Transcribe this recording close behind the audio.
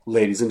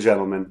ladies and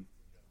gentlemen,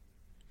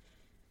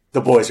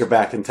 the boys are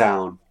back in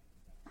town.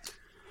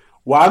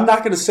 Well, I'm not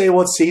going to say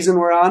what season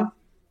we're on.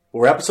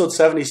 We're episode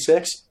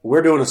 76.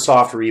 We're doing a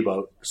soft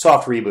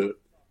reboot.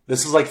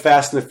 This is like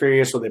Fast and the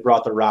Furious when they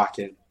brought The Rock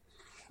in.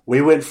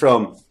 We went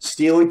from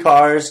stealing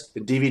cars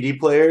and DVD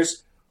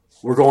players.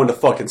 We're going to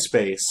fucking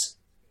space.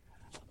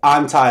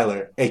 I'm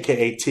Tyler,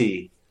 a.k.a.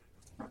 T.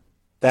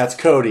 That's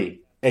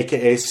Cody,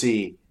 a.k.a.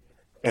 C.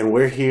 And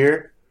we're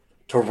here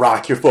to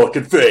rock your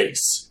fucking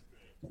face.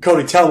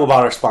 Cody, tell them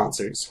about our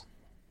sponsors.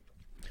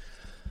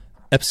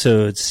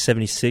 Episode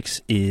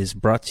 76 is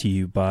brought to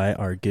you by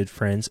our good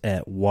friends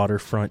at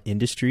Waterfront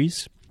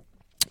Industries.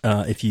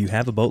 If you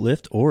have a boat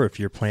lift or if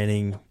you're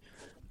planning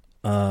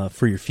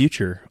for your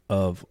future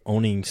of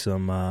owning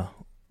some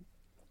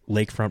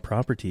lakefront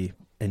property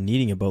and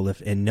needing a boat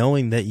lift and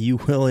knowing that you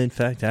will, in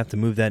fact, have to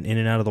move that in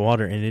and out of the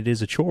water and it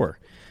is a chore,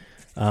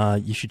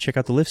 you should check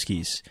out the lift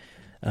skis.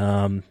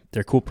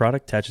 Their cool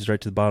product attaches right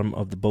to the bottom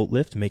of the boat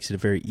lift, makes it a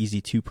very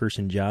easy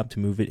two-person job to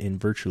move it in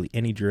virtually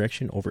any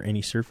direction over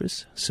any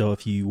surface. So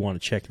if you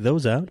want to check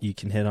those out, you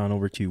can head on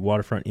over to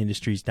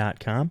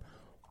waterfrontindustries.com,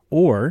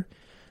 or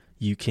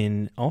you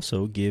can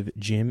also give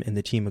Jim and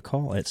the team a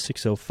call at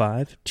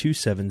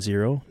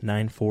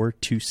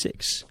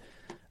 605-270-9426.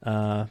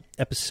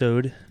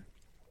 Episode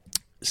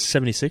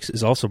 76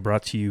 is also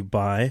brought to you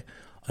by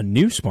a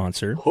new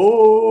sponsor.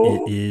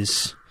 Oh. It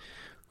is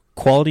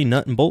Quality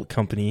Nut and Bolt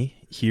Company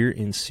here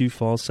in Sioux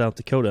Falls, South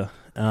Dakota.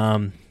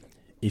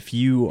 If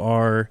you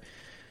are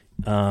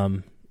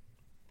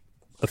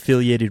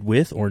affiliated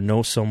with or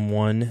know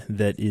someone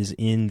that is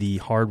in the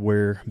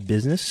hardware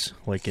business,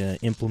 like an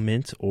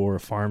implement or a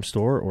farm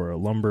store or a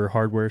lumber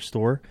hardware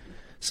store,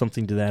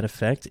 something to that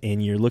effect,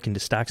 and you're looking to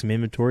stock some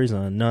inventories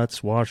on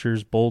nuts,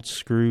 washers, bolts,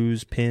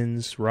 screws,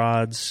 pins,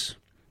 rods,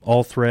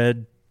 all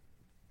thread,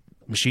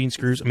 machine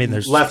screws. I mean,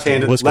 there's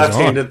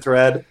left-handed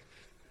thread.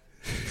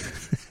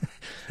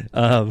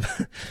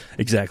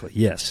 Exactly.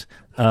 Yes.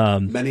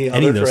 Many any of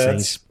other those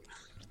threads. things.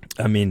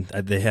 I mean,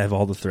 they have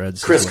all the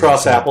threads.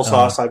 Crisscross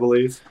applesauce, I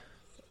believe.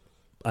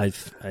 I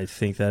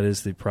think that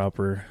is the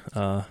proper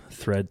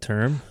thread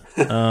term.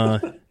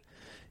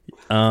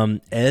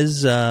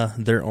 As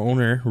their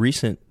owner,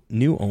 recent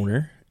new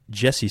owner,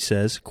 Jesse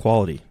says,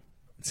 quality.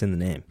 It's in the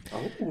name.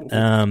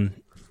 Oh.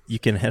 You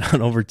can head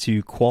on over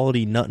to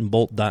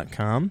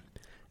qualitynutandbolt.com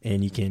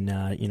and you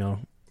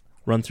can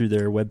run through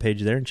their webpage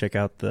there and check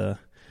out the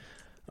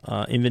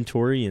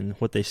inventory and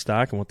what they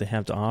stock and what they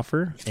have to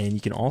offer. And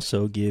you can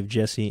also give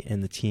Jesse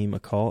and the team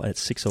a call at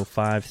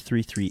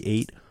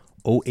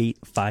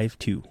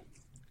 605-338-0852.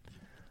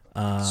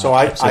 So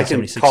I can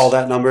 76. call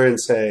that number and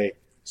say,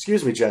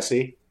 excuse me,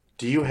 Jesse,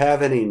 do you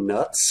have any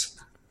nuts?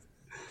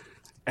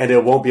 And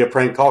it won't be a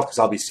prank call because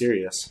I'll be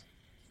serious.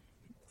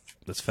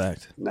 That's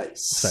fact.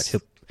 Nice. That's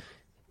fact.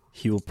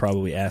 He will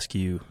probably ask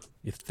you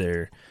if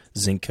they're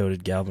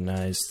zinc-coated,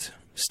 galvanized,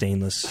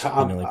 stainless.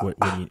 I'm more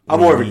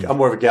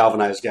of a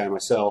galvanized guy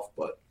myself,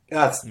 but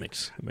that's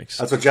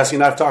what Jesse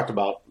and I have talked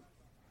about.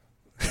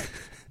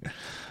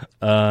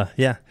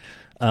 Yeah.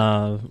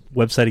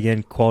 Website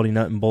again,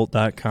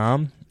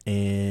 qualitynutandbolt.com,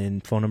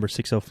 and phone number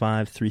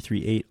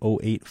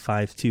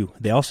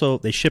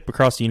 605-338-0852. They ship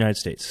across the United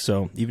States,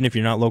 so even if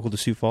you're not local to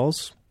Sioux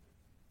Falls,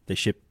 they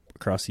ship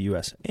across the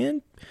U.S.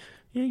 And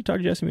you can talk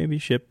to Jesse, maybe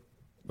ship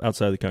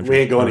outside the country.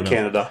 We ain't going to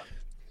Canada.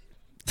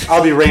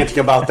 I'll be ranting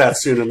about that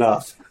soon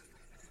enough.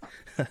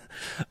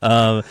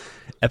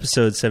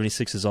 Episode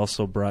 76 is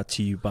also brought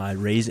to you by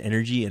Raise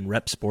Energy and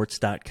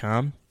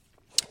repsports.com.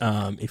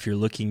 If you're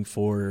looking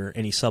for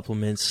any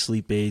supplements,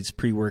 sleep aids,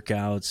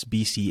 pre-workouts,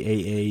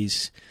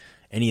 BCAAs,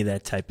 any of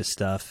that type of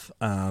stuff,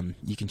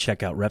 you can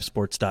check out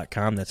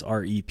repsports.com. That's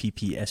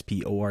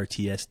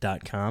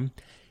REPPSPORTS.com.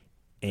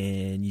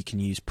 And you can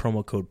use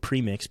promo code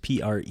PREMIX,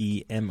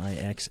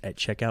 PREMIX, at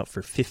checkout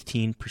for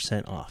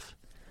 15% off.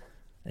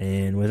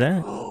 And with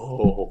that,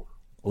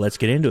 let's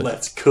get into it.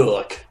 Let's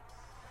cook.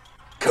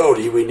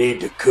 Cody, we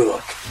need to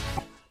cook.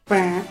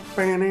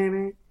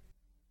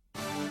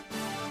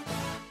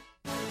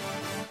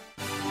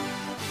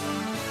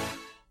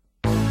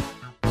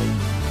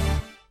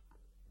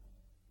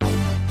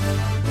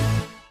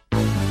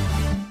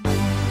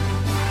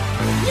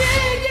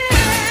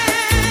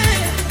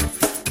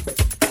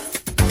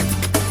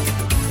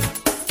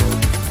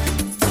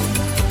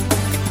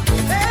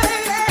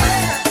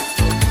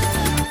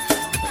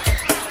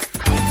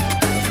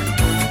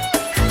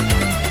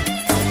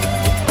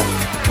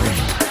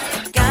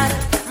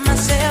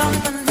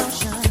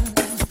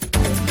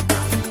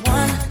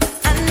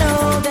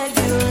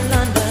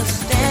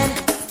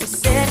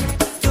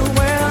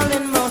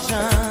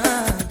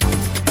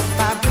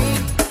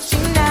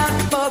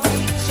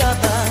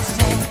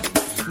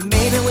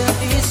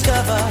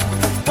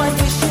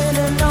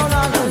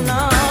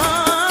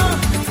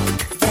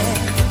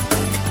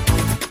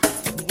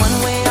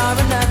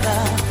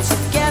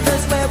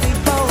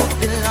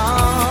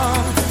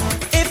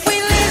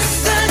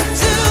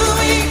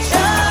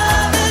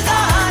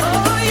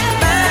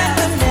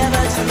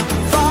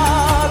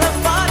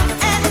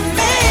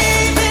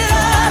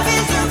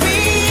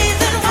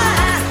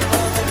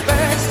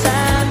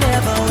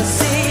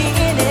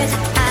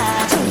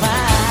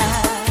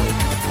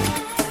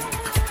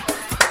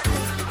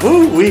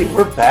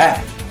 we're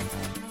back.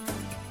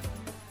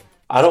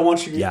 I don't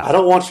want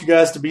you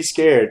guys to be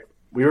scared.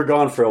 We were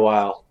gone for a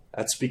while.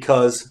 That's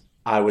because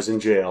I was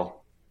in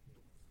jail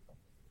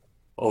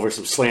over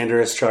some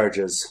slanderous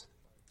charges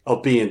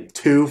of being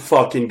too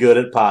fucking good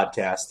at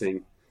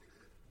podcasting.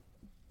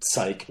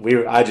 Psych.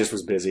 I just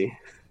was busy.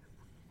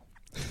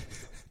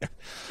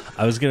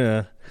 I was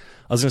gonna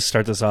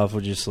start this off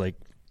with just like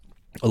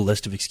a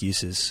list of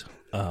excuses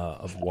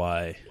of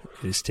why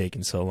it is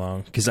taking so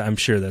long, because I'm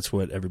sure that's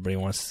what everybody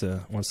wants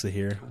to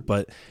hear.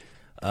 But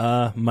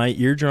my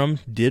eardrum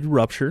did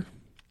rupture.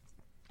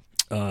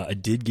 I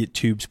did get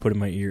tubes put in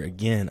my ear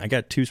again. I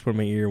got tubes put in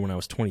my ear when I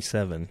was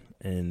 27,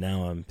 and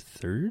now I'm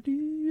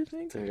 30. I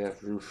think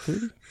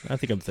 30. I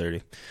think I'm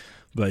 30.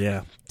 But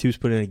yeah, tubes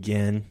put in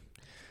again.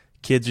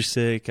 Kids are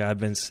sick. I've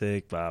been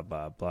sick. Blah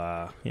blah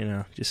blah. You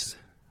know, just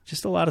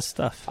a lot of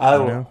stuff.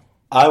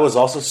 I was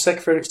also sick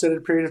for an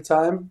extended period of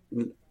time.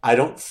 I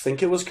don't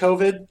think it was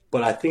COVID,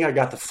 but I think I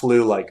got the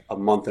flu like a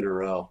month in a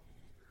row.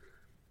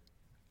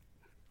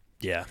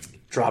 Yeah.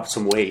 Dropped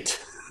some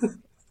weight.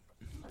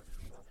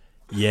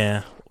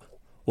 Yeah.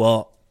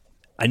 Well,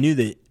 I knew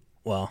that,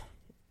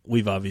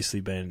 we've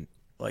obviously been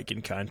like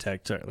in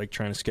contact, like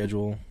trying to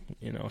schedule,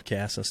 a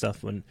cast and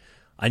stuff. When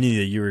I knew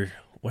you were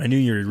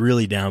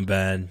really down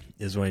bad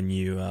is when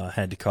you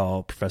had to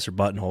call Professor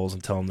Buttonholes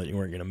and tell him that you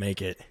weren't going to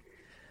make it.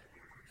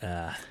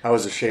 I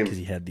was ashamed because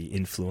he had the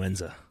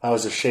influenza. That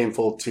was a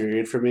shameful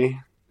period for me.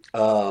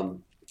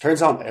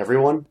 Turns out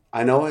everyone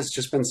I know has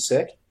just been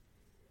sick,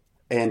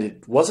 and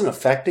it wasn't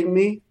affecting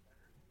me.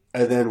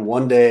 And then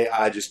one day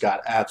I just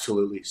got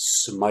absolutely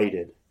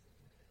smited,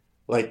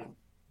 like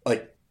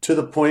to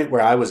the point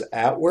where I was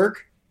at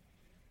work,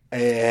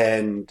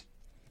 and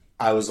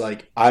I was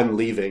like, I'm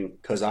leaving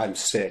because I'm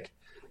sick.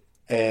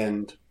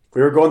 And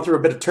we were going through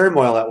a bit of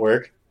turmoil at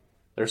work.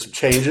 There were some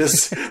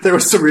changes. There were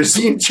some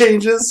regime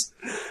changes.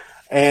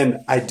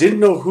 And I didn't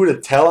know who to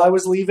tell I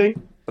was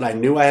leaving, but I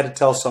knew I had to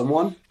tell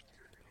someone.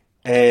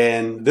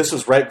 And this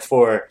was right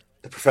before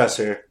the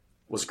professor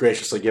was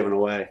graciously given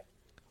away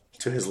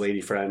to his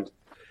lady friend.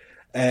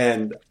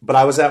 But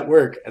I was at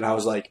work, and I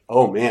was like,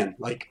 oh, man,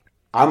 like,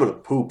 I'm going to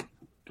poop,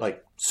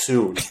 like,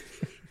 soon.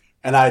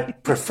 And I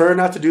prefer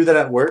not to do that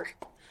at work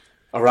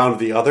around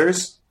the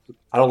others.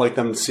 I don't like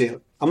them to see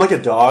it. I'm like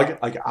a dog.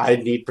 Like, I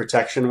need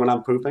protection when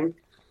I'm pooping.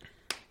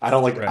 I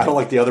don't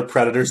like the other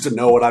predators to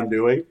know what I'm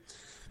doing.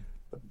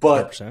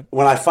 But 100%.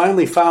 When I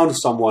finally found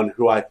someone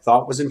who I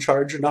thought was in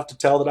charge enough to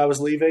tell that I was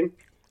leaving,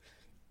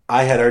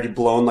 I had already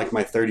blown like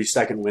my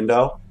 30-second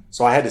window.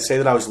 So I had to say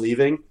that I was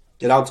leaving,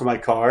 get out to my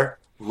car,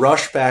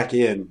 rush back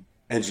in,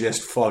 and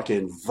just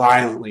fucking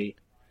violently.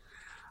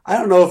 I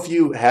don't know if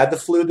you had the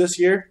flu this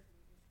year,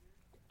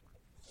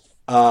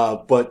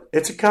 but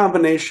it's a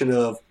combination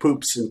of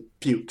poops and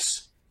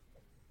pukes.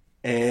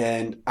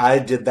 And I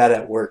did that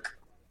at work.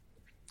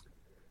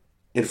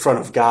 In front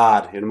of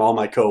God and all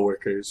my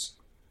coworkers.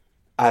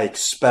 I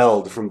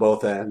expelled from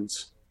both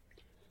ends.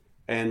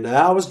 And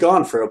I was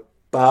gone for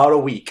about a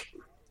week.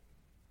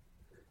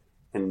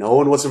 And no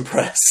one was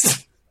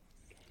impressed.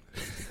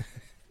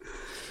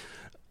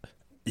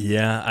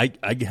 Yeah,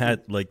 I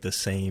had like the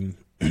same.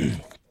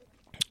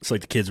 It's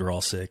like the kids were all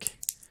sick.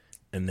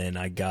 And then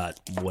I got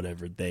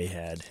whatever they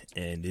had.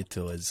 And it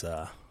was,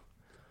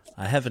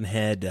 I haven't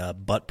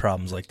had butt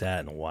problems like that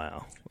in a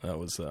while. That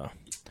was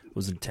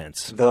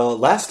intense. The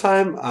last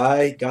time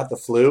I got the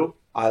flu,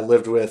 I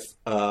lived with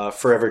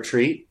Forever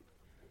Treat,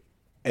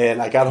 and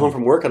I got home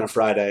from work on a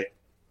Friday,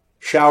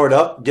 showered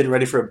up, getting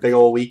ready for a big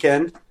old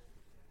weekend,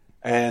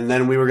 and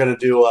then we were gonna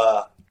do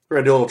a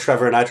little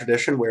Trevor and I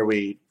tradition where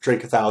we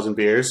drink 1,000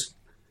 beers,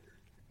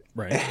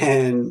 right?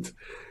 And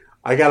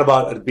I got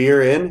about a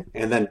beer in,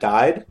 and then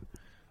died,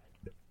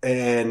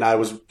 and I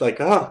was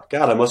like, oh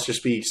God, I must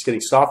just be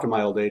getting soft in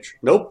my old age.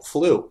 Nope,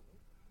 flu,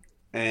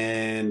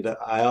 and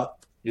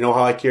you know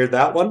how I cured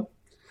that one?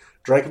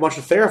 Drank a bunch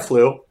of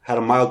Theraflu, had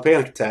a mild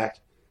panic attack,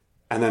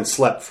 and then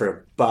slept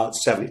for about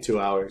 72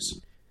 hours.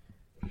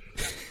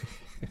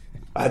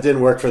 That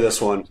didn't work for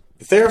this one.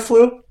 The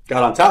Theraflu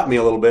got on top of me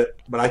a little bit,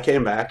 but I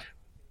came back.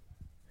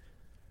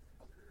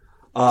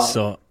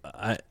 So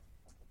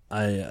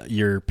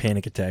your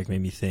panic attack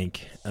made me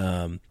think.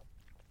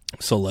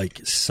 So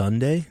like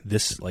Sunday,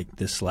 this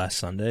last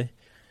Sunday,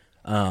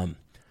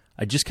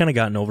 I just kind of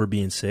gotten over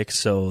being sick,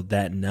 so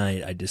that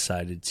night I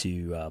decided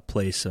to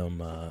play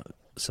some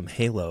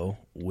Halo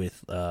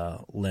with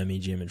Lemmy,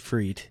 Jim, and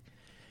Freet,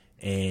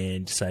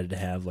 and decided to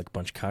have like a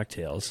bunch of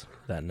cocktails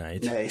that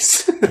night.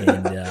 Nice.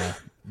 And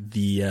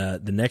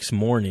the next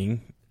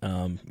morning,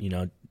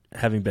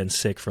 having been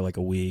sick for like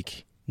a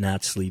week,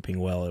 not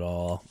sleeping well at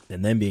all,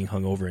 and then being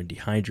hungover and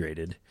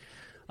dehydrated,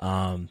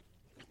 I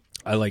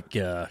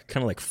kind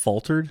of like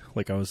faltered,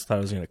 like thought I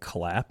was going to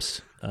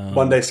collapse.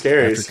 Monday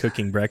scaries.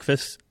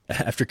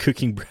 After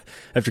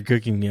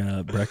cooking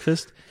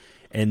breakfast,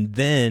 and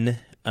then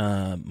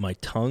my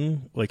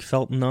tongue like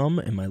felt numb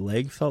and my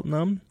leg felt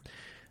numb,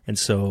 and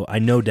so I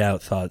no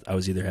doubt thought I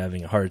was either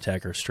having a heart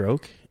attack or a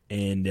stroke.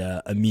 And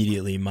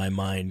immediately my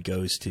mind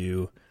goes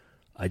to,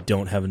 I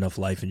don't have enough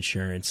life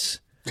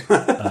insurance.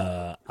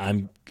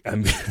 I'm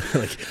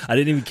like, I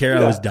didn't even care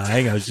I was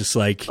dying. I was just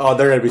like, oh,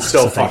 they're gonna be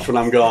so fucked when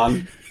I'm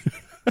gone.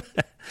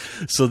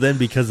 So then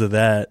because of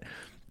that,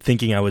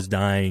 thinking I was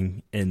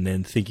dying and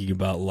then thinking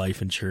about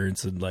life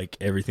insurance and like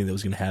everything that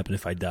was going to happen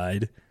if I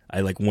died, I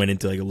like went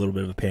into like a little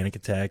bit of a panic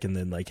attack and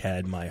then like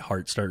had my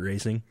heart start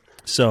racing.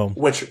 So,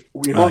 which,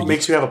 you know what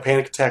makes you have a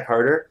panic attack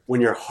harder?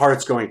 When your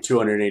heart's going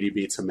 280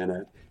 beats a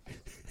minute.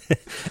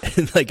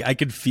 And like I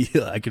could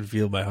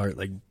feel my heart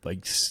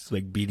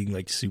like beating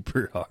like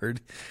super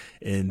hard.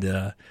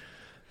 And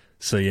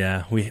so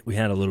yeah, we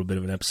had a little bit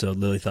of an episode.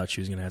 Lily thought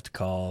she was going to have to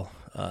call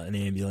an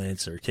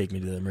ambulance or take me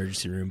to the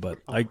emergency room, but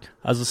I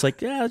was just like,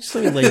 yeah, just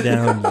let me lay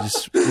down.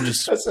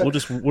 We'll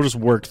just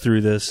work through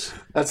this.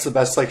 That's the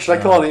best. Like, should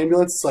I call an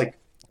ambulance? It's like,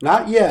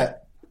 not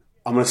yet.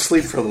 I'm gonna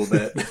sleep for a little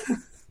bit.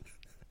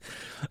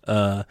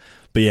 But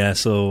yeah,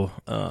 so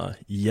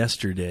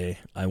yesterday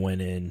I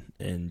went in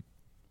and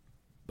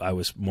I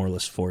was more or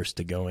less forced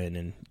to go in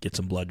and get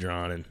some blood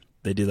drawn, and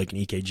they did like an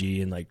EKG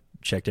and like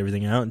checked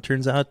everything out, and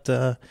turns out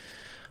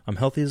I'm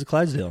healthy as a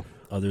Clydesdale,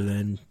 other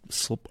than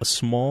a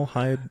small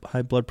high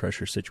blood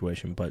pressure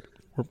situation, but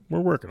we're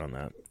working on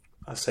that.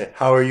 I say,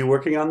 how are you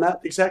working on that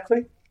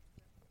exactly?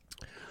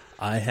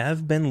 I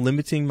have been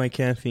limiting my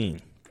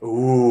caffeine.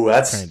 Ooh,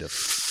 that's kind of.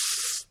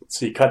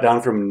 So you cut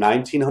down from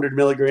 1,900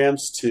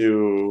 milligrams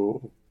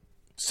to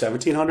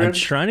 1,700. I'm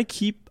trying to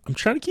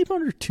keep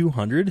under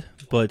 200,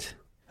 but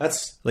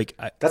that's like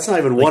that's not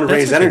even one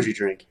Ray's like energy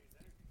drink.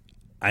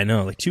 I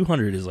know, like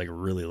 200 is like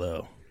really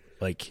low.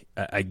 Like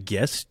I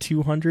guess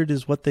 200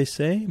 is what they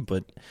say,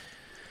 but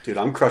dude,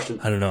 I'm crushing.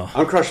 I don't know.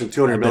 I'm crushing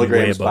 200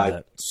 milligrams by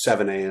that.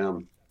 7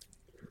 a.m.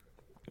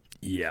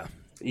 Yeah,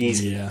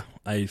 easy. Yeah,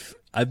 I've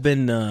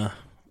been on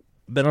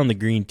the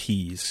green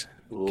teas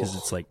because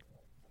it's like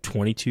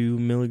 22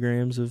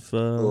 milligrams of.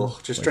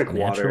 Just like drink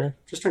natural. water.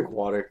 Just drink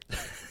water.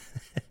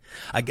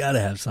 I gotta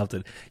have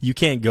something. You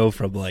can't go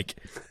from like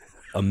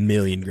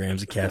 1,000,000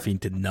 grams of caffeine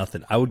to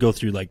nothing. I would go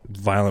through like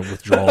violent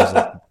withdrawals,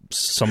 like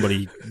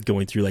somebody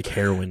going through like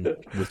heroin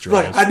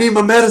withdrawals. Like, I need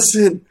my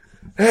medicine.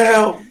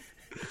 Help!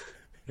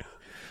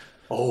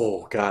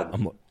 Oh God!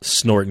 I'm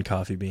snorting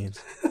coffee beans.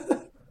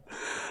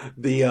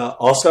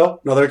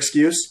 Also another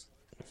excuse.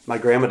 My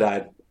grandma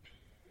died.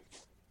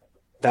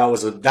 That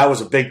was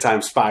a big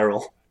time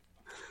spiral.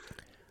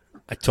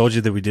 I told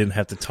you that we didn't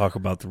have to talk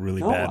about the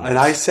really bad ones. And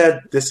I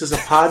said this is a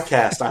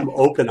podcast. I'm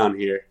open on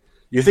here.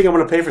 You think I'm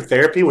going to pay for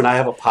therapy when I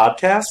have a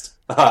podcast?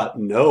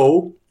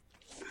 No.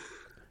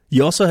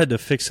 You also had to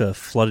fix a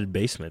flooded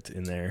basement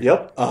in there.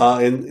 Yep.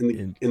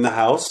 In the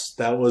house.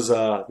 That was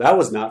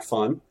not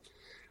fun.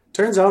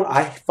 Turns out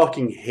I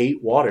fucking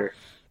hate water.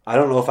 I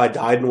don't know if I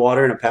died in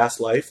water in a past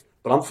life,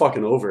 but I'm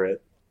fucking over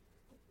it.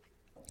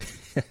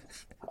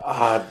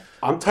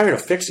 I'm tired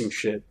of fixing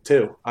shit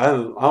too. I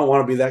don't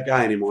want to be that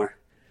guy anymore.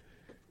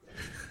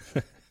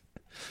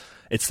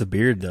 It's the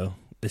beard though.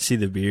 They see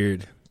the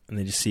beard and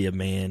they just see a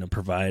man, a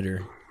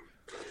provider.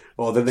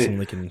 Well, then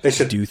they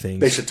should do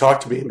things. They should talk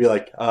to me and be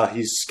like,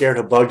 "He's scared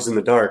of bugs in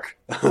the dark.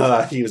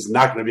 He was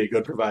not going to be a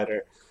good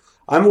provider."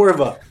 I'm more of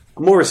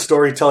a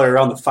storyteller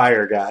around the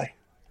fire guy.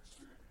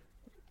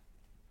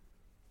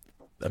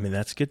 I mean,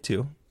 that's good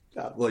too.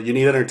 Well, you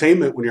need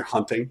entertainment when you're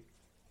hunting.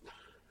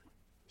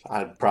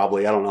 I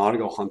don't know how to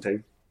go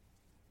hunting.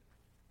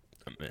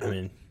 I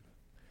mean,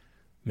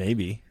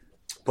 maybe,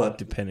 but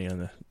depending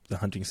on the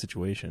hunting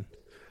situation.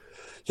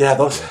 Yeah,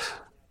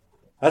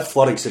 that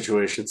flooding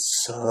situation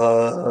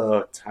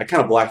sucked. I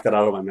kind of blacked that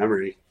out of my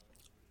memory.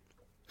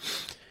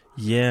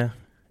 Yeah,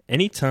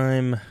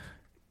 anytime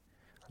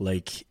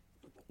like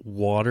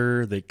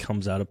water that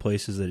comes out of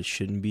places that it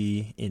shouldn't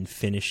be in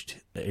finished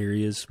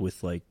areas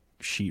with like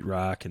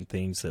sheetrock and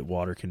things that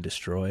water can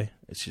destroy,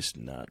 it's just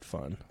not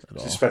fun at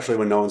all. Especially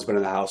when no one's been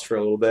in the house for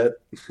a little bit.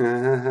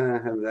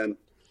 And then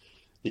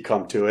you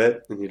come to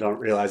it and you don't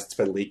realize it's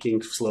been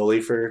leaking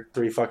slowly for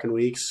 3 fucking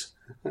weeks.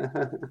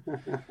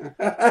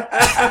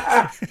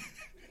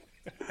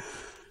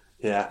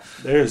 Yeah,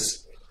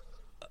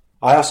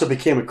 I also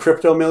became a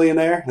crypto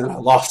millionaire and I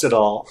lost it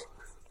all.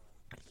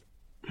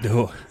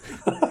 No.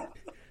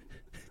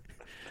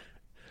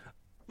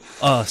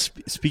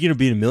 Speaking of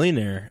being a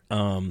millionaire,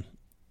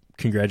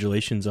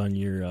 congratulations on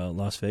your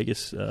Las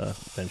Vegas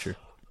venture.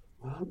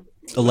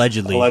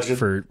 Allegedly.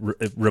 For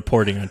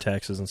reporting on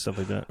taxes and stuff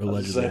like that.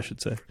 Allegedly, I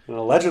should say. And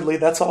allegedly,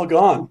 that's all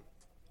gone.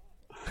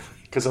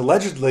 Because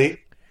allegedly,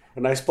 a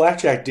nice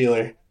blackjack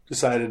dealer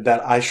decided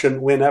that I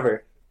shouldn't win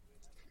ever.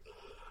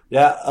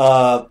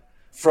 Yeah,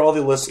 for all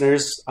the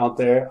listeners out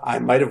there, I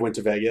might have went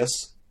to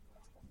Vegas.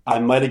 I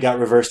might have got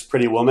reversed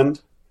Pretty Woman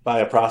by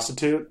a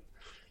prostitute.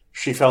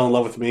 She fell in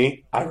love with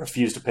me. I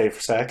refused to pay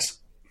for sex.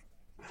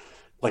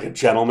 Like a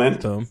gentleman.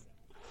 Boom.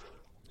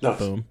 No,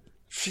 Boom.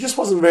 She just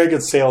wasn't a very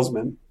good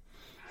salesman.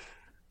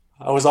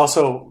 I was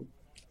also,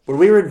 when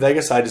we were in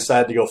Vegas, I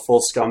decided to go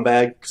full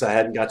scumbag because I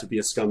hadn't got to be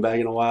a scumbag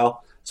in a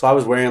while. So I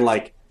was wearing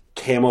like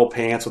camo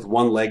pants with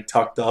one leg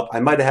tucked up. I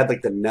might have had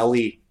like the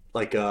Nelly,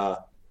 like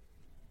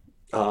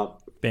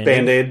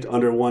Band-Aid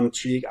under one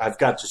cheek. I've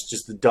got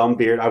just the dumb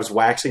beard. I was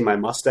waxing my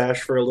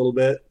mustache for a little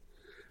bit.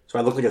 So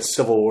I looked like a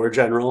Civil War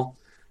general.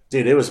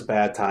 Dude, it was a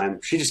bad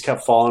time. She just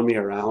kept following me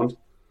around.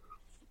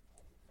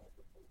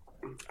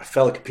 I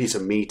felt like a piece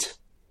of meat.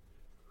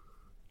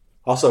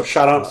 Also,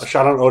 shout out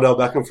Odell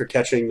Beckham for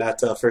catching that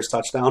first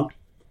touchdown.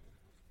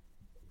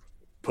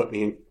 Put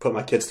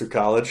my kids through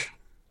college.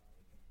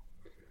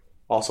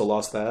 Also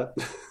lost that.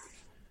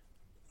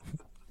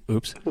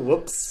 Oops.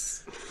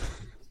 Whoops.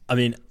 I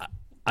mean,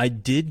 I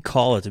did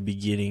call at the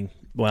beginning,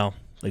 well,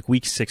 like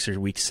week 6 or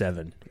week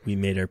 7, we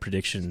made our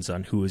predictions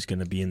on who was going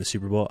to be in the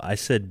Super Bowl. I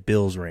said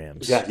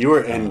Bills-Rams. Yeah, you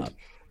were, and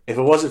if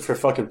it wasn't for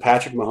fucking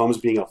Patrick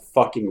Mahomes being a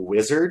fucking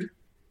wizard,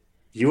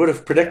 you would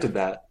have predicted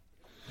that.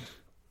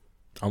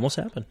 Almost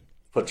happened.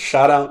 But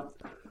shout out,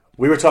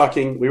 we were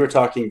talking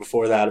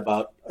before that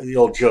about the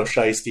old Joe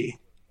Shiesty.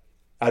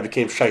 I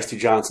became Shiesty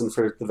Johnson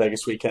for the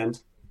Vegas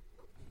weekend.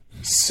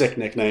 Sick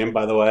nickname,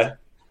 by the way.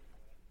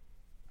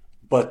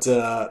 But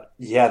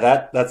yeah,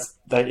 that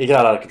it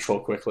got out of control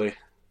quickly.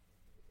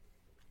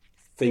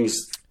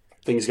 Things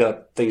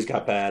got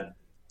bad.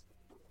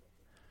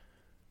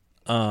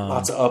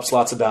 Lots of ups,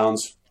 lots of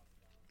downs.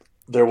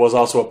 There was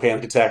also a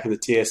panic attack in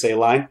the TSA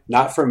line,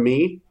 not from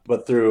me,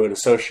 but through an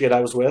associate I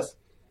was with.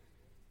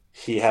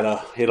 He had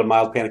a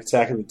mild panic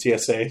attack in the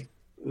TSA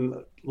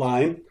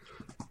line.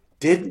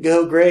 Didn't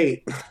go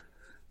great.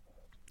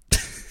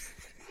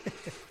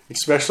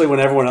 Especially when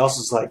everyone else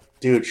is like,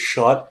 dude,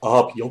 shut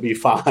up, you'll be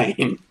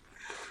fine.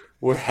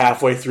 We're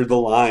halfway through the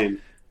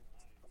line.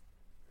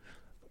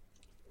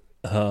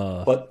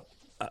 But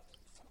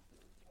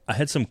I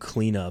had some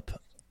cleanup.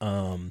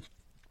 I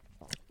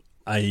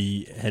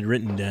had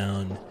written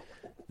down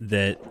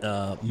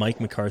that Mike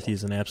McCarthy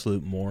is an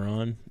absolute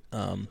moron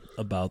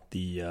about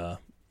the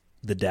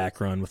Dak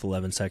run with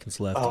 11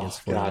 seconds left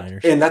against the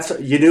 49ers. And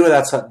you knew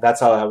that's how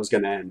that was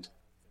going to end.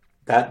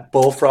 That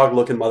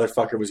bullfrog-looking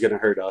motherfucker was going to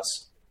hurt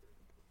us.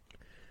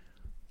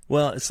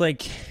 Well, it's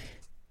like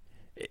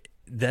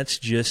that's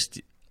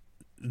just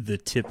the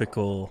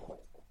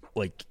typical,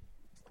 like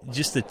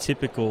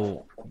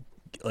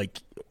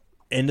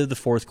end of the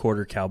fourth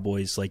quarter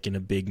Cowboys, like in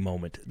a big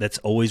moment. That's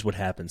always what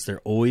happens.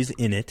 They're always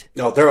in it.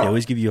 No, they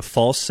always give you a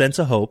false sense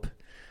of hope.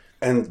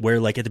 And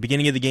where like at the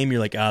beginning of the game, you're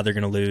like, they're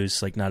going to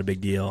lose. Like, not a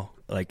big deal.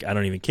 Like, I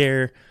don't even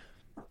care.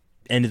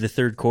 End of the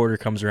third quarter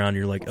comes around,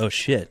 you're like, oh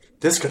shit,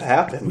 this could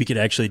happen. We could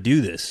actually do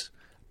this.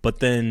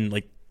 But then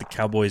like the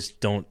Cowboys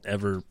don't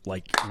ever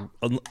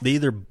they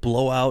either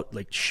blow out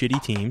like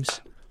shitty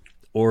teams,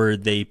 or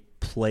they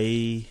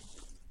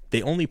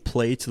only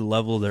play to the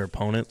level of their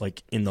opponent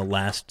like in the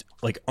last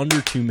like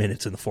under 2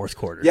 minutes in the fourth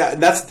quarter. Yeah,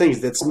 and that's the thing.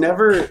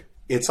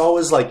 It's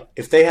always like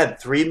if they had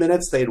 3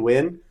 minutes, they'd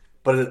win.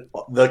 But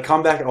the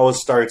comeback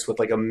always starts with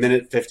like a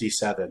minute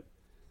 57,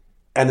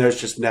 and there's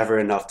just never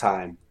enough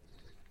time.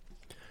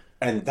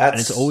 And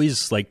it's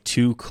always like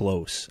too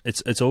close.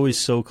 It's always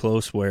so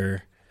close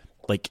where,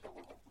 like,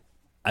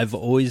 I've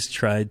always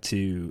tried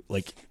to,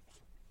 like,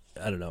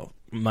 I don't know,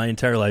 my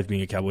entire life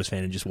being a Cowboys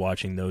fan and just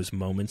watching those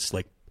moments,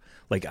 like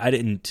I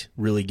didn't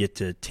really get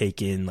to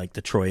take in like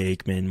the Troy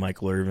Aikman,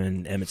 Michael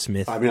Irvin, Emmitt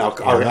Smith. I mean, I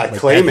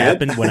claim it.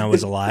 Happened when I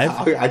was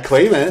alive. I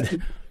claim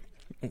it.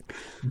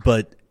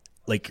 But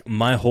like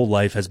my whole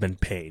life has been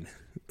pain.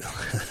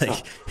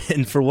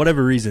 And for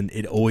whatever reason,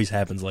 it always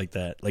happens like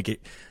that.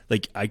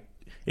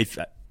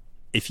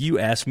 If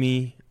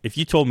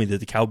you told me that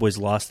the Cowboys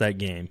lost that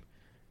game,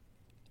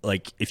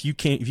 like if you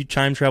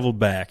time traveled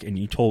back and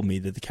you told me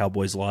that the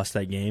Cowboys lost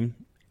that game,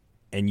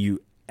 and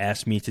you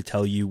asked me to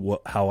tell you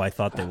how I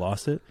thought they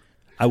lost it,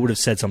 I would have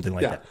said something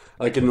like that.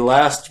 Like in the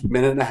last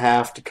minute and a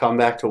half to come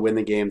back to win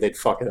the game, they'd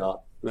fuck it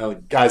up.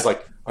 Guys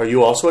like, are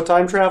you also a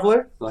time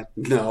traveler? I'm like,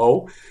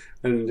 no.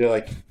 And they're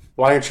like,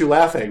 why aren't you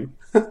laughing?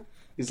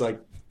 He's like,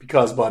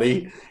 because,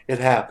 buddy, it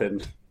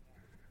happened.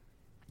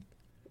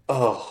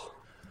 So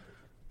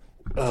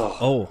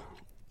I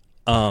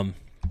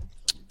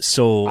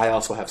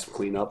also have some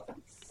cleanup.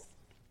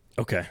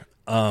 Okay.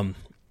 I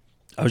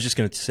was just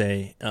going to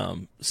say,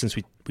 since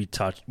we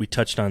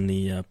touched on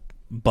the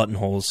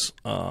Buttonholes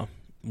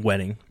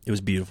wedding, it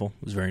was beautiful.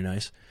 It was very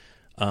nice.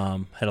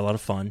 Had a lot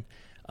of fun.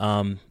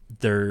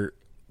 There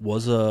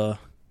was a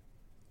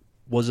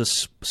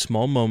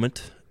small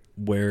moment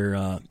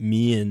where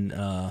me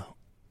and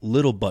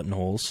little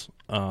Buttonholes,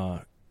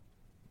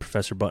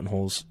 Professor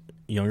Buttonhole's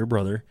younger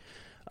brother,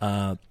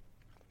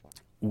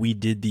 we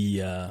did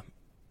the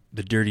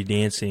Dirty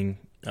Dancing.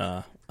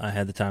 I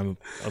had the time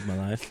of my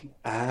life.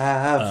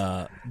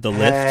 I've the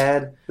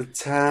had lift. the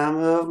time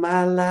of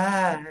my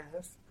life.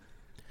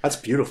 That's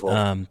beautiful.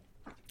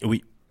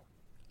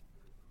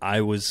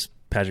 I was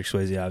Patrick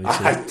Swayze,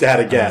 obviously. I had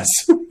a guess.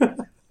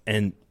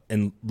 And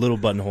little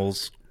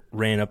Buttonholes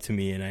ran up to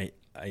me, and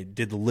I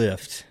did the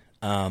lift.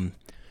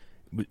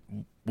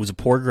 Was a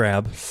poor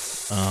grab.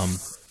 I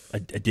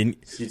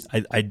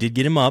did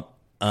get him up.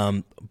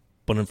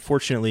 But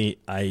unfortunately,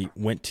 I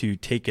went to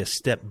take a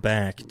step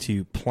back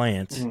to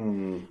plant,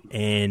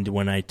 and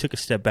when I took a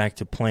step back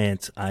to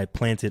plant, I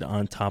planted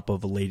on top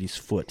of a lady's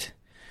foot.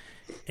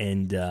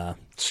 And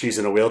she's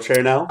in a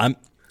wheelchair now?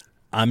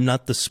 I'm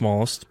not the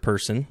smallest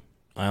person.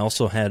 I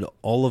also had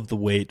all of the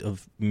weight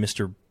of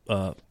Mr.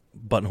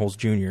 Buttonholes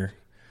Jr.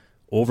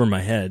 over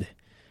my head.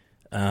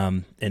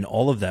 And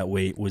all of that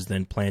weight was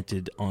then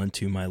planted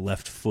onto my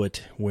left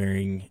foot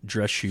wearing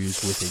dress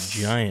shoes with a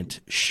giant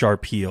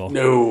sharp heel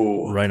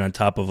right on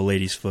top of a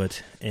lady's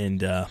foot.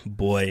 And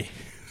boy.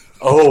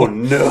 Oh,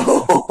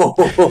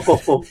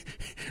 no.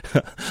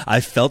 I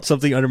felt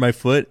something under my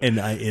foot, and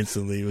I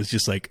instantly was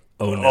just like,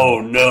 oh, no.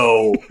 Oh,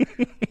 no.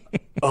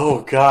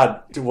 Oh,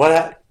 God. Dude,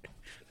 what?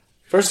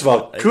 First of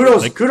all,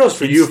 kudos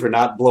for you for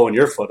not blowing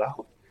your foot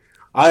out.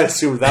 I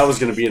assumed that was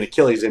going to be an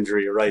Achilles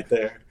injury right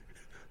there.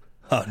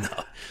 Oh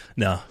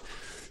no!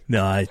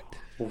 I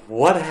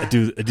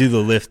do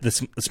the lift.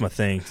 That's my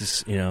thing.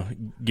 Just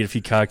get a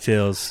few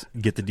cocktails,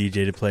 get the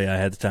DJ to play. I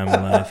had the time of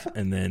my life,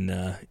 and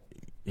then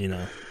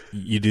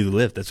you do the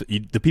lift. That's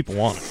what the people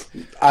want.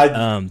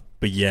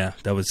 But yeah,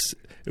 it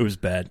was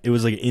bad. It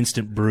was like an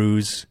instant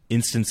bruise,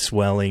 instant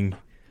swelling.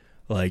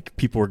 Like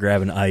people were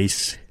grabbing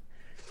ice.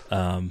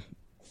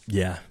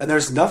 Yeah, and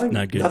there's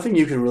nothing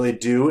you can really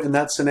do in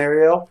that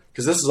scenario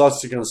because this is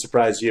also going to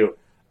surprise you.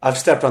 I've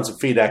stepped on some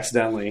feet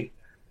accidentally.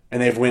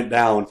 And they've went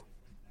down,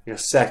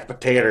 sack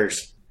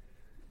potatoes.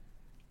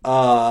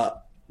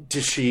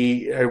 Did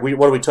she?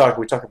 What are we talking?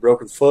 We talking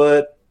broken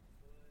foot?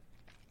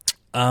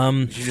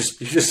 You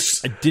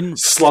just I didn't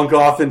slunk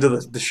off into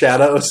the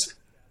shadows.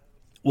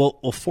 Well,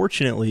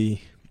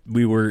 fortunately,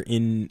 we were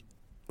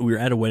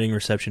at a wedding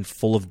reception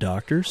full of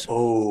doctors.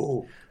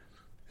 Oh,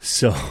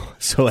 so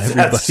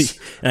everybody,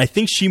 and I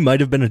think she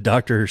might have been a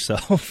doctor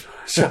herself.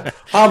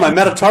 Oh, my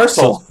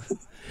metatarsal.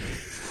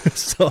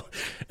 So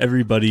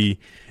everybody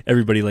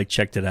like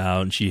checked it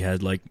out, and she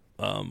had like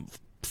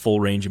full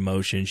range of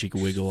motion. She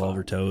could wiggle all of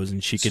her toes,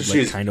 and she could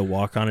like kind of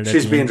walk on it.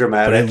 She's being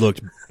dramatic, but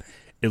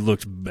it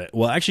looked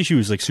well. Actually, she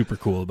was like super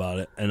cool about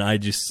it, and I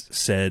just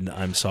said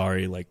I'm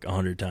sorry like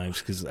 100 times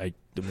because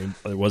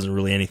there wasn't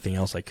really anything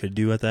else I could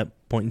do at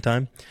that point in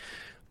time.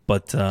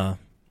 But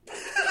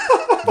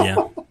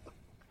yeah,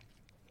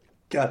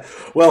 God,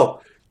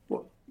 well,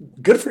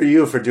 good for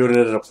you for doing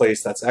it in a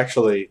place that's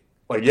actually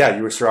like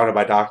you were surrounded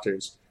by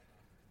doctors.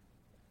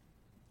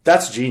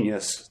 That's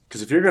genius,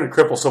 because if you're going to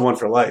cripple someone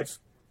for life,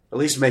 at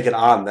least make it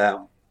on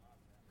them.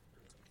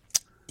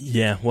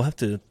 Yeah, we'll have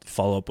to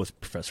follow up with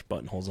Professor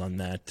Buttonholes on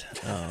that.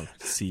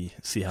 See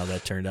how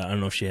that turned out. I don't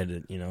know if she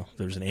had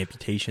there was an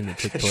amputation that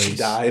took place. She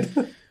died.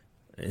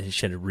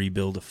 She had to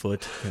rebuild a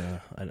foot.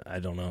 I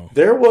don't know.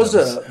 There was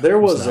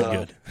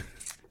good.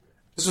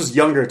 This was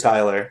younger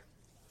Tyler,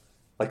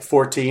 like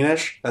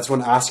 14-ish. That's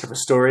when Oscar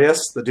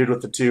Pistorius, the dude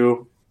with the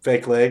two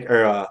fake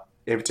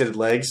amputated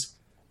legs,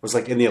 was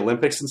like in the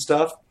Olympics and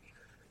stuff.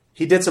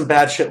 He did some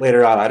bad shit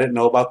later on. I didn't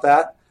know about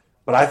that,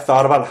 but I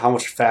thought about how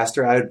much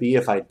faster I would be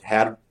if I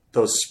had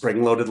those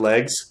spring-loaded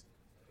legs.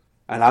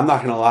 And I'm not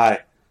going to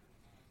lie,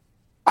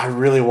 I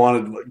really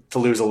wanted to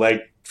lose a leg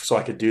so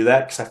I could do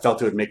that because I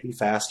felt it would make me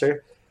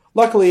faster.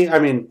 Luckily,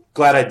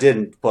 glad I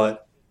didn't,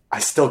 but I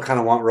still kind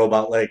of want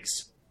robot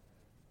legs.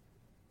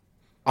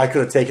 I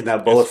could have taken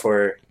that bullet for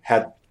her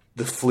had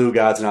the flu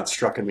gods not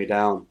struck me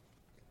down.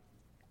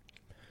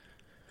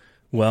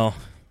 Well,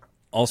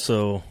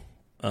 also,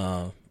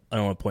 I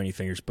don't want to point any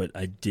fingers, but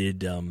I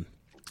did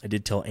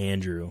tell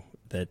Andrew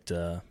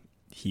that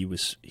he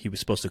was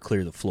supposed to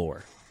clear the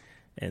floor,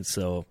 and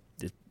so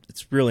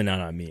it's really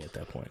not on me at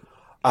that point.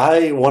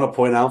 I want to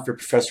point out for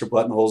Professor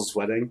Buttonhole's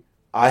wedding,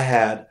 I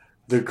had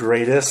the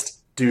greatest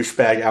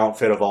douchebag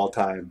outfit of all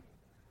time.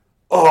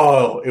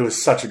 Oh, it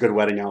was such a good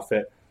wedding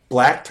outfit.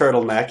 Black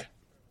turtleneck,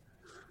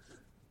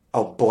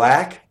 a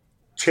black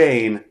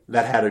chain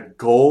that had a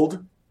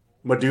gold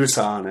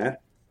Medusa on it,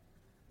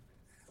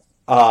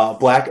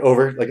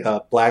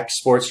 black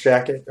sports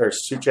jacket or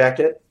suit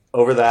jacket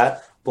over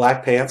that,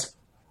 black pants,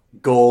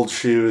 gold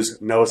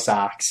shoes, no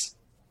socks.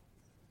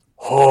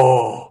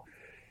 Oh,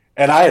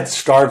 and I had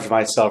starved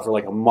myself for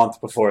like a month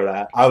before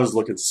that. I was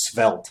looking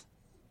svelte.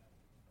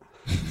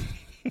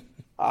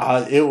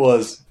 It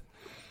was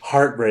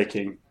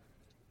heartbreaking.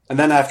 And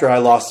then after I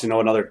lost,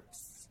 another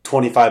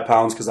 25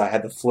 pounds because I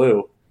had the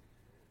flu,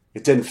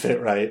 it didn't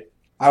fit right.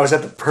 I was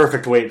at the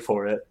perfect weight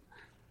for it.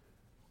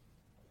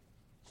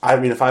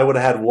 If I would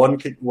have had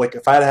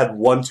if I had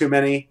one too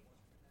many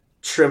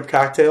shrimp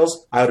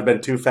cocktails, I would have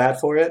been too fat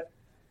for it.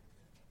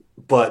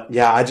 But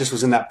yeah, I just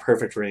was in that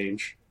perfect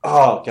range.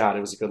 Oh God,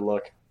 it was a good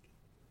look.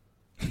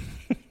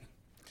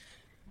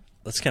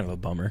 That's kind of a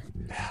bummer.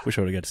 Wish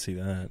I would have got to see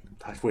that.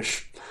 I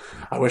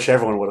wish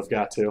everyone would have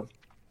got to.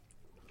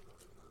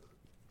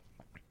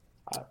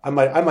 I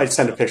might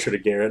send a picture to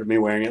Garrett of me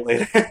wearing it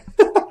later.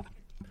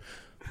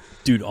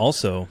 Dude,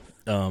 also,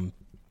 I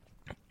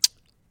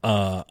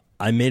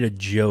made a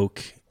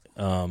joke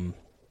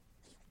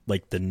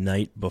like the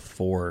night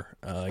before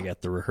I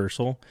got the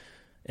rehearsal,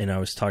 and I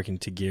was talking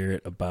to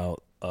Garrett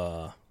about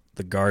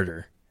the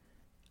garter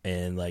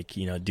and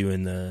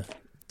doing the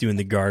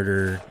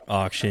garter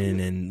auction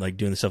and like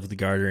doing the stuff with the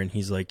garter, and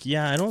he's like,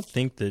 yeah, I don't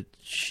think that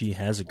she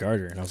has a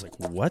garter. And I was like,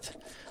 what?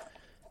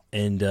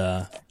 And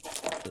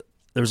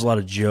there was a lot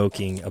of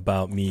joking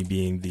about me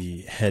being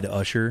the head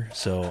usher,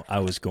 so I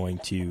was going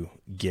to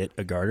get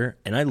a garter,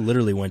 and I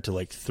literally went to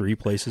like 3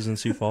 places in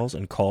Sioux Falls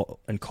and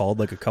called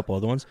like a couple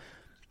other ones.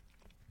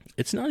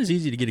 It's not as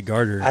easy to get a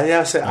garter.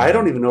 I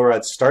don't even know where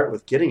I'd start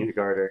with getting a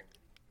garter.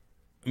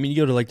 I mean, you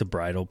go to like the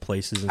bridal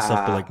places and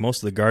stuff, but like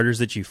most of the garters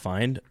that you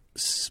find,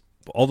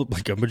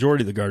 like a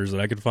majority of the garters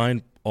that I could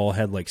find, all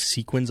had like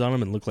sequins on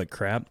them and looked like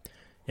crap,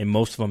 and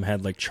most of them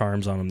had like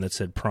charms on them that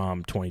said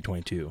Prom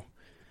 2022.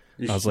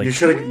 I was like, you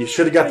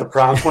should have got the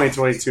Prom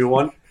 2022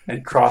 one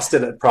and crossed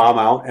it at prom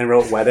out and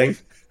wrote wedding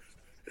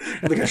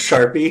like a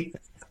Sharpie.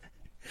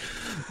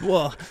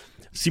 Well,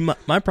 see,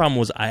 my problem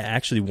was I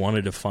actually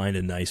wanted to find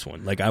a nice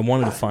one. Like I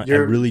wanted to find, I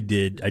really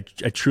did.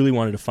 I truly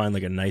wanted to find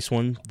like a nice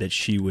one that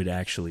she would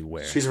actually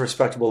wear. She's a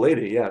respectable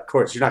lady, yeah. Of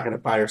course, you're not going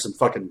to buy her some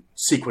fucking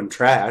sequin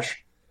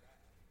trash.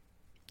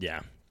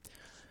 Yeah,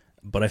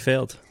 but I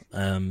failed,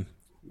 and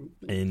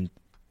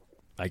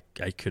I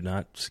could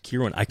not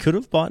secure one. I could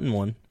have bought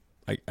one.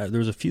 There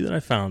was a few that I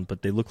found,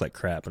 but they looked like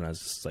crap, and I was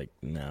just like,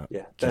 no,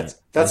 yeah, that's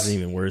not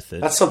even worth it.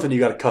 That's something you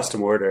got to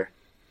custom order.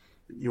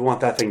 You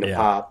want that thing to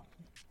pop.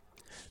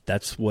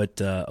 That's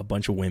what a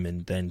bunch of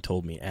women then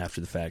told me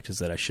after the fact, is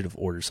that I should have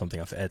ordered something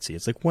off of Etsy.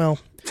 It's like, well,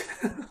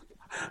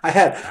 I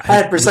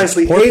had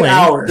precisely 8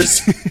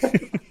 hours.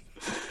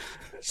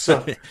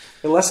 So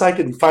unless I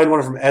can find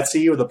one from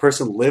Etsy or the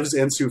person lives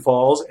in Sioux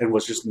Falls and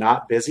was just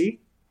not busy,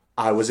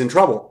 I was in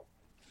trouble.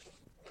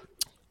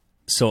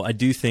 So I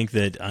do think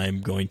that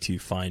I'm going to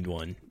find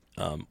one.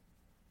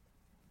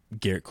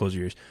 Garrett, close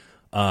your ears.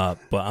 But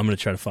I'm going to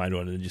try to find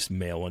one and just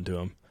mail one to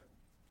him.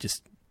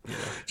 Just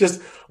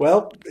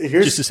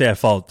to say I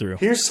followed through.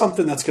 Here's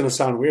something that's going to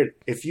sound weird.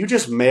 If you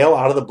just mail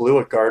out of the blue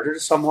a garter to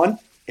someone,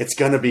 it's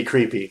going to be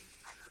creepy.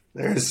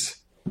 It's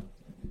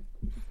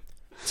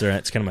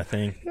kind of my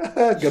thing.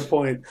 Good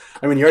point.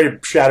 I mean, you already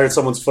shattered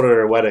someone's foot at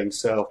her wedding,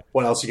 so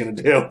what else are you going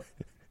to do?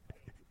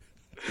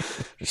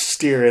 Just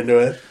steer into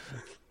it.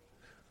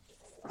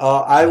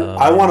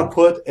 I want to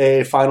put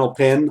a final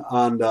pin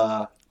on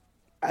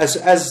as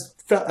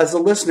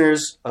the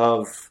listeners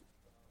of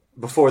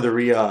before the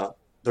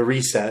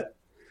reset.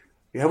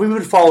 Yeah, we've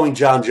been following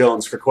Jon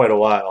Jones for quite a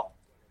while.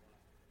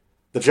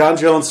 The Jon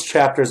Jones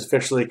chapter has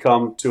officially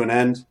come to an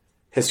end.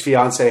 His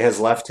fiance has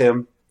left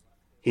him.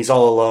 He's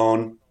all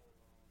alone.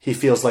 He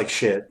feels like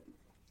shit.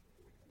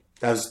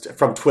 That was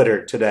from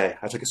Twitter today.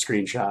 I took a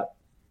screenshot.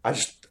 I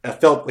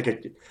felt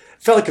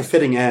like a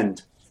fitting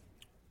end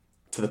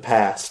to the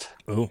past.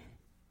 Oh,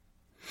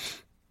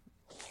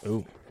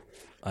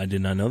 I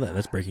did not know that.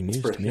 That's breaking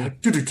news to me.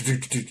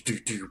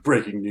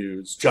 Breaking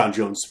news. Jon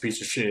Jones is a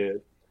piece of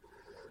shit.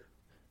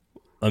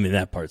 I mean,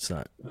 that part's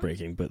not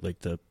breaking, but like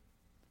the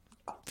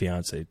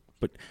fiance.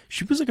 But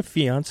she was like a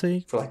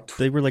fiance.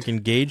 They were like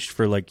engaged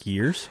for like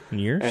years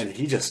and years. And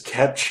he just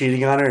kept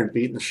cheating on her and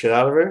beating the shit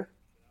out of her.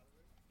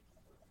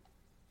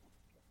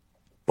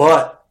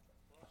 But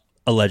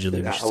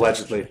allegedly. Yeah,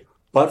 allegedly.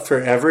 But for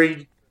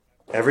every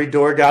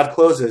door God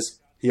closes,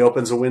 he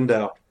opens a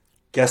window.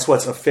 Guess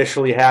what's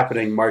officially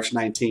happening March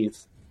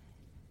 19th?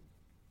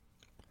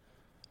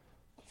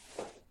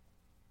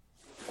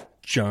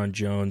 Jon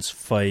Jones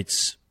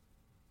fights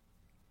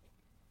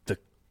the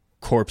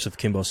corpse of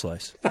Kimbo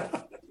Slice.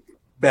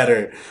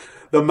 Better.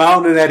 The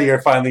Mountain and Eddie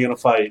are finally going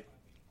to fight.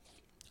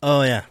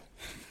 Oh, yeah.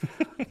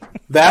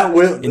 That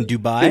will in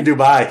Dubai? In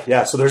Dubai,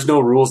 yeah. So there's no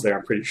rules there,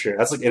 I'm pretty sure.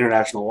 That's like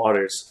international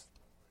waters.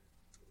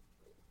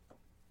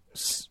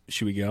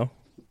 Should we go?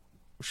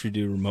 Should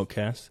we do a remote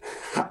cast?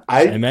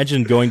 I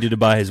imagine going to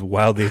Dubai is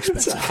wildly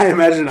expensive. I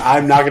imagine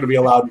I'm not going to be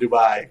allowed in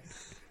Dubai.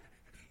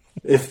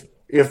 If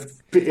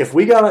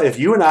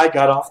you and I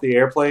got off the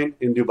airplane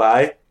in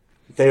Dubai,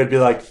 they would be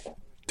like,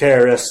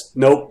 terrorists.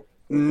 Nope.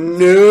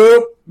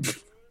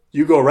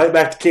 You go right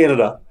back to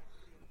Canada.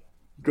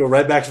 Go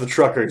right back to the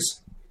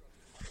truckers.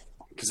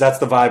 Because that's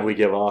the vibe we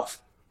give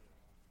off.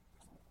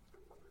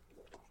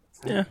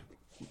 Yeah.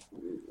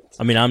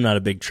 I mean, I'm not a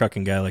big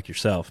trucking guy like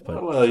yourself,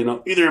 but well,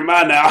 either am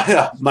I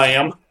now,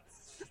 ma'am.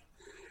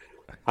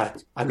 I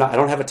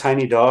don't have a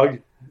tiny dog,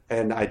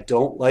 and I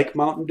don't like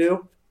Mountain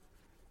Dew,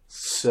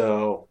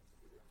 so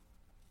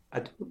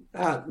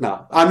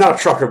no, I'm not a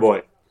trucker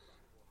boy.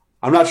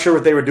 I'm not sure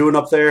what they were doing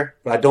up there,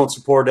 but I don't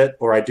support it,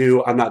 or I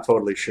do. I'm not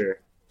totally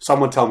sure.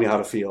 Someone tell me how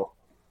to feel.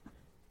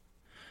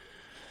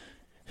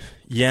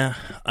 Yeah,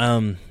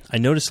 I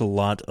noticed a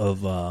lot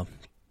of.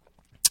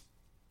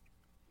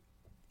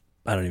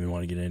 I don't even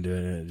want to get into it.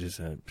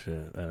 I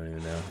don't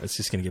even know. It's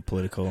just going to get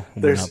political.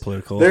 We're not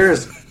political.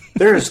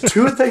 There's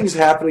 2 things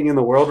happening in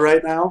the world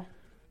right now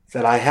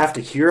that I have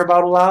to hear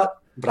about a lot,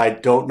 but I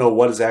don't know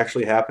what is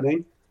actually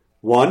happening.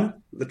 1,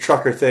 the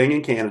trucker thing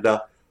in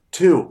Canada.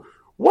 2,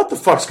 what the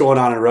fuck's going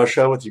on in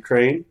Russia with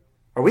Ukraine?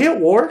 Are we at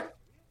war?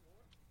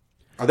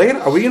 Are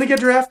we going to get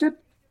drafted?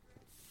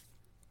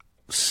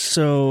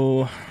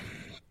 So,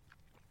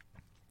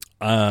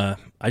 I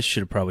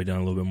should have probably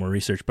done a little bit more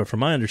research, but from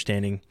my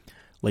understanding,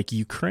 like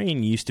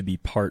Ukraine used to be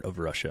part of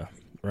Russia,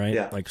 right?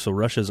 Yeah. Like, so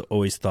Russia's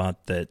always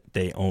thought that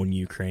they own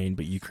Ukraine,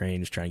 but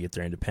Ukraine is trying to get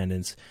their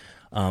independence.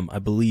 I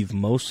believe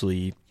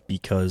mostly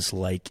because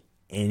like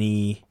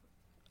any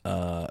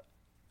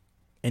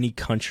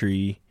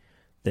country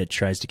that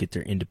tries to get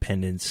their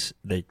independence,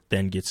 that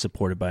then gets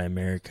supported by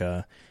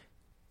America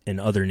and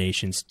other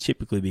nations,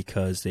 typically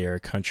because they are a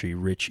country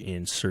rich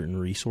in certain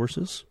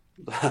resources.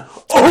 Oil.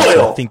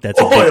 So I think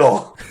that's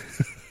oil.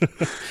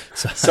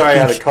 So Sorry, I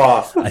had a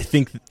cough. I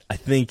think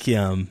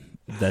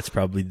that's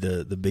probably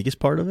the biggest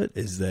part of it,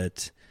 is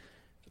that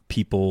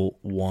people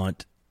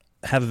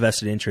have a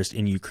vested interest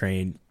in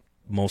Ukraine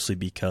mostly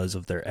because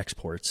of their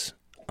exports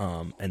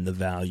and the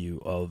value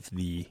of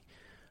the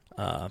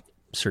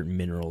certain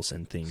minerals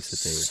and things that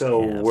they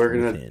So have we're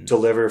going to within.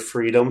 deliver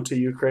freedom to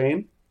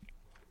Ukraine?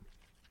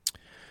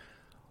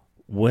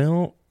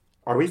 Well,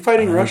 Are we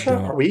fighting I Russia?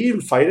 don't- Are we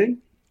even fighting?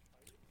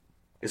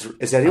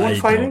 Is anyone I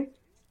fighting?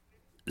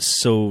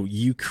 so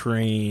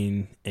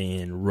Ukraine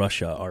and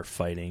Russia are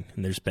fighting,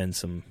 and there's been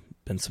some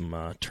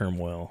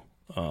turmoil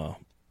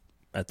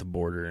at the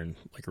border and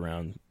like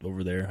around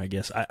over there. I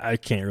guess I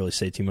can't really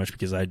say too much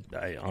because I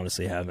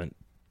honestly haven't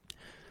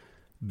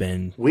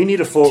been. We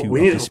need a too up to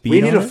we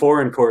speed need on a it?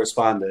 foreign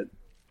correspondent.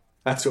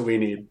 That's what we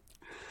need.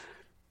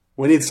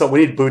 We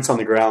need boots on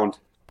the ground.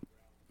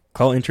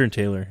 Call intern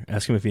Taylor.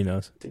 Ask him if he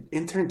knows.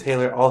 Intern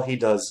Taylor, all he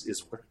does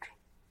is work.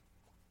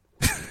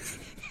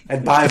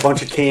 And buy a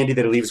bunch of candy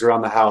that he leaves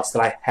around the house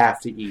that I have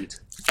to eat.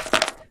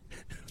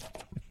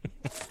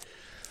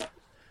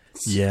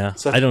 Yeah,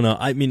 So- I don't know.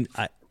 I mean,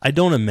 I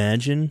don't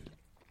imagine.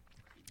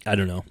 I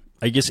don't know.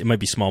 I guess it might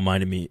be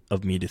small-minded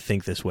of me to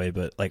think this way,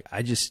 but like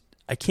I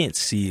can't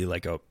see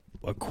like a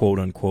quote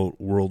unquote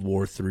World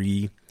War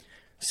III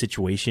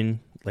situation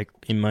like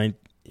in my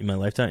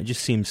lifetime. It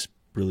just seems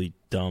really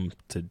dumb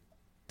to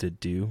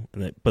do.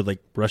 But like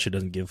Russia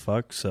doesn't give a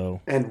fuck,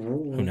 so And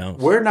who knows?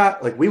 we're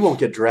not, like, we won't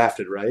get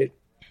drafted, right?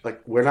 Like,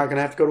 we're not going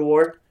to have to go to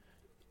war?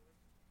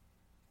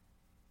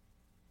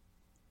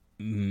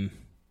 I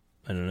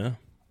don't know.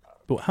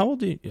 But how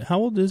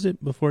old is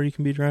it before you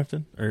can be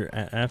drafted, or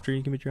after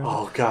you can be drafted?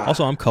 Oh, God.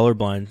 Also, I'm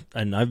colorblind,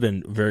 and I've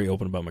been very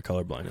open about my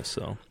colorblindness.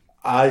 So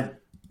I'm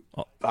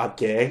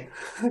gay.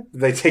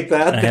 They take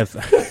that? I have.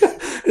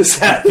 Is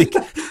that...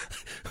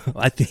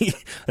 I think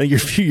you're a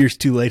few years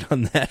too late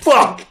on that.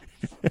 Fuck!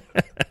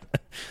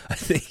 I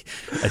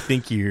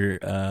think you're.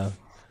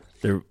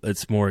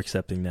 It's more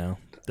accepting now.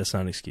 That's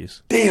not an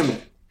excuse. Damn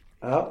it.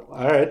 Oh,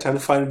 all right. Time to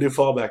find a new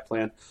fallback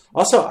plan.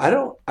 Also, I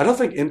don't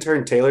think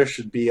intern Taylor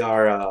should be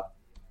our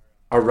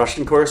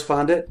Russian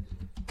correspondent,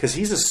 because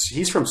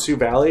he's from Sioux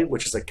Valley,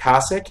 which is a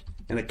Cossack,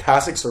 and a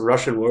Cossack's a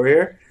Russian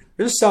warrior.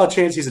 There's a solid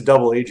chance he's a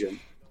double agent.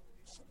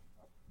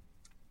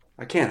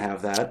 I can't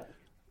have that.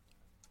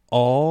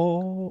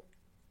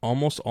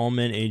 Almost all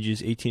men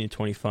ages 18 to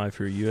 25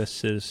 who are U.S.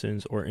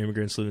 citizens or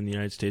immigrants living in the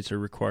United States are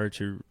required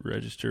to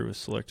register with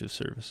Selective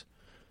Service.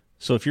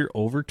 So if you're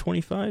over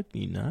 25,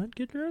 you not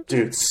get drafted?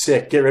 Dude,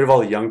 sick. Get rid of all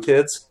the young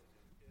kids.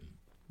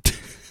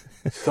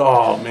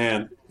 Oh,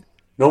 man.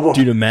 No more.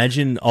 Dude,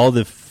 imagine all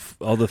the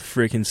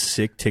freaking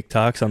sick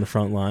TikToks on the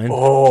front line.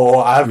 Oh,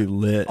 I'd be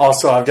lit.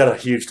 I've got a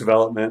huge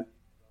development.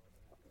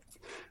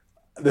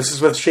 This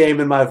is with shame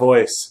in my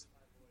voice.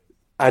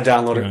 I You're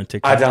on downloaded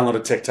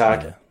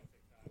TikTok? TikTok.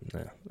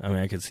 Yeah. I mean,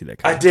 I could see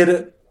that. I did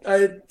it.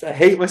 I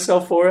hate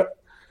myself for it.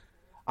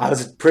 I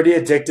was pretty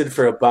addicted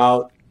for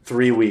about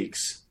 3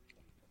 weeks.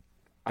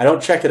 I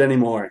don't check it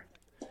anymore,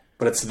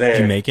 but it's there.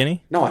 Did you make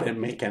any? No, I didn't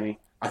make any.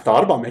 I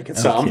thought about making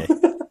some. Okay.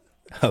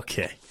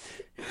 Okay.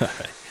 All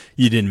right.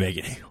 You didn't make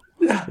any.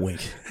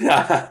 Wink.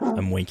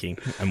 I'm winking.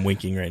 I'm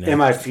winking right now.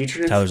 Am I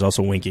featured? Tyler's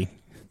also winking.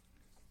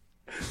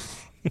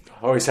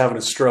 Always having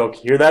a stroke.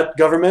 Hear that,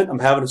 government? I'm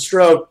having a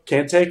stroke.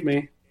 Can't take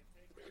me.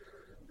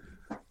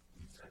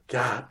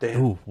 God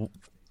damn. Ooh,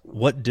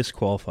 what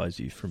disqualifies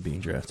you from being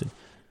drafted?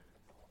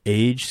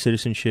 Age,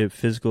 citizenship,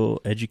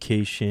 physical,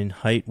 education,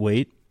 height,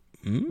 weight,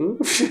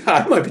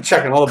 I might be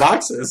checking all the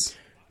boxes.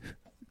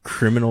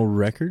 criminal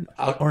record?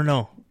 I'll- Or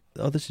no.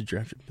 Oh, this is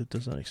drafted, but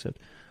does not accept.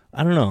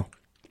 I don't know.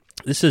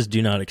 This says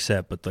do not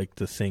accept, but like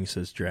the thing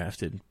says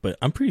drafted. But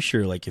I'm pretty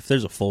sure like if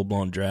there's a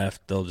full-blown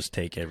draft, they'll just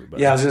take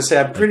everybody. Yeah, I was going to say,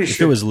 I'm pretty If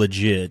sure. it was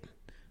legit.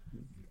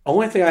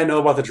 Only thing I know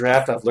about the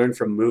draft I've learned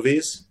from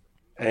movies,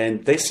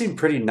 and they seem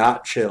pretty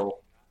not chill.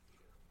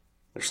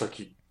 It's like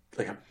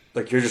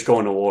you're just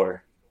going to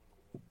war.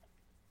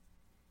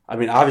 I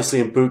mean, obviously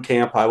in boot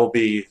camp I will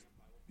be,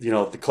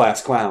 the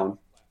class clown,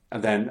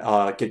 and then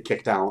get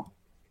kicked out.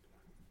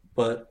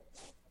 But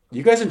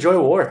you guys enjoy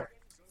war.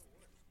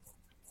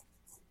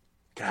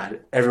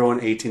 God, everyone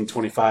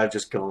 18-25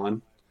 just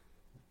gone.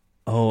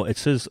 Oh, it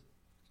says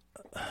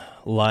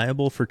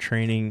liable for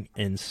training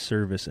and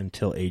service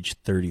until age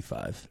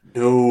 35.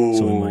 No,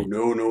 So we might-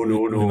 no.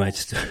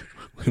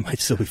 We might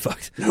still be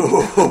fucked.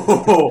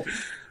 No.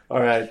 All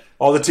right,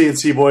 all the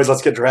TNC boys,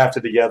 let's get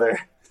drafted together.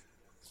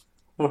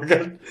 We'll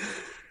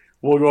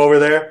go over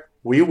there.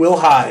 We will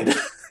hide.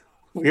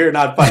 We are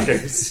not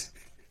fighters.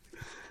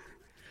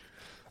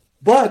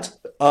 But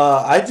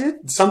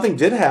something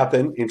did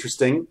happen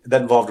interesting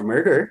that involved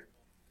murder.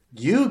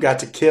 You got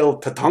to kill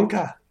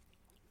Tatanka.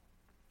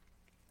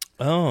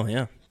 Oh,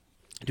 yeah.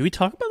 Did we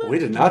talk about that? We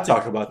did not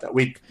talk about that.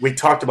 We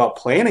talked about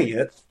planning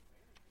it.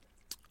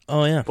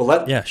 Oh yeah,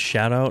 But yeah.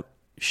 Shout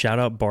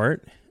out,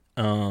 Bart.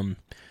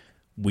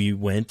 We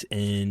went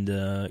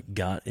and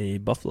got a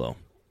buffalo.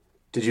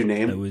 did you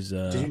name? It was.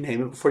 Did you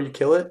name it before you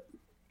kill it?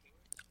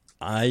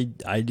 I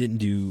didn't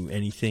do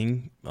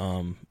anything.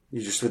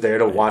 You just were there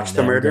to watch in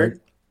the that murder.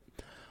 regard.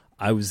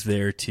 I was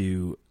there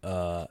to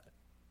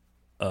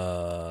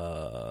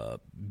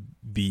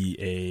be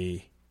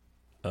a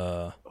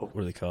what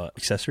do they call it?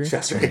 Accessory.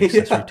 Accessory,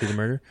 Accessory to the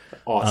murder.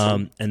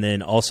 Awesome. And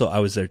then also I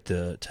was there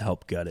to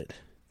help gut it.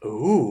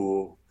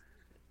 Ooh.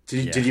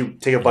 Yeah. Did you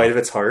take a bite of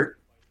its heart?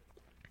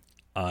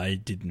 I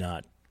did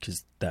not,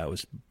 because that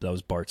was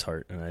Bart's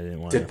heart, and I didn't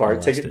want. Did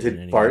Bart take it?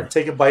 Did Bart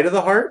take a bite of the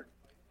heart?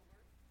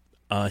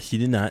 He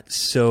did not.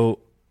 So,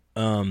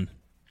 so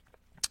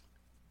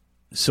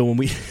when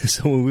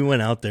we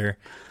went out there,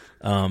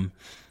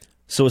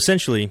 so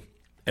essentially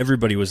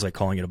everybody was like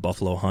calling it a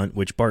buffalo hunt,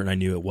 which Bart and I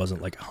knew it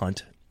wasn't like a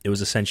hunt. It was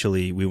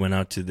essentially, we went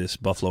out to this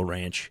buffalo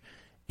ranch,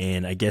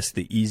 and I guess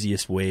the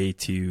easiest way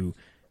to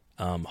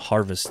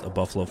harvest a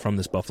buffalo from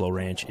this buffalo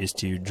ranch is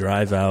to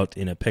drive out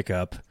in a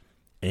pickup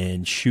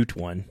and shoot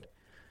one.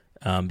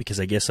 Because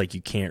I guess like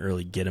you can't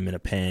really get them in a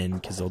pen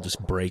because they'll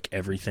just break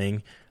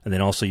everything, and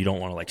then also you don't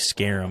want to like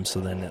scare them, so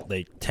then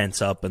they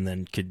tense up and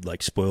then could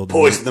like spoil the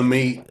Poison the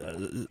meat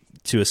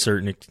to a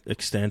certain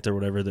extent or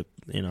whatever, that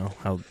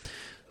how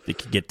they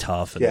could get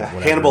tough. And Yeah,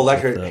 whatever, Hannibal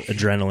with Lecter. the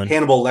adrenaline.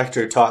 Hannibal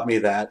Lecter taught me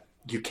that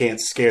you can't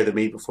scare the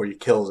meat before you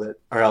kills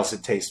it, or else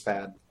it tastes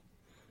bad.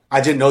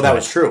 I didn't know that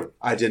was true.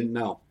 I didn't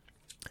know.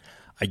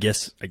 I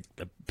guess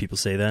people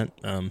say that.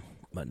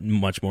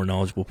 Much more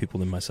knowledgeable people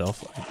than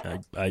myself.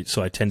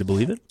 So I tend to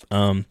believe it.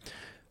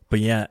 But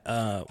yeah,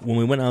 when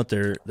we went out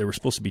there were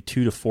supposed to be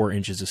 2 to 4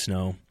 inches of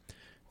snow.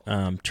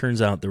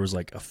 Turns out there was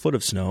like a foot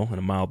of snow and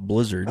a mild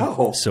blizzard.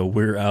 Oh. So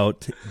we're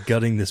out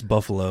gutting this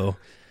buffalo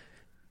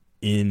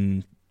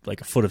in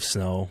like a foot of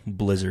snow,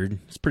 blizzard.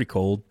 It's pretty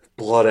cold.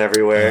 Blood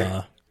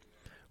everywhere.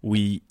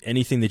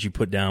 Anything that you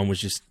put down was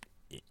just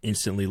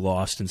instantly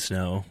lost in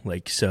snow.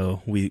 Like,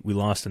 so we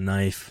lost a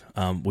knife,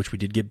 which we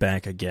did get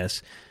back, I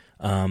guess.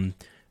 Then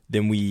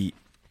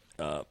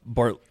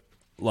Bart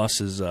lost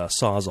his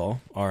Sawzall,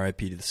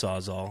 R.I.P. to the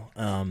Sawzall.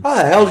 How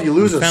the hell did you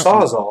lose a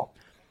Sawzall?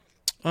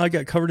 I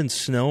got covered in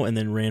snow and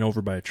then ran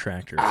over by a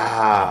tractor.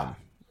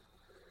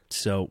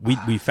 So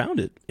we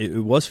found it.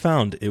 It was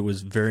found. It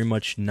was very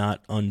much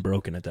not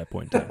unbroken at that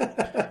point in time.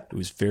 It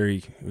was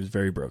very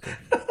broken.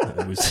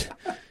 It was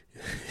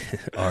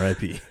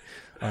R.I.P.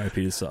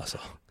 R.I.P. to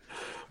Sawzall.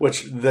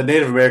 Which the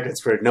Native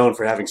Americans were known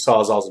for having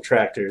Sawzalls and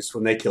tractors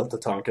when they killed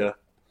Tatanka.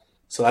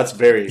 So that's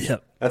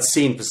that's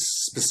scene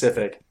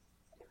specific.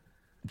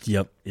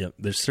 Yep.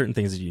 There's certain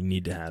things that you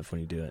need to have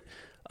when you do it.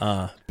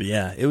 But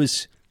yeah, it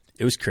was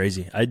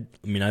crazy. I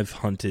mean, I've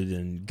hunted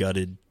and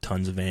gutted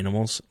tons of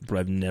animals, but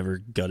I've never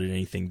gutted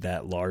anything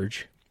that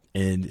large.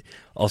 And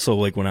also,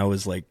 like, when I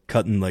was like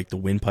cutting like the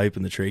windpipe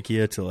and the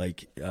trachea to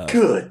like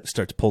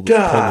start to pull the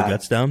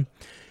guts down,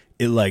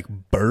 it like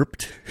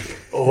burped,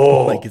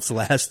 like its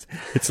last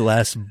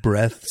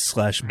breath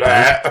 /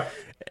 burp,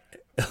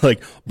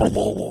 like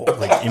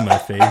in my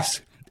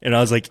face, and I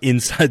was like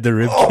inside the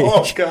rib cage.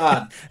 Oh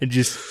God! And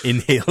just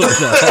inhaled it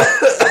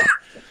all.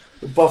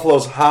 The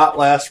buffalo's hot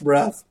last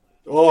breath.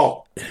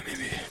 Oh, it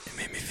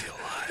made me feel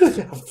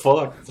alive.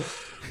 Fuck.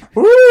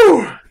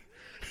 Woo!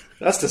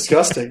 That's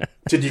disgusting.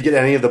 Did you get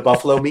any of the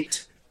buffalo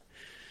meat?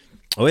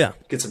 Oh yeah,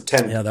 get some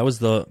tendon. Yeah, that was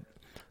the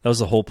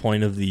whole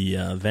point of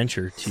the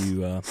venture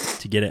to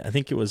get it. I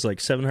think it was like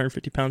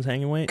 750 pounds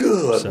hanging weight.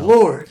 Good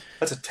Lord,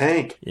 that's a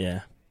tank.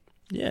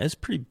 Yeah, it's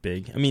pretty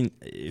big. I mean,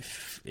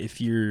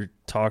 if you're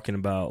talking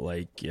about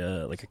like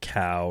a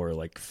cow or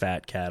like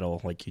fat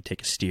cattle, like you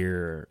take a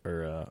steer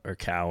or a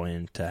cow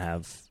in to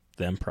have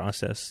them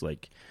processed,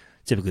 like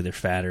typically they're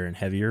fatter and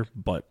heavier,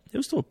 but it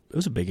was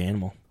a big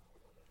animal.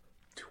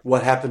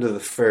 What happened to the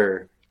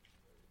fur?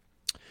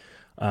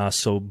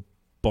 So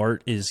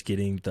Bart is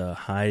getting the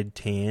hide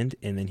tanned,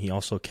 and then he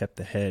also kept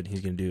the head.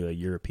 He's going to do a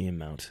European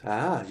mount.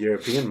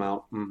 European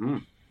mount. Mm-hmm.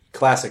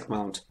 Classic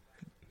mount.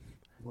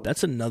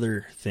 That's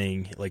another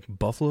thing. Like,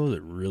 buffaloes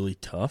are really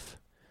tough.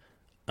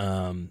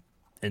 And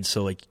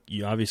so, like,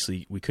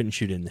 we couldn't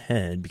shoot it in the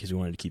head because we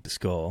wanted to keep the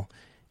skull.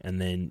 And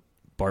then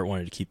Bart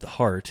wanted to keep the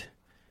heart.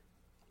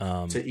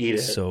 To eat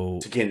it. To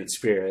gain its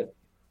spirit.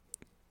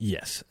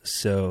 Yes.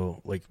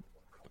 So, like,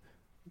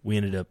 we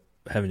ended up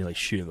having to, like,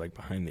 shoot it, like,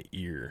 behind the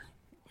ear.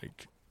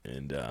 Like,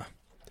 and,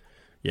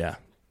 yeah,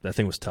 that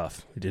thing was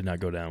tough. It did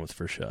not go down with the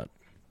first shot.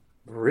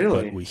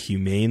 Really? But we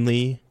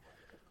humanely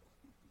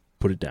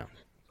put it down.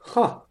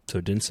 Huh. So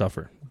it didn't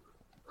suffer.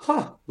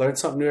 Huh. Learn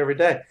something new every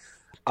day.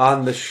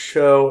 On the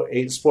show,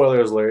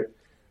 spoilers alert.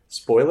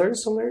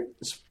 Spoilers alert?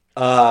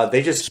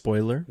 They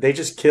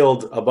just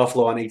killed a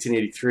buffalo on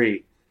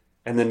 1883,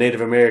 and the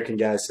Native American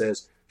guy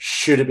says,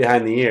 shoot it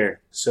behind the ear.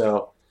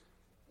 So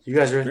you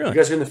guys are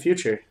in the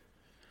future.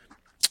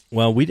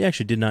 Well, we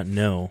actually did not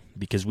know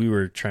because we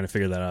were trying to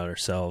figure that out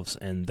ourselves,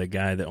 and the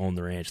guy that owned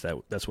the ranch,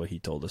 that's what he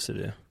told us to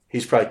do.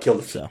 He's probably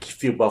killed a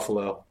few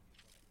buffalo,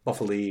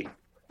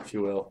 if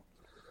you will.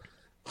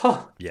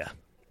 Huh. Yeah,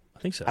 I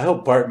think so. I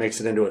hope Bart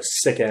makes it into a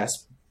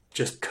sick-ass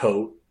just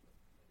coat.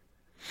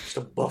 Just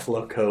a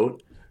buffalo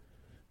coat.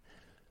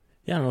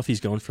 Yeah, I don't know if he's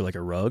going for like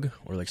a rug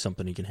or like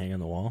something he can hang on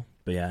the wall.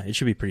 But yeah, it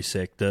should be pretty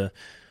sick. The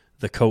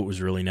coat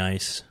was really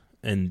nice,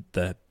 and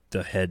the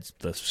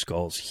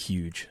skull's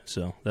huge,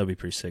 so that'd be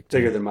pretty sick too.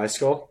 Bigger than my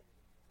skull?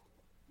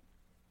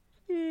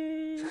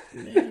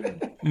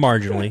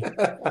 Marginally.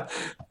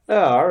 Oh,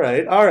 all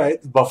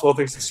right. The buffalo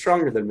thinks it's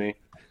stronger than me.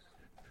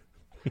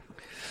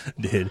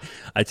 Dude,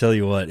 I tell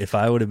you what, if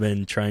I would have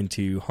been trying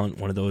to hunt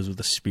one of those with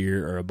a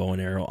spear or a bow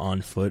and arrow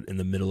on foot in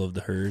the middle of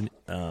the herd,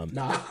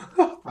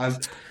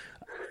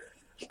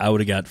 I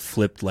would have got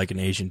flipped like an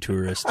Asian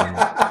tourist in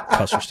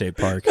Custer State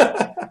Park.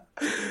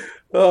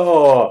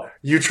 Oh,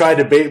 you tried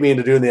to bait me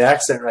into doing the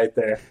accent right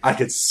there. I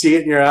could see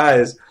it in your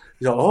eyes.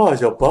 You go, oh, is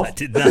your buff? I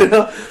did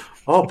not.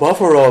 Oh,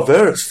 buffalo are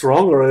very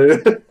strong.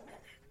 You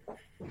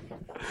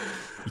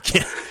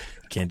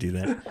can't do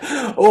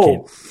that.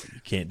 Oh,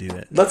 you can't do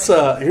that. Let's.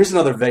 Here's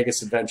another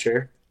Vegas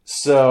adventure.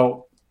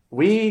 So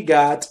we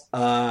got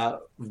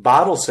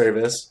bottle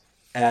service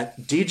at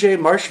DJ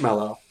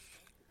Marshmallow.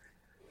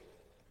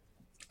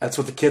 That's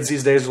what the kids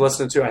these days are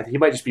listening to. He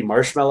might just be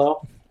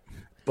Marshmallow,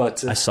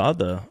 but I saw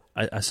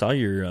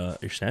your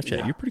Snapchat.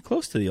 Yeah. You're pretty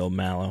close to the old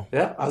Mallow.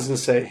 Yeah, I was gonna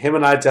say him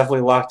and I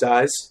definitely locked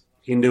eyes.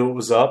 He knew it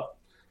was up.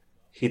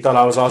 He thought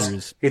I was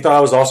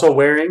also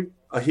wearing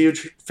a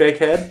huge fake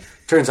head.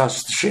 Turns out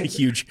it's just a shape.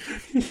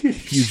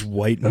 huge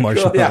white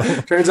marshmallow.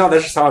 Yeah, turns out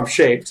that's just how I'm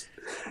shaped.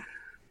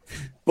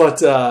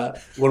 But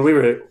when we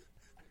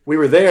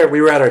were there,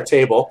 we were at our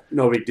table.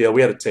 No big deal.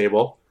 We had a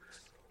table.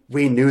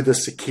 We knew the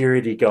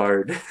security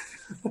guard.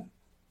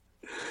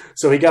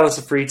 So he got us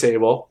a free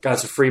table, got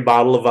us a free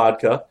bottle of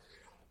vodka.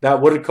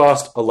 That would have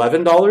cost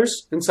 $11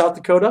 in South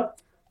Dakota,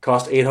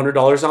 cost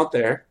 $800 out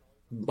there.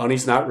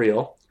 Money's not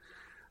real.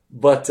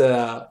 But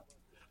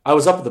I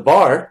was up at the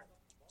bar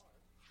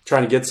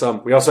trying to get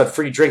some. We also had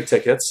free drink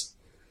tickets,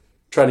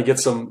 trying to get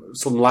some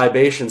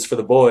libations for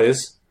the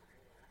boys.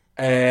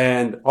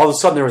 And all of a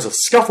sudden there was a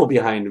scuffle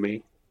behind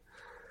me.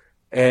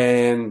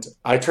 And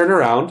I turn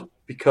around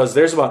because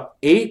there's about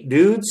 8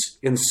 dudes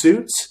in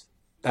suits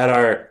that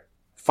are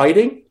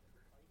fighting.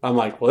 I'm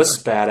like, well, this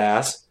is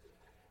badass.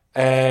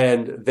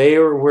 And they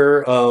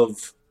were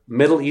of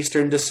Middle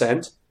Eastern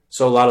descent.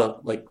 So a lot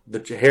of, like,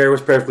 the hair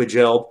was perfectly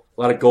gelled,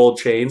 a lot of gold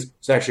chains.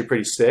 It's actually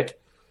pretty sick.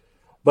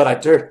 But I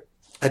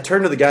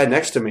turned to the guy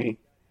next to me,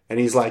 and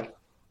he's like,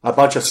 a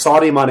bunch of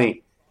Saudi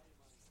money.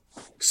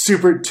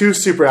 Two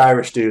super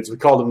Irish dudes. We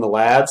called them the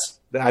lads.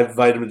 I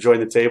invited them to join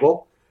the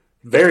table.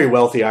 Very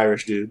wealthy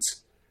Irish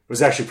dudes. It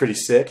was actually pretty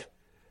sick.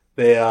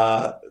 They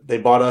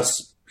bought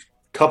us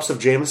cups of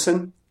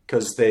Jameson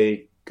because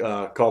they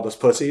called us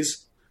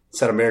pussies.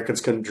 Said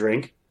Americans couldn't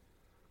drink.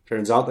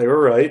 Turns out they were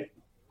right.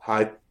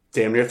 I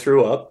damn near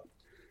threw up.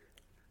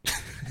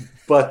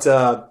 But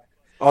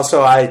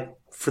also,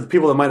 for the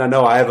people that might not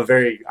know, I have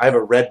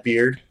a red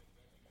beard.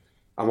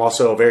 I'm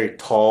also very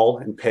tall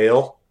and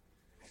pale.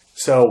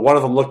 So one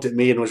of them looked at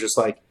me and was just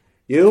like,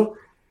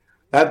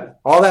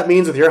 all that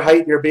means with your height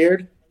and your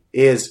beard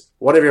is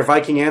one of your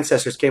Viking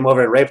ancestors came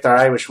over and raped our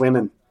Irish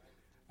women.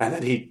 And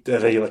then he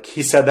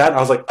said that, and I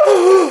was like,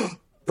 oh,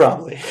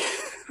 probably.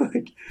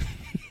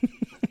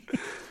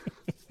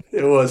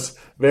 It was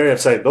very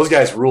upsetting. Those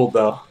guys ruled,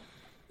 though.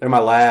 They're my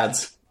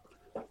lads.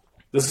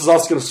 This is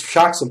also going to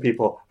shock some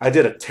people. I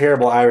did a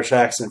terrible Irish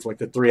accent for like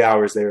the 3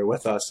 hours they were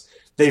with us.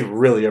 They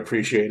really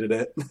appreciated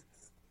it.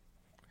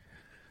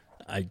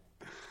 I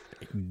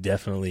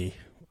definitely,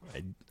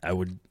 I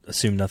would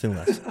assume nothing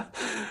less.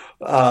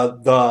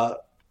 The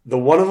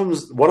one of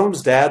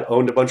them's dad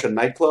owned a bunch of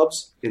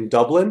nightclubs in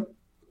Dublin,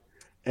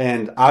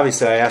 and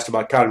obviously I asked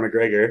about Conor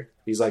McGregor.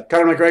 He's like,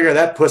 Conor McGregor,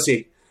 that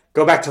pussy,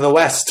 go back to the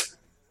West.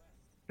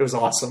 It was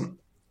awesome.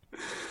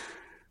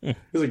 It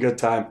was a good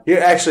time.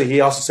 He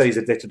also said he's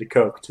addicted to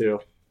coke too.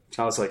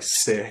 I was like,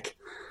 sick.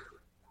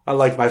 I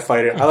like my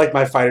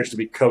fighters to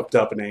be coked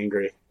up and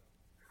angry.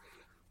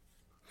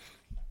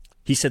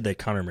 He said that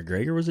Conor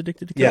McGregor was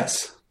addicted to coke?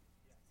 Yes.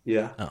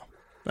 Yeah. Oh.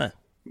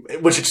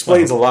 Which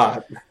explains a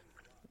lot.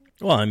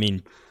 Well, I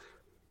mean,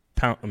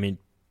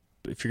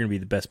 if you're going to be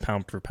the best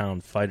pound for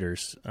pound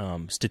fighters,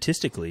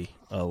 statistically,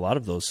 a lot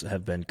of those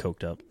have been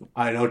coked up.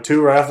 I know,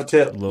 2 right off the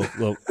tip.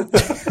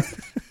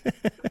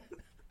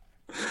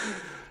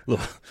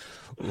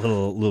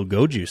 little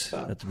go juice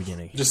at the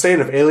beginning. Just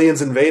saying, if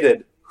aliens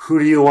invaded, who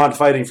do you want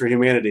fighting for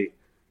humanity?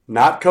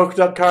 Not coked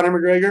up Conor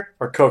McGregor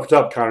or coked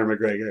up Conor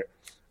McGregor?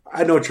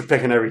 I know what you're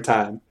picking every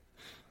time.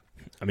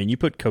 I mean, you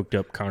put coked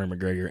up Conor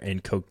McGregor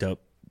and coked up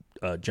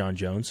John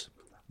Jones.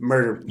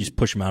 Murder. You just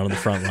push them out on the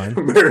front line.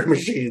 Murder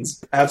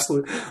machines.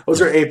 Absolutely. Those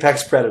are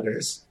apex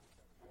predators.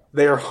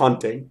 They are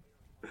hunting.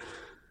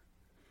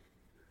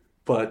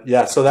 But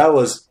yeah, so that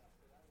was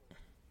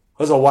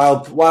a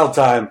wild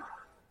time.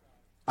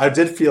 I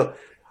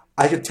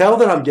could tell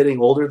that I'm getting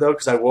older though,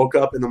 because I woke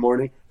up in the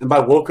morning. And by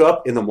woke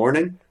up in the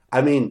morning,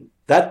 I mean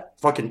that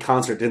fucking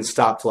concert didn't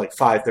stop till like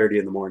 5:30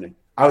 in the morning.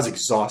 I was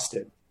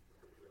exhausted.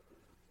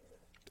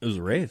 It was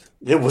a rave.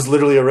 It was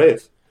literally a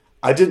rave.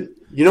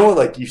 You know,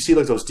 like you see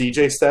like those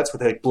DJ sets where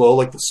they like blow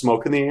like the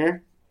smoke in the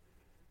air.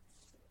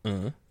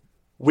 Uh-huh.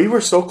 We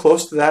were so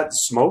close to that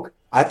smoke,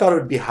 I thought it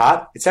would be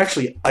hot. It's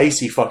actually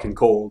icy fucking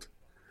cold.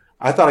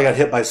 I thought I got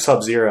hit by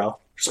Sub-Zero.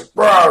 Just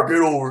like, "Rawr, get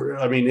over it."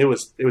 I mean, it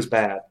was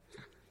bad.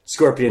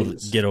 Scorpion Well,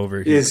 get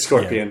over it. is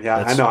Scorpion. Yeah,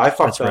 I know. I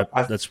fucked up.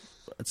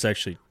 That's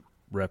actually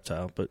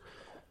Reptile, but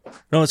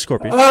no, it's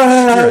Scorpion.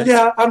 Right.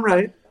 Yeah, I'm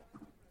right.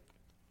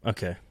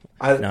 Okay.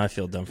 Now I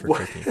feel dumb for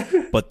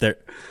cooking. But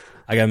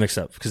I got mixed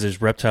up because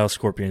there's Reptile,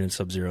 Scorpion, and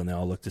Sub-Zero, and they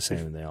all look the same,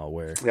 and they all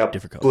wear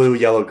different colors. Blue,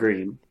 yellow,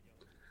 green.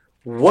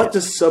 What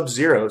does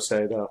Sub-Zero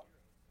say, though?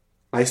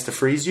 Nice to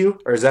freeze you?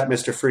 Or is that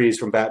Mr. Freeze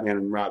from Batman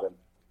and Robin?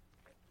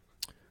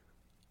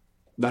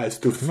 Nice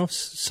to I don't know if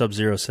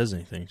Sub-Zero says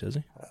anything, does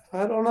he?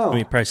 I don't know. I mean,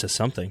 he probably says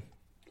something.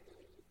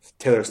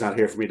 Taylor's not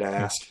here for me to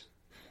ask.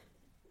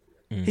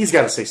 He's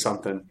got to say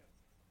something.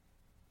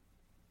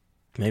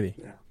 Maybe.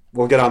 Yeah.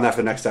 We'll get on that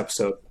for the next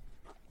episode.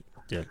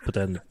 Yeah, put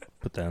that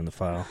in the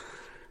file.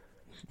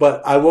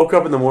 But I woke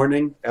up in the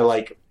morning at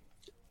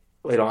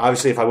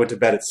obviously if I went to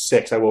bed at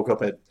 6, I woke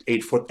up at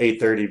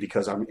 8:30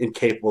 because I'm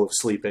incapable of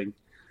sleeping.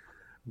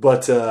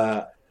 But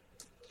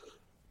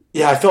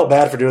yeah, I felt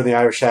bad for doing the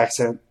Irish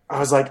accent. I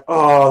was like,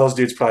 oh, those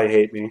dudes probably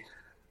hate me.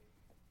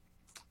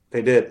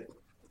 They did.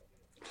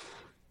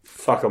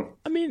 Fuck them.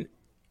 I mean,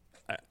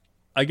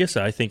 I guess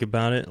I think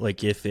about it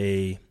like if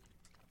a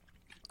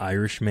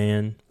Irish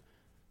man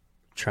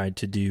tried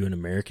to do an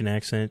American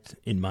accent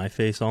in my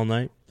face all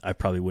night, I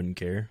probably wouldn't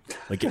care.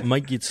 Like it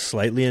might get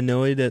slightly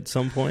annoyed at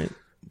some point,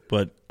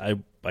 but I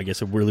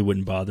guess it really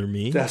wouldn't bother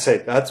me.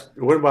 It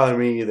wouldn't bother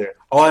me either.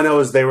 All I know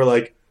is they were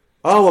like,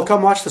 "Oh, we'll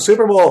come watch the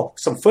Super Bowl,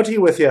 some footy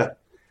with you,"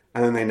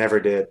 and then they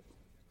never did.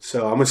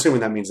 So I'm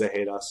assuming that means they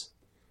hate us.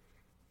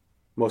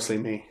 Mostly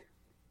me.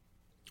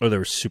 Or they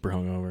were super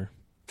hungover.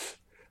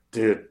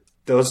 Dude,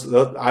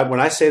 when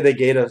I say they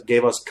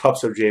gave us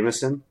cups of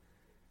Jameson,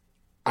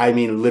 I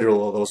mean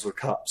literal. Those were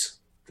cups.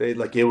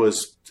 It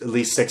was at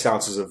least 6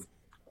 ounces of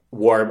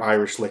warm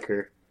Irish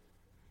liquor.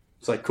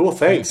 It's like, cool,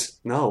 thanks.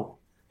 No,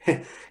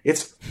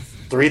 it's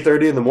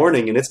 3:30 in the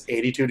morning and it's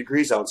 82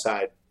 degrees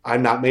outside.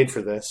 I'm not made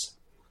for this.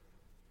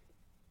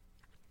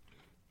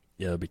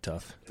 Yeah, that'd be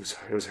tough. It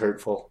was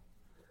hurtful.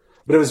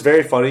 But it was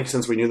very funny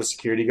since we knew the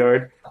security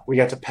guard. We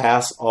got to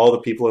pass all the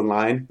people in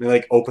line.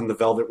 They opened the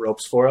velvet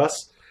ropes for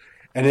us.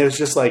 And it was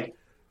just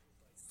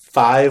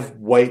 5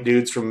 white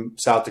dudes from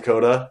South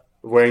Dakota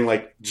wearing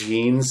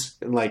jeans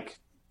and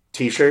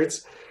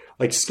t-shirts,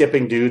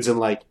 skipping dudes in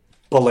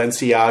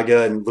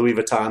Balenciaga and Louis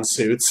Vuitton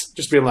suits,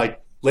 just being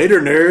like,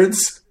 "Later,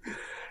 nerds.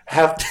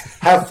 Have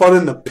fun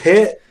in the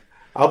pit.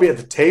 I'll be at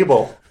the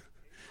table."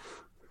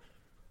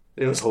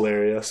 It was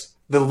hilarious.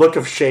 The look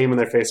of shame in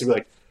their face would be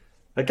like,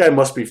 "That guy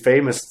must be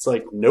famous." It's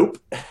like, nope.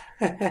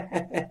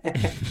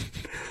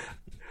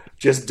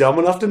 Just dumb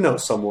enough to know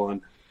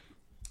someone.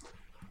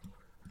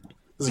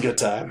 It was a good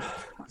time.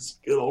 It was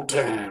a good old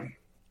time.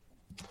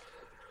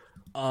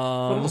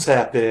 What else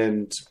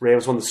happened?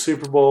 Rams won the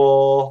Super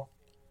Bowl.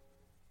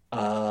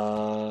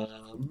 Goddamn,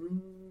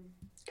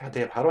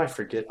 how do I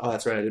forget? Oh,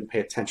 that's right. I didn't pay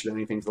attention to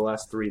anything for the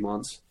last 3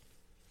 months.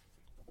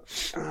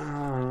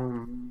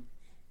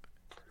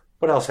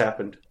 What else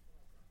happened?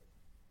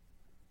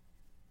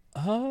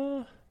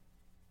 There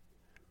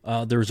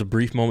was a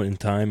brief moment in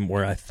time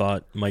where I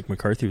thought Mike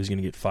McCarthy was going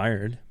to get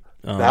fired.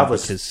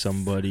 Because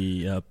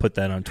somebody put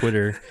that on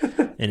Twitter,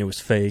 and it was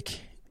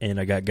fake, and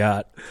I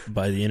got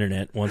by the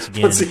internet once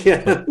again.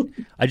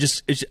 I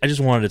just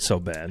wanted it so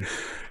bad.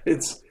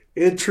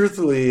 It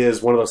truthfully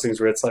is one of those things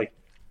where it's like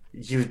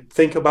you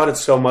think about it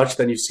so much,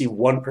 then you see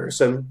one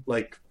person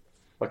like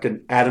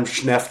fucking Adam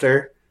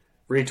Schefter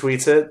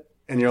retweets it,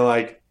 and you're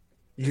like,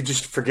 you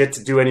just forget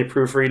to do any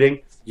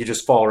proofreading. You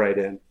just fall right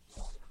in.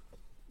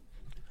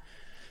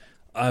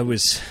 I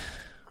was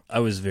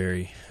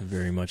very,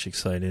 very much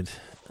excited.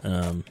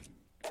 You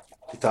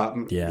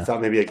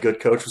thought maybe a good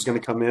coach was going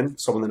to come in,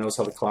 someone that knows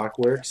how the clock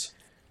works.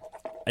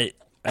 I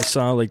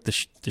saw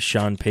the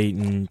Sean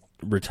Payton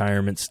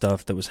retirement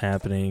stuff that was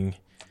happening.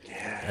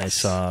 Yes. I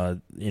saw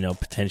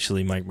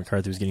potentially Mike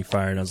McCarthy was getting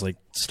fired. And I was like,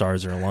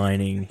 stars are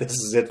aligning. This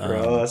is it for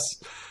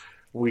us.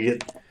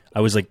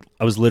 I was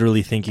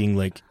literally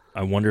thinking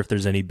I wonder if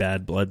there's any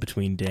bad blood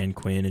between Dan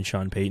Quinn and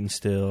Sean Payton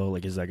still.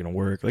 Is that going to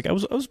work? I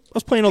was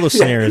playing all those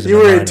scenarios. You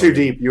were in too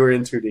deep. You were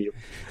in too deep.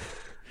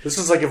 This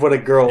is if when a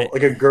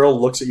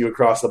girl looks at you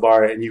across the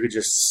bar and you could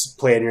just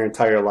plan your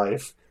entire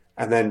life,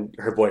 and then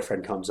her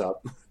boyfriend comes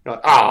up. You're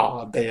like,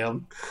 oh,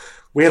 damn.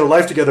 We had a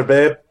life together,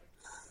 babe.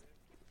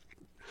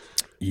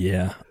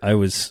 Yeah, I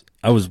was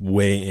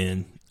way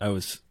in. I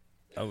was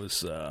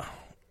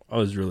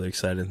really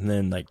excited, and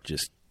then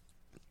just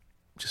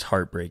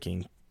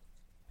heartbreaking.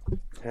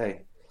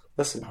 Hey,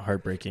 listen.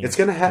 Heartbreaking. It's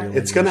gonna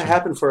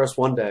happen for us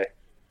one day.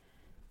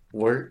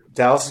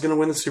 Dallas is gonna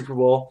win the Super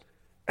Bowl,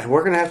 and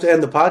we're gonna have to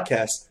end the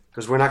podcast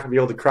because we're not gonna be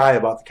able to cry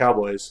about the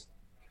Cowboys.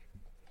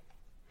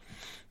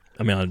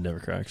 I mean, I'd never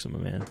cry because I'm a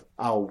man.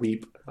 I'll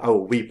weep. I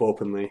will weep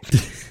openly.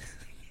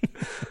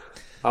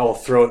 I will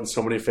throw it in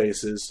so many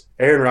faces.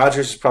 Aaron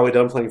Rodgers is probably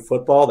done playing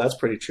football. That's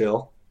pretty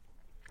chill.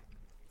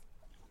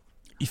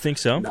 You think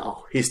so?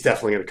 No, he's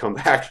definitely going to come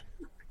back.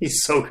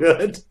 He's so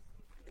good.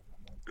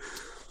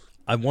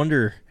 I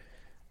wonder.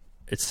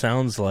 It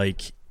sounds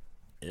like,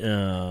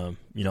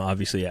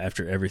 obviously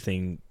after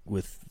everything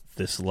with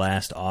this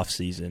last off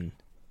season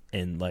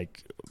and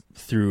like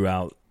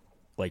throughout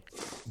like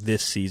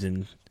this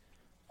season,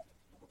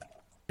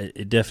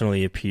 it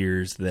definitely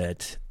appears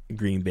that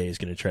Green Bay is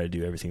going to try to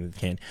do everything they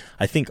can.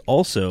 I think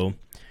also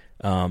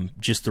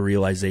just the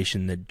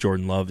realization that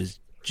Jordan Love is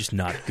just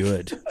not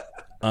good.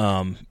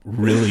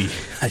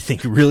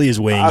 Really is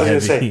weighing heavy. I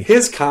was going to say,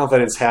 his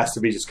confidence has to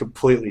be just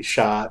completely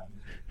shot.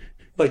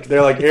 Like,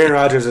 they're like, Aaron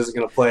Rodgers isn't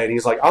going to play. And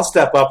he's like, I'll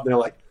step up. And they're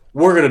like,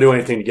 we're going to do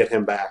anything to get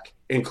him back,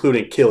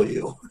 including kill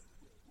you.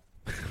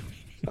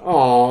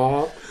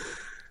 Aww.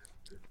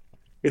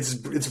 It's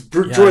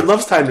Jordan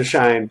Love's time to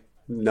shine.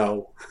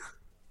 No.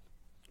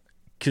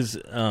 Because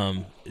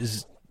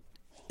is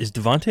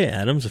Devontae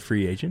Adams a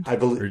free agent? I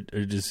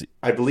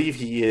believe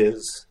he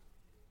is.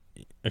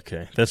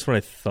 Okay, that's what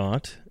I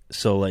thought.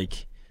 So,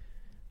 like,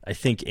 I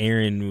think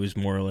Aaron was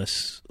more or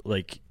less,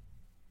 like,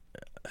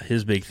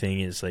 his big thing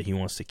is that he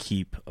wants to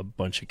keep a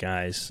bunch of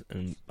guys,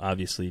 and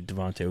obviously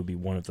Devontae would be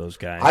one of those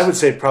guys. I would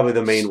say probably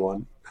the main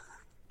one.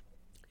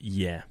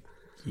 Yeah.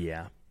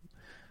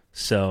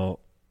 So,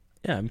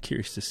 yeah, I'm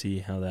curious to see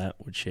how that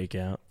would shake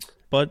out.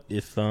 But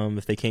if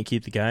they can't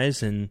keep the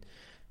guys and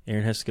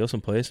Aaron has to go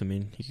someplace, I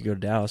mean, he could go to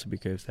Dallas. I'd be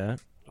okay with that.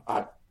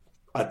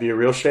 I'd be a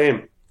real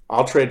shame.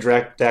 I'll trade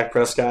Dak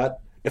Prescott.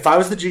 If I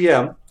was the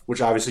GM,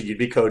 which obviously you'd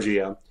be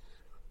co-GM,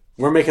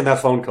 we're making that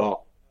phone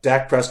call.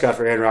 Dak Prescott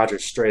for Aaron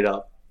Rodgers straight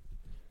up.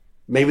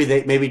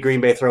 Maybe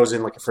Green Bay throws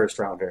in like a first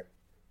rounder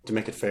to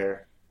make it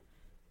fair.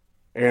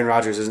 Aaron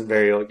Rodgers isn't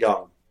very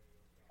young.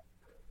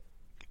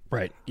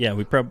 Right. Yeah,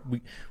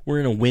 we're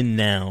in a win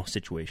now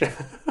situation,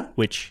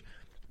 which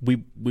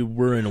we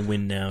were in a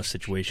win now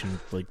situation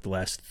like the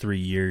last 3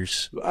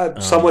 years. When our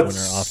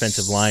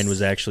offensive line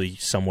was actually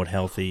somewhat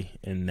healthy,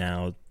 and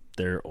now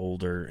they're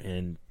older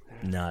and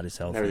not as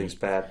healthy. Everything's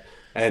bad.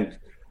 And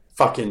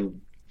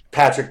fucking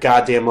Patrick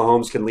goddamn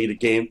Mahomes can lead a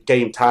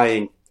game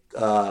tying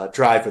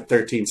drive with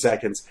 13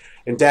 seconds,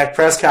 and Dak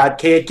Prescott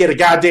can't get a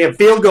goddamn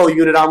field goal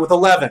unit on with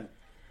 11.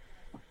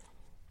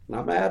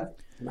 Not mad.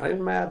 Not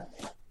even mad.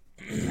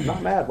 I'm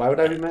not mad. Why would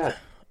I be mad?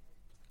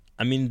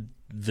 I mean,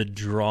 the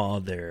draw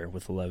there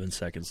with 11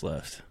 seconds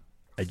left.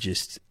 I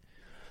just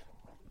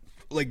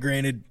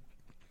granted,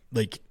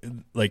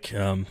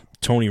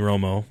 Tony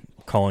Romo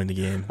calling the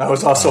game. That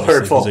was also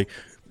hurtful.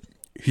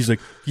 He's like,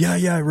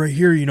 yeah, right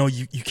here. You know,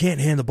 you can't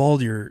hand the ball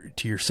to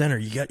your center.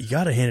 You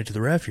got to hand it to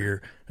the ref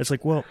here. It's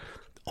like, well,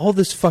 all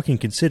this fucking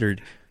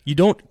considered, you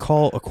don't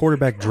call a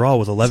quarterback draw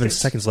with 11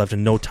 seconds left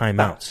and no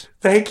timeouts.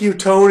 Thank you,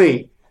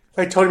 Tony.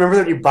 Hey, Tony, remember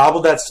that you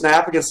bobbled that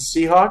snap against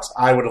the Seahawks?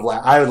 I would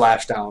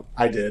lash down.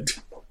 I did.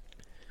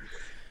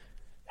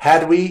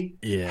 Had we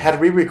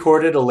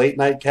recorded a late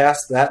night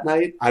cast that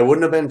night, I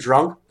wouldn't have been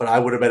drunk, but I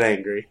would have been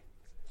angry.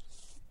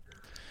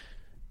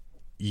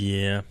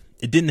 Yeah.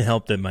 It didn't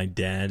help that my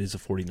dad is a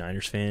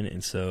 49ers fan,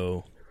 and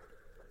so,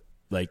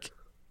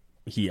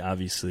 he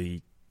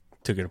obviously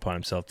took it upon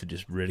himself to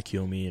just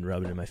ridicule me and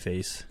rub it in my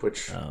face.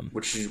 Which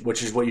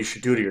is what you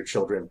should do to your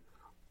children.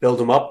 Build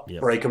them up,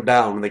 break them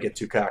down when they get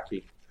too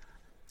cocky.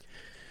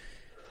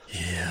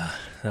 Yeah,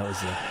 that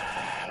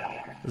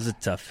was a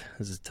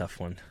tough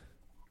one.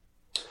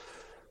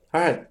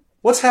 All right,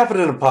 what's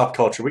happening in pop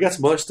culture? We got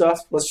some other stuff.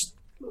 Let's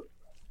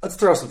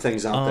throw some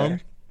things out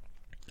there.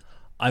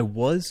 I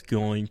was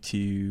going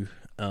to.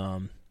 I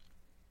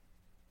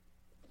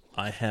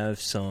have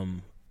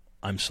some.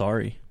 I'm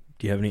sorry.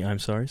 Do you have any I'm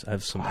sorries? I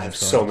have some. I have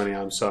so many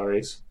I'm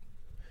sorries.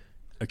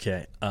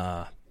 Okay.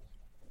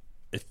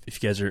 If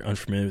you guys are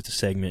unfamiliar with the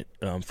segment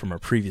from our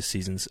previous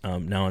seasons,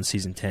 now on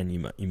season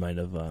 10, you might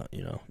have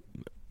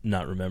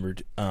not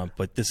remembered.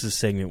 But this is a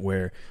segment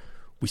where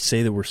we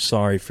say that we're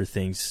sorry for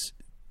things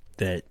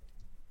that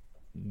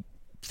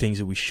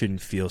we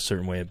shouldn't feel a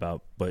certain way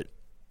about, but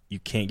you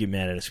can't get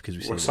mad at us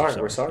because we're sorry at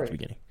the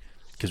beginning.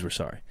 Because we're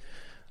sorry.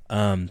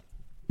 I'm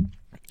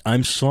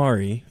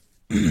sorry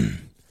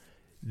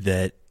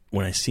that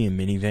when I see a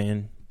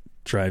minivan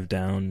drive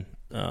down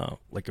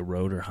like a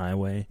road or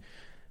highway,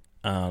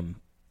 I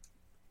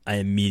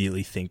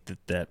immediately think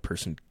that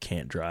person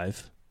can't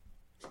drive,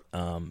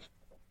 and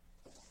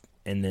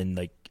then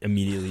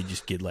immediately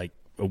just get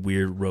a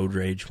weird road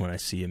rage when I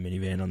see a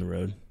minivan on the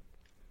road.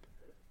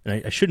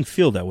 And I shouldn't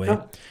feel that way,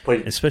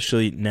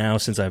 especially now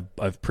since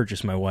I've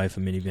purchased my wife a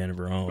minivan of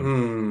her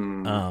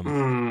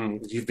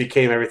own. You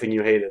became everything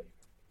you hated.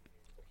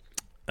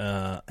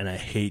 And I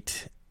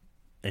hate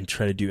and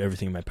try to do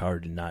everything in my power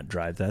to not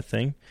drive that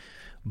thing,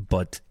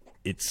 but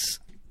it's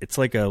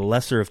like a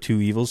lesser of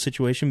two evils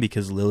situation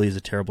because Lily is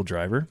a terrible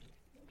driver,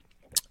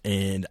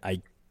 and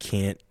I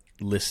can't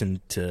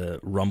listen to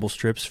rumble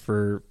strips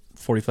for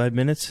 45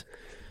 minutes,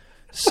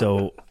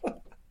 so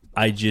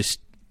I just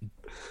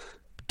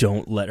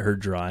don't let her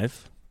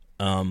drive.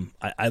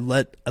 I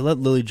let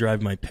Lily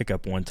drive my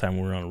pickup one time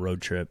when we were on a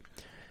road trip,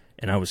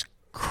 and I was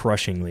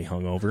crushingly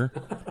hungover,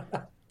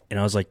 and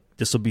I was like,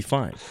 "This will be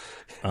fine."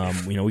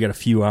 We got a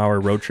few hour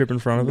road trip in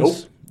front of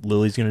us.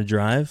 Lily's going to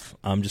drive.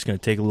 I'm just going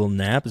to take a little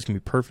nap. It's going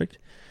to be perfect.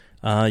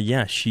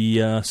 Yeah, she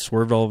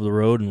swerved all over the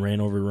road and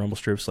ran over the rumble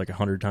strips like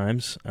 100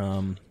 times,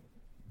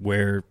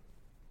 where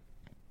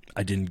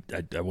I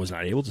was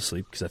not able to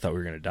sleep because I thought we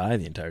were going to die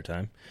the entire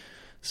time.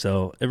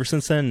 So ever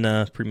since then,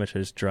 pretty much I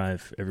just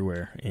drive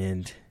everywhere.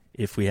 And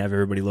if we have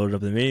everybody loaded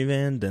up in the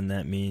minivan, then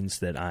that means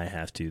that I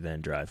have to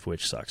then drive,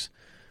 which sucks.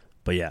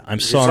 But yeah, I'm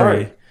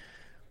sorry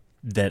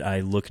that I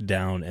look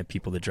down at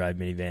people that drive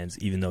minivans,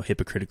 even though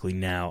hypocritically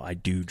now I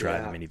do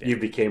drive a minivan. You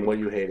became what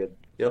you hated.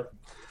 Yep.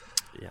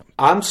 Yeah.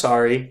 I'm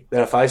sorry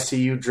that if I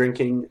see you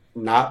drinking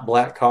not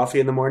black coffee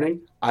in the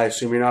morning, I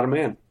assume you're not a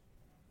man.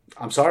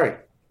 I'm sorry.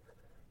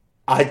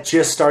 I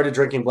just started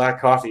drinking black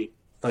coffee.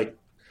 Like,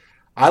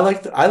 I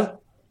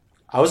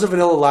was a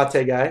vanilla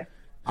latte guy.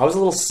 I was a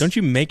little. Don't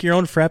you make your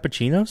own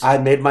frappuccinos? I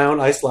made my own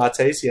iced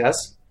lattes.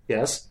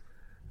 Yes.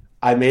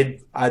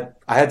 I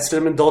had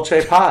cinnamon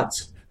dolce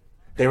pods.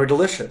 They were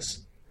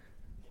delicious.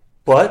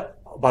 But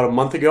about a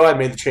month ago, I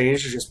made the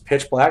change to just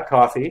pitch black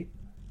coffee,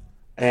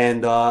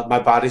 and my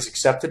body's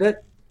accepted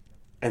it.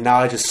 And now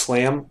I just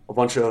slam a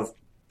bunch of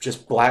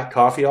just black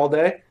coffee all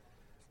day.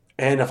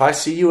 And if I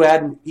see you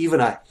adding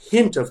even a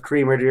hint of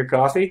creamer to your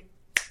coffee,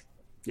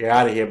 you're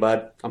out of here,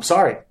 bud. I'm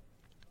sorry.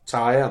 That's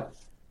how I am.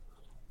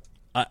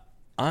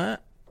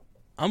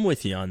 I'm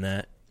with you on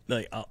that.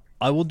 Like,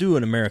 I will do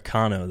an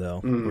Americano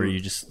though, where you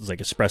just it's like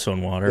espresso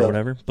and water or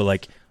whatever. But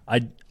like, I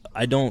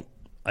don't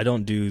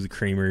do the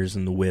creamers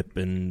and the whip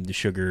and the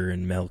sugar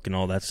and milk and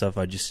all that stuff.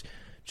 I just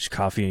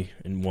coffee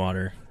and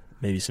water,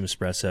 maybe some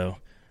espresso.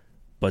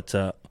 But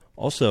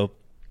also,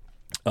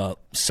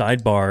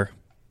 sidebar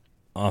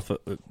off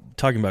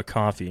talking about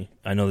coffee.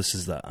 I know this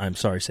is the I'm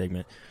sorry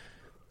segment.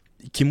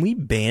 Can we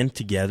band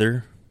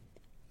together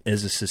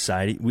as a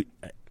society?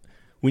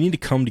 We need to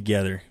come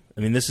together.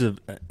 I mean, this is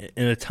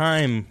in a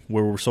time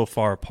where we're so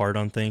far apart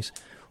on things.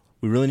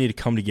 We really need to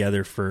come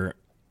together for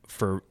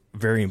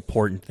very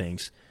important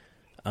things.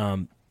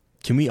 Can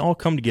we all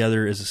come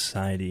together as a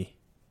society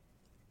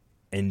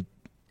and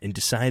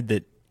decide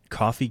that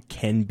coffee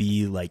can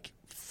be like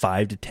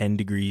 5 to 10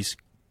 degrees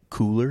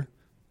cooler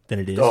than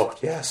it is? Oh,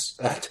 yes.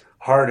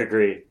 Hard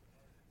agree.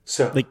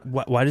 So, like,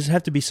 why does it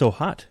have to be so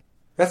hot?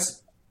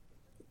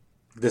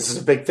 this is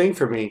a big thing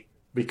for me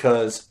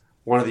because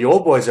one of the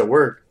old boys at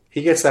work,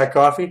 he gets that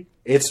coffee,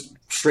 it's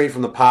straight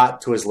from the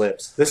pot to his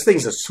lips. This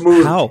thing's a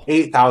smooth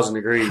 8,000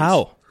 degrees.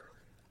 How?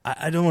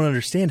 I don't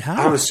understand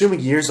how. I'm assuming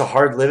years of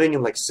hard living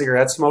and like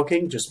cigarette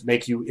smoking just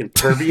make you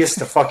impervious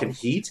to fucking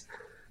heat.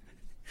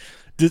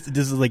 This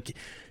is like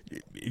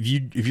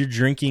if you're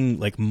drinking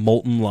like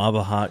molten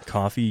lava hot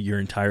coffee your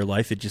entire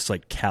life, it just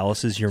like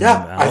calluses your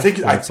mouth. I think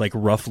it's like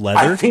rough leather.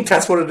 I think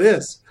that's what it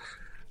is.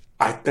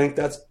 I think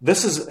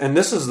this is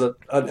an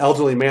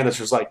elderly man that's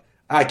just like,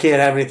 I can't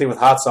have anything with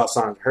hot sauce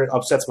on it. It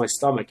upsets my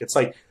stomach. It's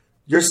like,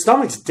 your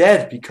stomach's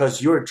dead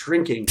because you're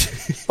drinking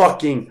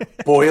fucking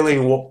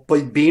boiling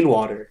bean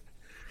water.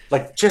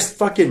 Like, just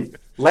fucking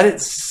let it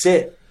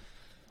sit.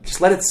 Just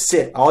let it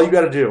sit. All you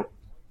got to do.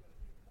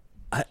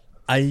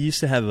 I used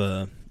to have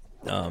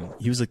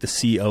he was like the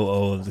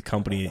COO of the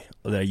company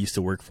that I used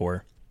to work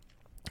for.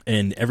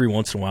 And every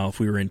once in a while, if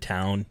we were in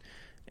town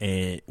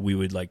and we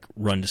would like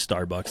run to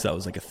Starbucks, that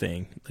was like a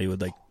thing.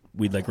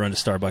 We'd like run to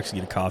Starbucks to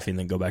get a coffee and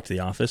then go back to the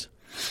office.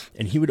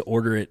 And he would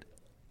order it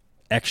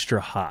extra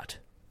hot.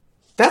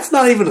 That's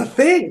not even a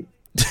thing.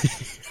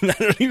 I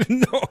don't even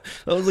know.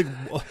 I was like,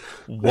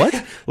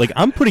 what? Like,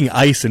 I'm putting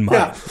ice in mine.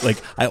 Yeah. Like,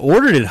 I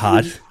ordered it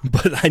hot,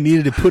 but I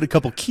needed to put a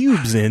couple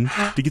cubes in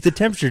to get the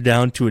temperature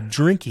down to a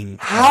drinking.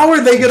 How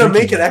are they going to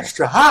make it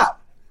extra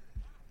hot?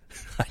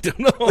 I don't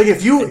know. Like,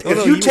 if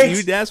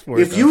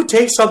you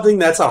take something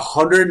that's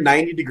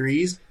 190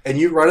 degrees and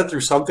you run it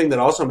through something that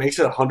also makes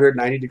it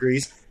 190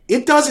 degrees,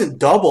 it doesn't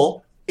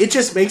double. It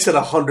just makes it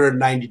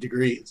 190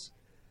 degrees.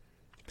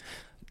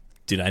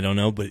 Dude, I don't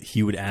know, but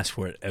he would ask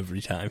for it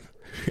every time.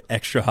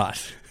 Extra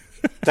hot.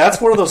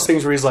 That's one of those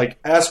things where he's like,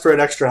 ask for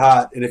it extra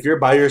hot. And if you're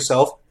by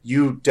yourself,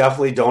 you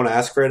definitely don't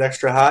ask for it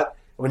extra hot.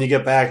 When you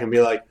get back and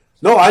be like,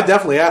 no, I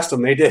definitely asked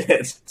them. They did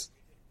it.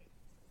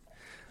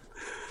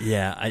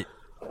 Yeah,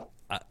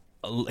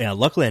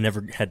 luckily I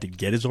never had to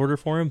get his order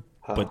for him.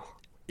 But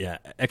yeah,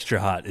 extra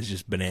hot is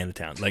just banana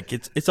town. Like,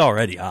 it's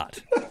already hot.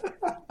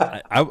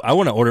 I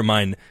want to order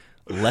mine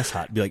less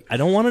hot. Be like, I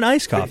don't want an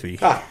iced coffee.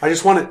 I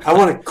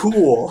want it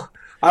cool.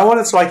 I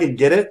want it so I can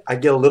get it. I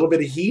get a little bit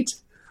of heat,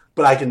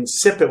 but I can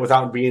sip it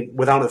without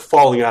it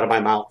falling out of my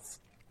mouth.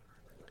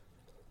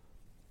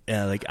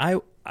 Yeah, like I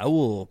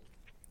will,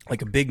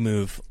 like a big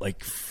move.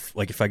 Like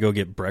if I go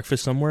get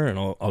breakfast somewhere and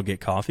I'll get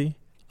coffee,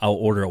 I'll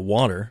order a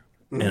water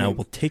and I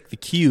will take the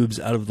cubes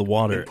out of the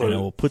water and I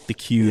will put the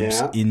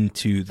cubes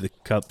into the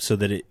cup so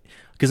that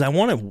because I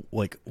want it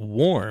like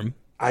warm.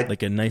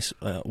 Like a nice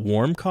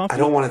warm coffee. I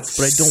don't want it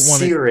but I don't want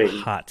searing.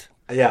 It hot.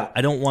 Yeah. I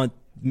don't want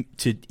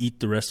to eat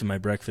the rest of my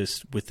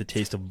breakfast with the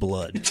taste of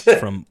blood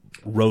from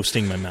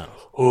roasting my mouth.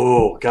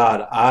 Oh,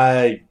 God.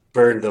 I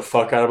burned the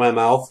fuck out of my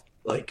mouth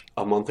like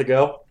a month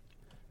ago.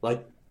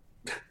 Like,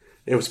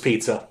 it was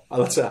pizza.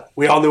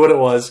 We all knew what it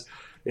was.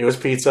 It was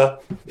pizza.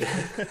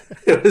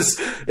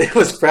 It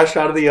was fresh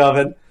out of the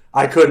oven.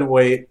 I couldn't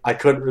wait. I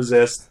couldn't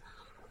resist.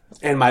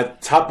 And my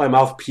top of my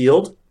mouth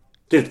peeled.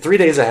 Dude, 3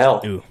 days of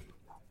hell. Ooh.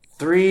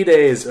 3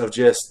 days of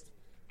just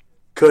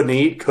couldn't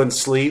eat, couldn't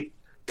sleep,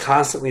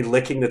 constantly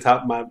licking the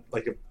top of my,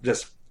 like,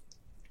 just.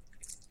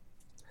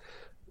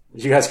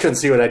 You guys couldn't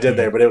see what I did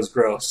there, but it was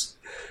gross.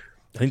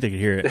 I think they could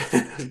hear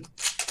it.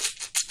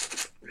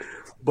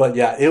 But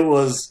yeah, it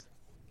was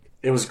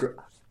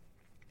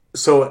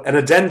so an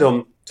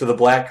addendum to the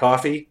black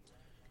coffee,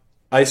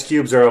 ice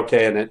cubes are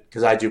okay in it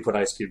because I do put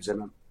ice cubes in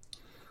them.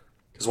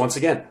 Because once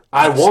again,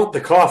 I want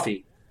the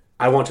coffee.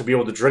 I want to be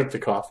able to drink the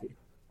coffee.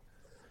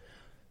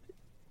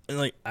 And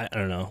like, I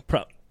don't know,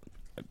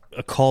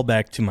 a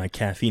callback to my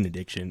caffeine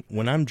addiction.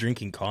 When I'm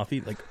drinking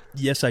coffee, like,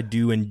 yes, I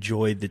do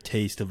enjoy the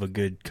taste of a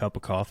good cup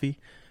of coffee.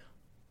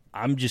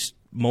 I'm just,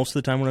 most of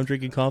the time when I'm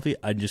drinking coffee,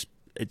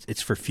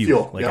 it's for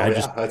fuel. Like, I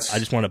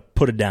just want to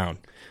put it down.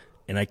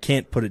 And I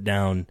can't put it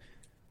down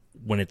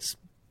when it's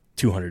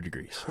 200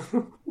 degrees.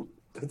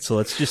 So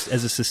let's just,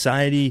 as a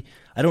society,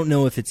 I don't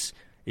know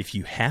if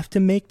you have to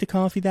make the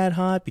coffee that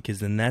hot, because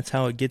then that's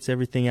how it gets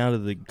everything out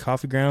of the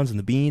coffee grounds and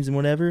the beans and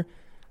whatever.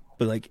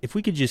 But like, if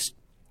we could just,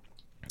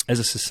 as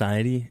a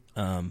society,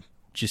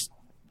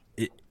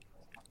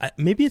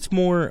 maybe it's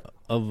more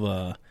of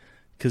a,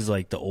 because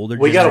like the older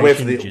we gotta wait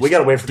for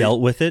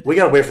dealt with it. We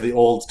gotta wait for the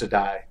olds to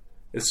die.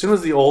 As soon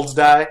as the olds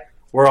die,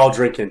 we're all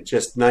drinking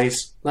just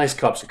nice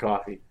cups of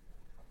coffee.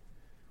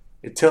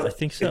 I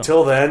think so.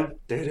 Until then,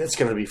 dude, it's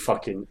gonna be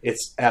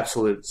it's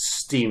absolute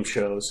steam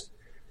shows.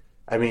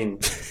 I mean,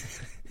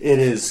 it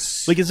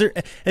is. Like,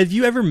 have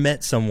you ever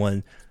met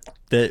someone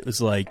that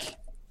was like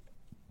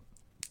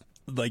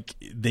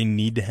they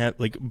need to have,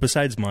 like,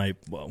 besides one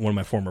of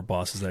my former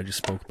bosses that I just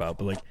spoke about,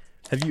 but like,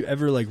 have you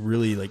ever like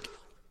really like,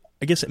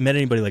 I guess, met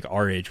anybody like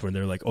our age where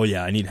they're like, oh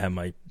yeah, I need to have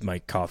my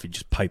coffee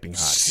just piping hot,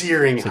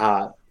 searing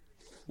hot.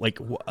 Like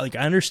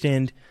I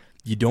understand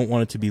you don't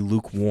want it to be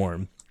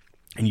lukewarm,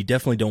 and you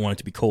definitely don't want it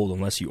to be cold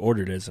unless you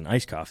ordered it as an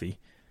iced coffee,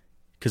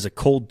 because a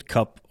cold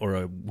cup or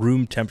a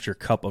room temperature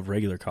cup of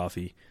regular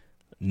coffee,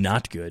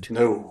 not good.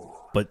 No.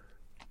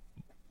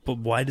 But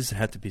why does it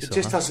have to be so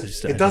hot?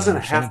 It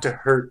doesn't have to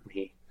hurt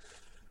me.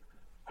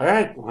 All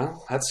right,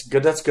 well, that's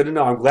good. That's good to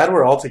know. I'm glad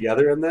we're all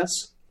together in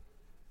this,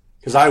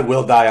 because I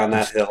will die on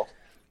that hill.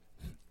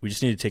 We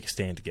just need to take a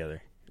stand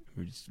together.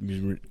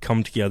 We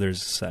come together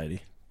as a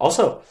society.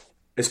 Also,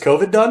 is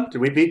COVID done?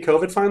 Did we beat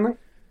COVID finally?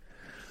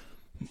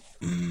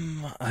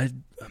 I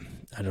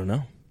don't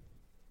know.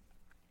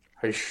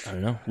 I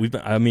don't know. We've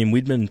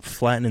been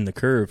flattening the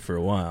curve for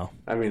a while.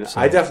 I mean,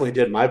 so I definitely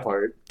did my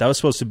part. That was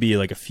supposed to be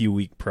like a few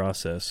week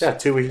process. Yeah,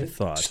 2 weeks.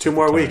 Just 2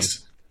 more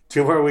weeks.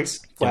 2 more weeks.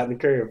 Flatten the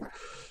curve.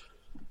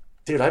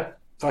 Dude, I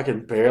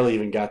fucking barely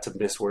even got to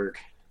miss work.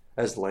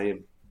 That's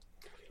lame.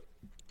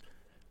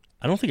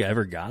 I don't think I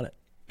ever got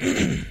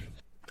it.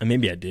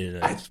 Maybe I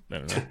did. I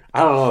don't know.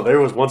 I don't know. There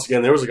was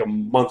like a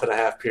month and a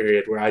half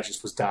period where I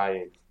just was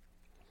dying.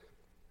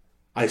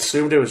 I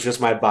assumed it was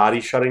just my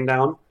body shutting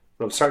down.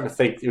 But I'm starting to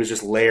think it was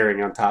just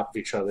layering on top of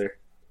each other.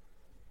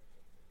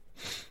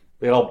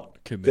 They all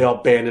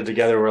banded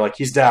together. We're like,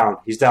 he's down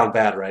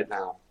bad right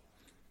now.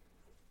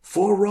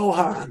 For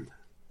Rohan.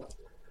 All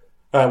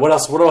right, what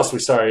else are we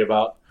sorry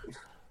about?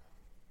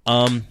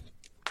 I'm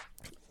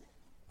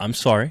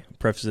sorry.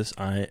 Preface this.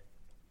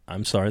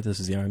 I'm sorry. This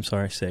is the I'm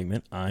sorry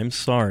segment. I'm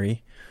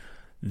sorry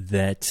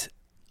that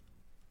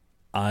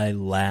I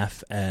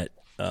laugh at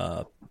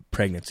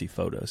pregnancy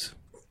photos.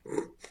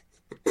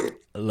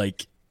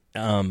 Like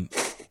with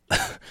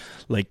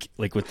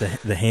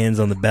the hands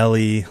on the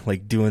belly,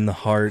 like doing the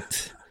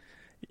heart,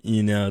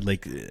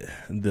 like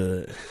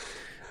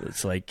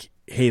it's like,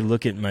 hey,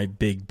 look at my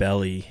big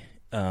belly.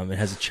 It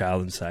has a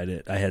child inside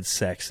it. I had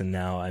sex and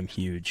now I'm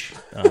huge.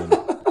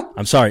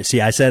 I'm sorry. See,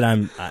 I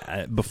said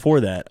before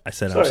that. I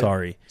said I'm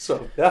sorry.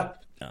 So yeah.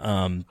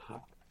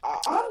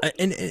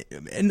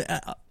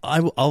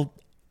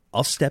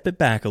 I'll step it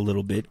back a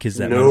little bit because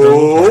that.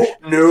 No,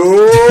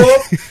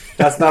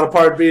 that's not a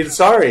part of being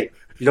sorry.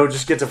 You don't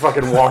just get to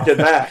fucking walk it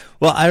back.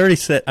 Well, I already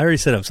said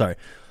I'm sorry.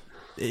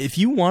 If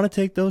you want to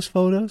take those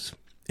photos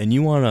and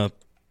you want to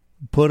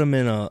put them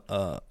in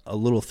a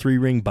little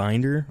 3-ring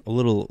binder, a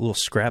little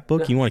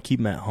scrapbook, you want to keep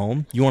them at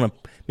home. You want to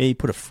maybe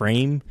put a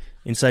frame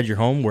inside your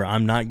home where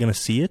I'm not going to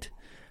see it.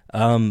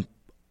 I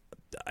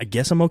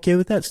guess I'm okay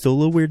with that. Still a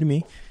little weird to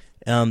me.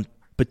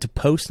 But to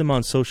post them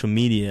on social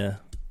media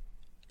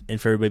and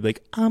for everybody to be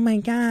like, oh my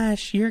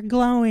gosh, you're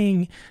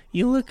glowing.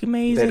 You look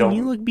amazing.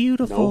 You look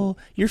beautiful. Nope.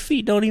 Your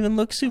feet don't even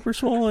look super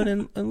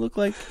swollen and look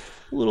like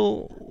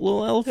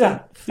little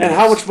elephant feet. And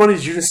how much money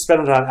did you just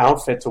spend on an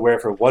outfit to wear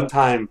for one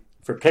time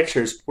for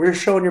pictures where you're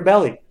showing your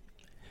belly?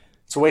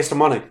 It's a waste of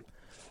money.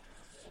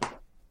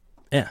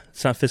 Yeah,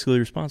 it's not fiscally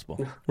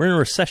responsible. We're in a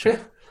recession.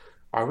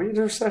 Are we in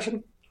a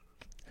recession?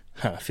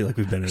 I feel like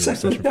we've been in a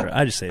recession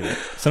I just say that.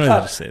 Sometimes I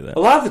just say that. A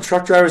lot of the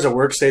truck drivers at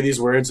work say these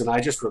words, and I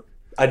do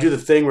the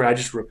thing where I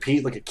just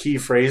repeat like a key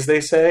phrase they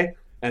say,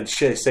 and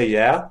say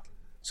yeah.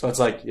 So it's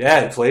like,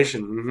 yeah,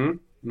 inflation,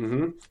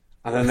 and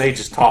then they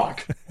just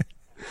talk.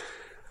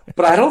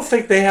 But I don't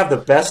think they have the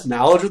best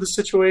knowledge of the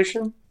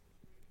situation.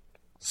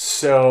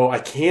 So I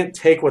can't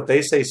take what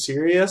they say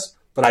serious,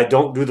 but I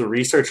don't do the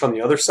research on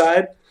the other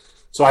side.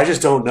 So I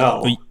just don't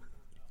know.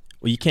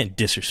 Well, you can't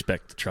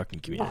disrespect the trucking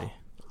community.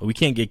 We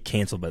can't get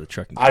canceled by the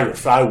trucking I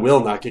community.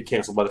 will not get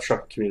canceled by the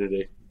trucking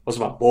community. Those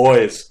are my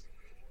boys.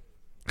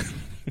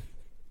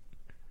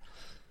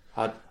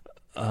 I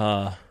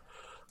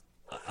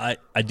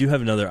do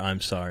have another I'm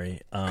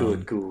sorry.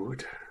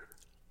 Good.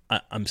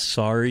 I'm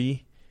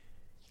sorry.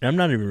 And I'm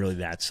not even really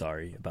that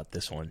sorry about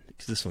this one.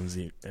 Because this one's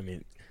you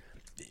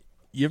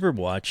ever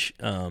watch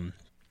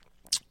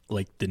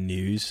like the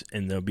news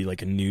and there'll be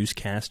like a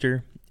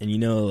newscaster?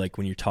 And like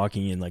when you're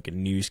talking in like a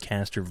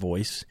newscaster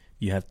voice,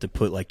 you have to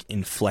put like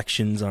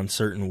inflections on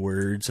certain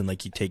words and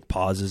like you take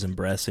pauses and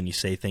breaths and you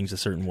say things a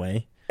certain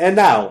way. And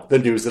now, the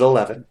news at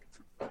 11.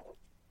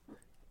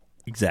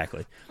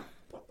 Exactly.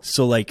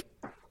 So like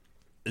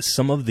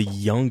some of the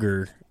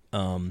younger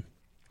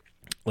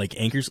like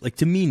anchors, like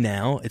to me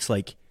now, it's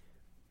like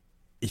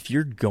if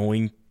you're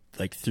going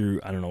like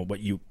through, I don't know, what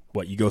you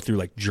go through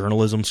like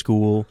journalism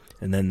school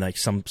and then like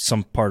some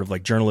part of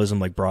like journalism,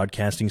 like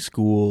broadcasting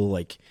school,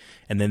 like,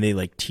 and then they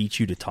like teach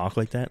you to talk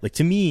like that. Like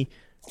to me,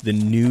 the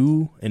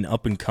new and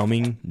up and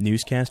coming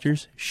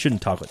newscasters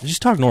shouldn't talk like that.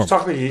 Just talk normal.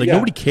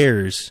 Nobody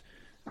cares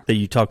that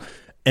you talk.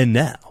 And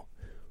now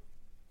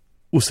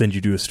we'll send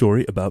you to a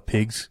story about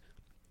pigs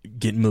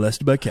getting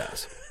molested by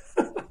cows.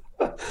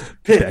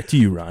 Back to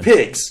you, Ron.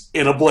 Pigs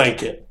in a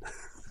blanket.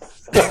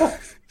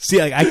 See,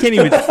 like, I can't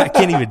even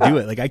do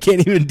it. Like, I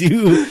can't even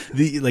do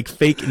the like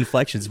fake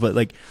inflections. But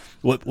like,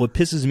 what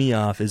pisses me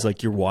off is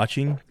like you're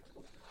watching,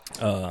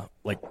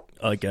 like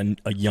a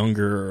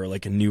younger or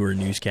like a newer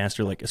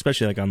newscaster, like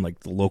especially like on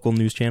like the local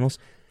news channels,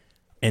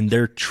 and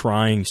they're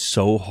trying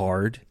so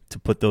hard to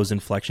put those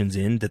inflections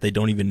in that they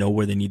don't even know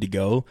where they need to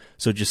go.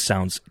 So it just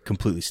sounds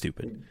completely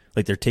stupid.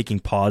 Like they're taking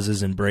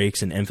pauses and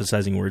breaks and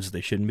emphasizing words that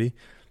they shouldn't be.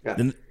 Yeah.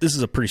 And this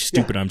is a pretty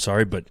stupid I'm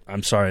sorry, but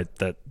I'm sorry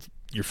that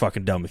you're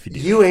fucking dumb if you do.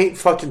 You ain't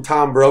fucking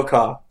Tom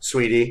Brokaw,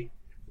 sweetie.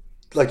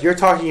 Like, you're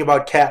talking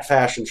about cat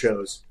fashion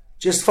shows.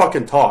 Just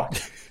fucking talk.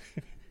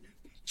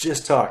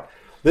 Just talk.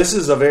 This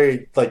is a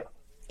very, like,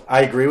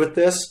 I agree with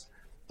this.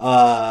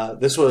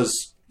 This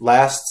was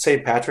last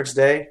St. Patrick's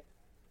Day.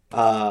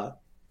 A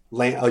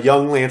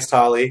young Lance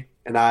Tolley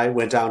and I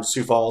went down to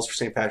Sioux Falls for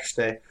St. Patrick's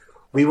Day.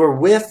 We were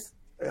with,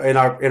 in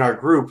our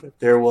group,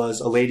 there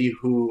was a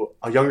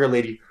younger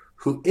lady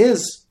who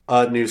is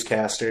a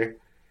newscaster.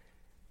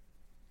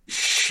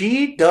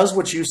 She does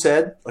what you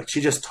said, like she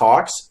just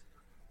talks,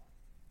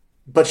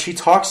 but she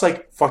talks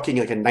like fucking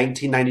like a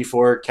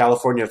 1994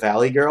 California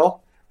Valley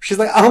girl. She's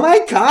like, oh my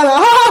God,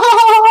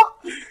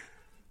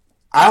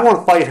 I want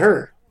to fight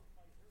her.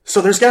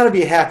 So there's got to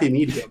be a happy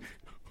medium.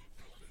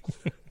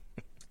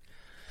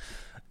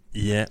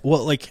 Yeah,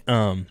 well, like,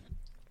 I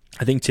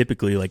think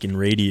typically, like in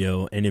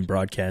radio and in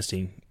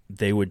broadcasting,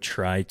 they would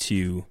try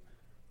to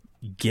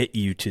get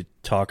you to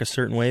talk a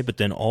certain way, but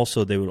then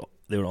also they would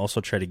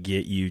also try to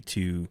get you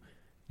to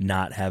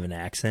not have an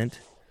accent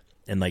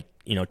and like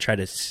try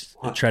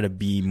to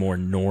be more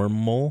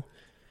normal.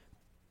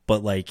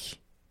 But like,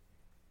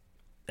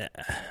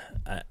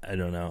 I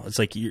don't know. It's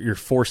like you're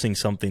forcing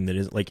something that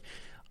is like,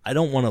 I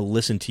don't want to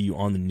listen to you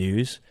on the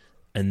news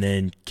and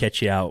then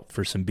catch you out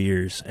for some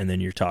beers and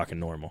then you're talking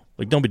normal.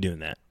 Like, don't be doing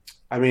that.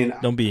 I mean,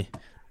 don't be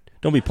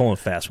pulling a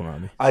fast one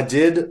on me. I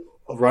did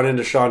run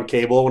into Sean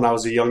Cable when I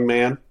was a young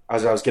man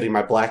as I was getting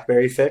my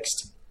BlackBerry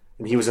fixed,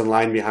 and he was in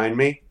line behind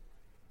me.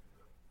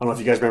 I don't know if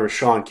you guys remember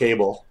Sean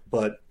Cable,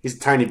 but he's a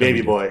tiny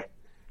baby boy,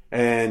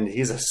 and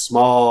he's a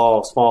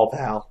small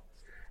pal.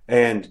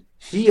 And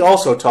he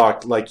also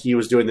talked like he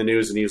was doing the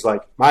news, and he was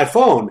like, my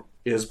phone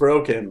is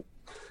broken.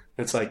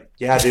 It's like,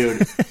 yeah, dude,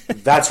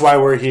 that's why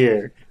we're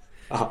here.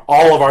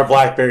 All of our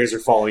BlackBerries are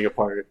falling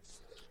apart.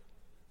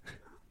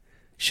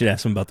 Should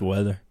ask him about the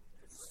weather.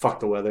 Fuck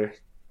the weather.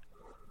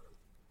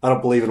 I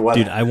don't believe in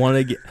weather. Dude, I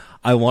wanted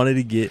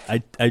to get. I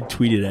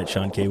tweeted at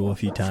Sean Cable a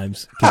few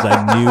times because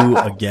I knew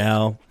a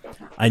gal.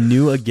 I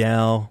knew a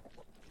gal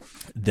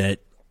that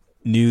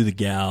knew the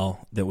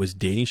gal that was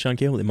dating Sean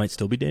Cable. They might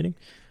still be dating.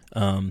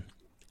 And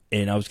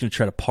I was going to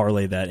try to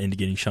parlay that into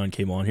getting Sean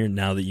Cable on here.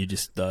 Now that you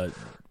just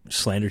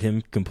slandered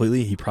him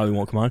completely, he probably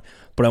won't come on.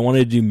 But I wanted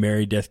to do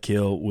Marry Fuck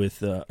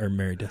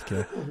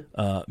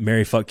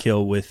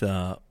Kill with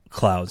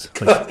clouds.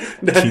 Like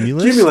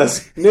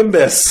Cumulus.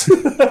 Nimbus.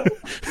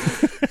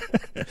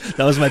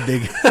 That was my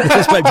big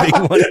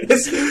one.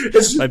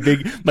 It's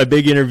my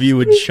big interview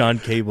with Sean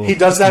Cable. He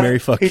does that.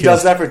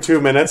 Does that for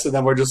 2 minutes, and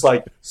then we're just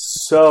like,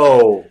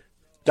 so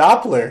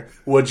Doppler,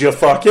 would you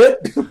fuck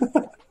it?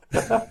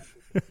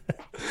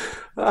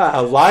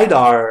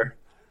 LiDAR.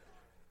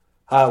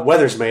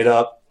 Weather's made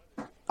up.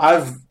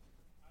 I've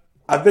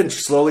been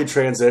slowly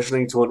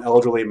transitioning to an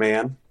elderly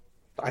man.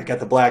 I got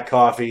the black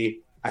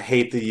coffee. I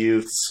hate the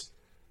youths.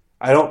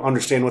 I don't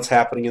understand what's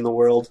happening in the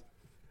world.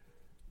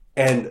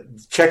 And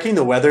checking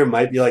the weather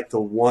might be like the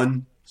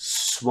one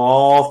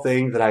small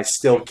thing that I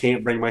still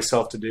can't bring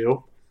myself to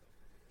do.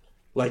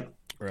 Like,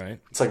 right.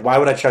 It's like, why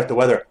would I check the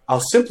weather?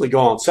 I'll simply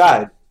go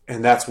outside,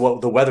 and that's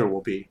what the weather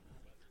will be.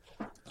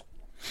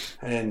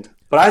 And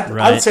But I'd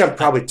Right. say I'm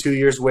probably 2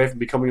 years away from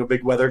becoming a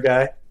big weather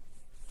guy.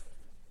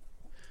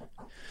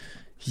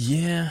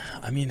 Yeah,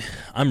 I mean,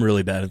 I'm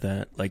really bad at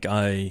that. Like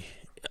I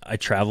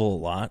travel a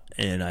lot,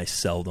 and I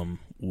seldom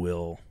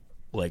will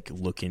like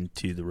look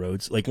into the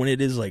roads. Like when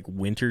it is like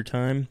winter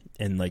time,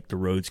 and like the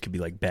roads could be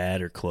like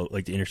bad or closed,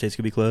 like the interstates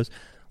could be closed.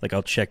 Like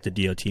I'll check the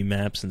DOT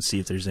maps and see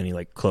if there's any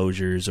like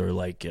closures or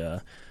like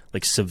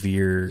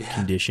severe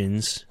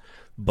conditions.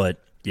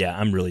 But yeah,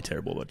 I'm really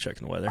terrible about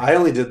checking the weather. I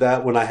only did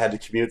that when I had to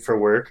commute for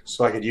work,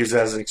 so I could use it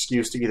as an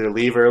excuse to either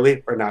leave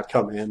early or not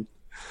come in.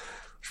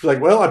 She's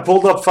like, well, I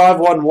pulled up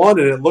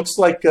 511 and it looks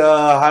like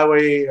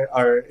highway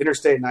or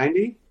Interstate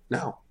 90.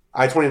 No,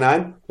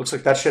 I-29. Looks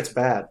like that shit's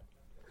bad.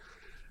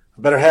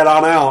 I better head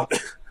on out. So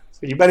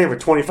you've been here for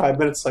 25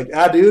 minutes. Like,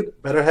 dude,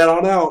 better head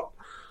on out.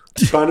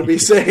 I'm trying to be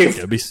safe.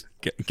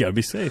 gotta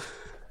be safe.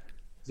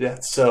 Yeah,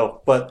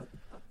 so, but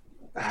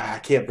I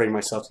can't bring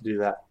myself to do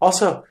that.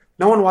 Also,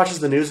 no one watches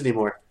the news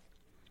anymore.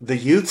 The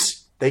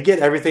youths, they get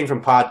everything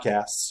from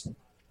podcasts.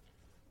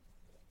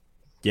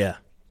 Yeah,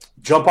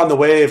 Jump on the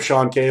wave,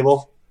 Sean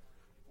Cable.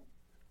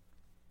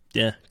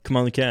 yeah. Come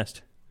on the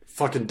cast.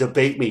 Fucking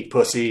debate me,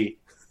 pussy.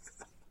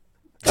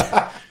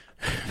 I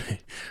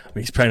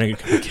mean, he's probably not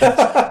gonna get,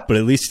 but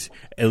at least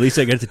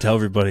I get to tell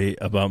everybody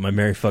about my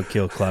Marry Fuck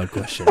Kill Cloud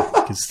question,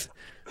 because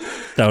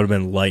that would have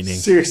been lightning.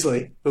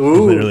 Seriously.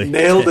 Ooh, Literally.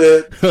 nailed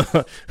it.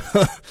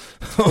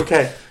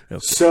 Okay,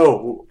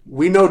 so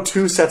we know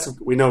two sets of,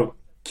 we know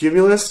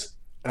cumulus,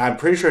 and I'm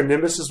pretty sure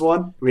Nimbus is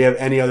one. Do we have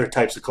any other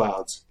types of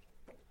clouds?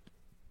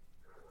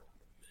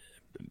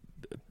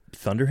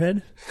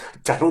 Thunderhead?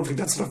 I don't think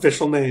that's an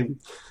official name.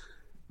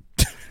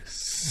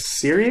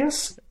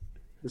 Sirius?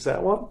 Is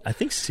that one? I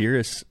think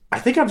Cirrus I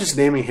think I'm just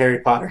naming Harry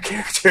Potter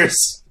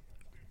characters.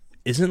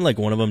 isn't like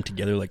one of them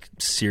together, like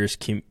Cirrus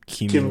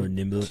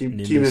Cumulonimbus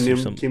or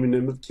something.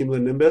 Cumulonimbus?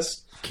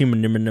 Cumulonimbus.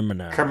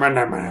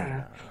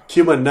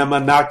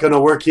 Cumulonimbus not going to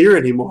work here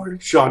anymore,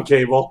 Sean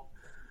Cable.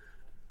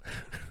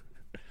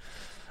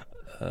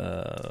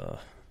 Okay.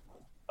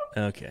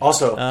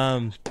 Also,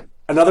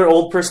 another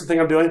old person thing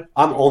I'm doing,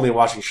 I'm only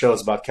watching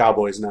shows about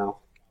cowboys now.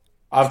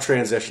 I've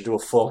transitioned to a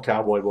full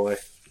cowboy boy.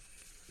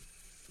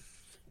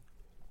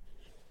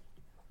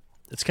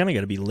 it's kind of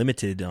got to be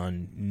limited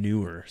on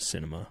newer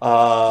cinema.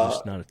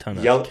 There's not a ton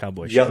of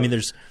cowboy shit. I mean,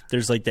 there's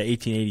like the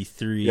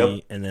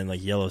 1883 and then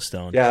like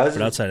Yellowstone. Yeah, that's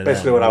but outside of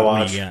basically that, what I do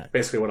watch. you got?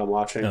 Basically what I'm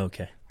watching. Oh,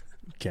 okay.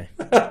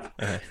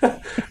 Right.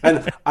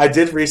 And I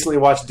did recently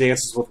watch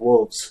Dances with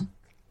Wolves.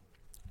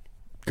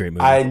 Great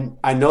movie.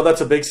 I know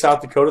that's a big South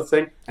Dakota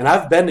thing, and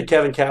I've been to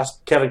Kevin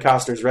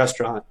Costner's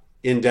restaurant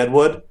in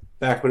Deadwood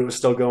back when it was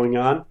still going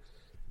on.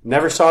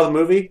 Never saw the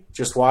movie,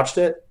 just watched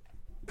it.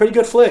 Pretty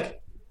good flick.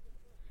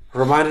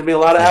 Reminded me a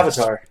lot of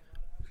Avatar.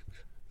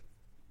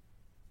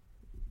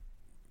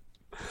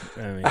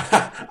 I mean,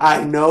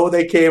 I know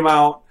they came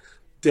out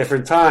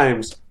different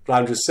times, but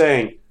I'm just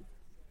saying,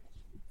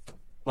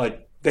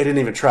 like, they didn't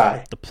even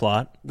try. the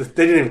plot. They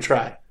didn't even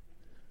try.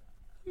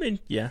 I mean,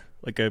 yeah,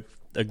 like a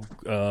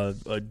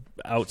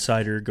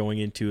outsider going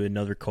into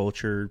another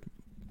culture.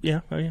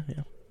 Yeah, oh yeah.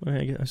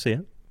 I see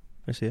it.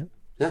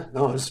 Yeah,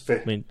 no, it was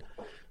fair. I mean,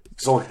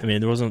 It's only,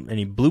 there wasn't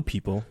any blue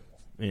people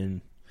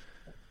in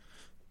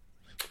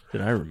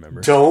that I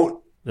remember.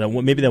 don't,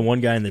 Maybe that one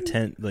guy in the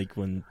tent, like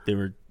when they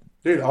were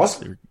dude.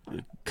 Also,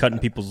 cutting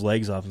people's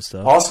legs off and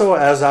stuff. Also,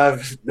 as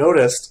I've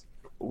noticed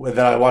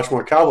that I watch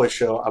more cowboy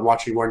show, I'm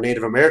watching more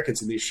Native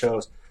Americans in these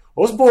shows.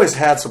 Those boys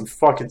had some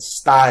fucking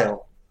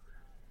style.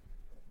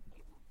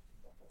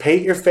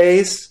 Paint your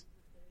face,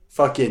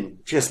 fucking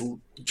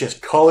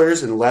just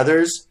colors and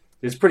leathers.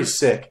 It's pretty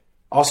sick.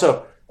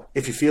 Also,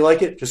 if you feel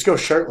like it, just go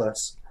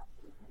shirtless.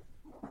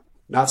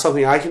 Not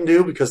something I can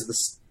do because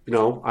this,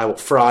 I will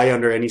fry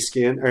under any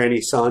skin or any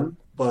sun.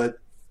 But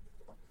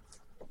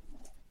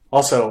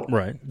also,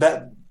 Right.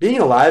 that being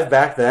alive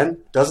back then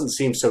doesn't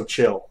seem so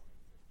chill.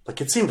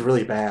 Like, it seemed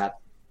really bad.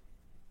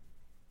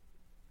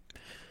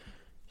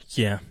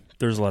 Yeah,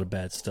 there's a lot of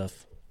bad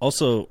stuff.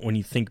 Also, when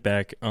you think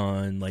back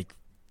on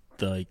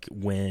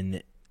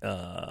when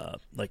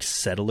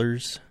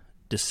settlers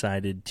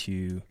decided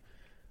to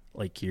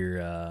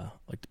the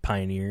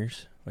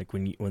pioneers, like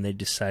when they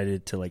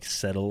decided to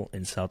settle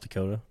in South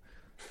Dakota,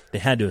 they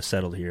had to have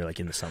settled here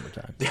in the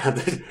summertime. Yeah,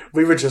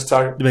 we were just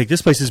talking. They're like,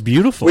 this place is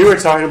beautiful. We were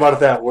talking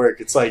about it at work.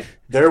 It's like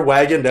their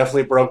wagon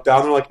definitely broke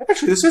down. They're like,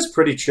 actually, this is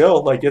pretty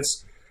chill. Like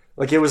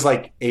it was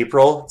like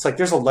April. It's like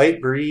there's a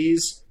light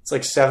breeze. It's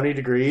like 70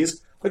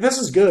 degrees. Like this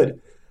is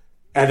good.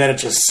 And then it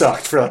just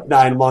sucked for like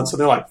 9 months. And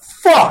they're like,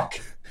 fuck.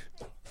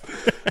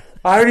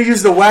 I already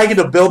used the wagon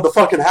to build the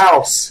fucking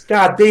house.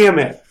 God damn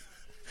it.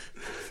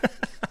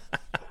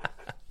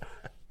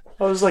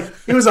 I was like,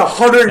 it was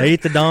 100. I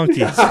ate the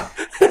donkeys.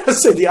 I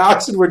said the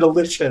oxen were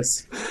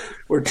delicious.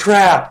 We're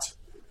trapped.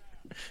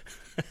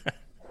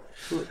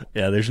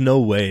 Yeah, there's no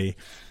way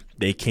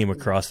they came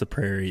across the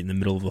prairie in the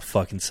middle of a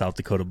fucking South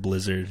Dakota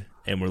blizzard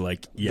and were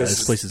like, yeah,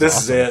 this place is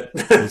awesome. Is it.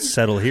 Let's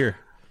settle here.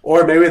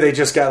 Or maybe they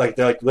just got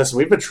they're like, listen,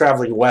 we've been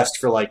traveling west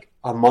for like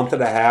a month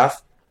and a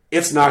half.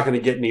 It's not going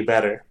to get any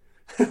better.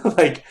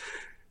 like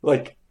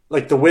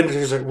like the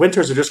winters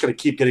are just going to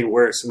keep getting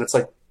worse, and it's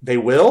like they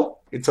will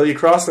until you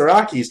cross the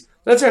Rockies.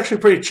 That's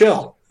actually pretty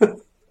chill.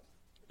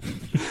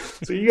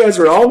 So you guys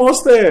were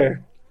almost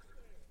there.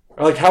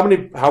 Or like how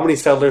many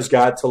settlers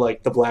got to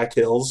like the Black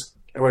Hills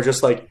and we're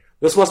just like,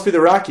 this must be the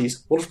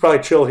Rockies. We'll just probably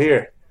chill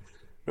here.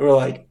 And we're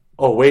like,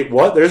 oh wait,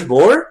 what? There's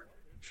more?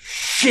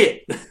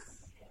 Shit.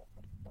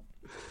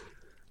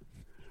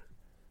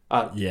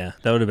 Yeah,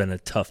 that would have been a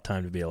tough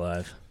time to be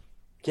alive.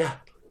 Yeah,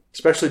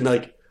 especially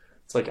like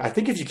it's like I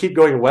think if you keep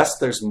going west,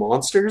 there's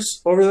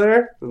monsters over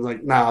there. And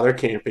like, nah, there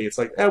can't be. It's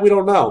like, we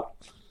don't know.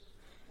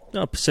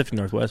 No, Pacific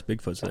Northwest,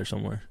 Bigfoot's there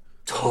somewhere.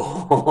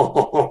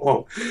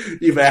 Oh,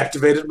 you've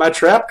activated my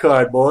trap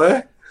card,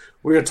 boy.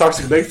 We're gonna talk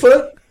some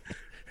Bigfoot.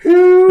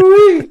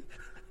 Hoo-wee.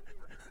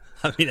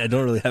 I mean, I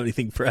don't really have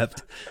anything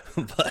prepped,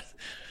 but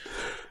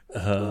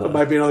there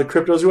might be another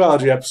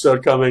cryptozoology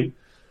episode coming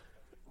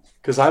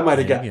because I might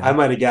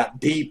have got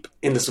deep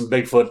into some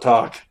Bigfoot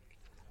talk.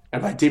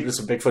 And by deep into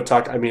some Bigfoot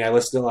talk, I mean I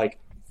listened to like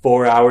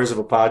 4 hours of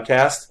a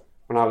podcast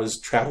when I was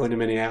traveling to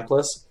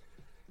Minneapolis,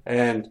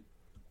 and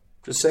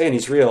just saying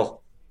he's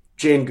real.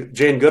 Jane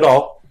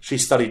Goodall, she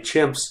studied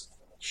chimps.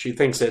 She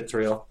thinks it's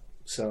real.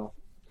 So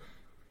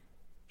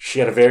she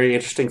had a very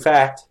interesting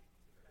fact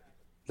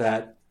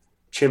that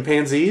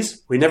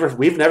chimpanzees, we've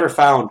never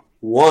found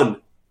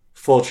one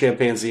full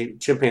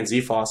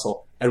chimpanzee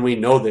fossil, and we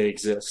know they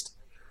exist.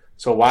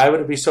 So why would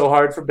it be so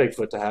hard for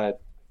Bigfoot to hide?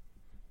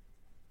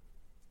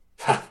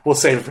 We'll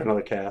save it for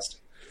another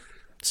cast.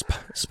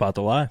 Spot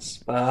the lie.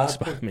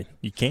 I mean,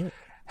 you can't.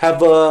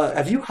 Have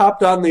you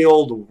hopped on the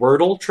old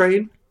Wordle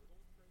train?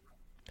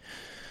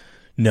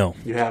 No.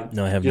 You have?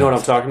 No, I have not. You know what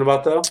I'm talking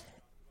about, though?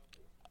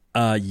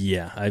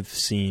 Yeah, I've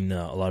seen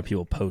a lot of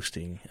people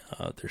posting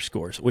their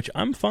scores, which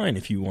I'm fine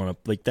if you want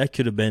to. Like, that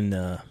could have been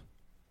not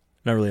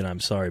really an I'm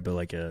sorry, but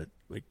like a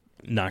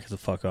knock the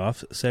fuck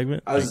off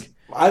segment.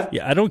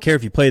 I don't care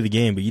if you play the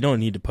game, but you don't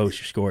need to post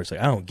your scores. Like,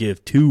 I don't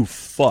give two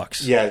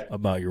fucks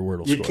about your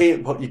Wordle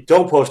score. You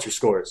don't post your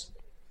scores.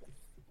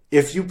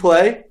 If you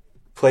play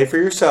for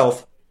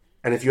yourself,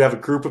 and if you have a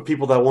group of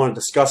people that want to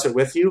discuss it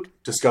with you,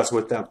 discuss it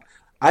with them.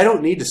 I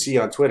don't need to see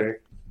on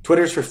Twitter.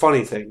 Twitter's for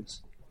funny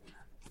things.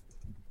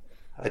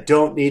 I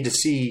don't need to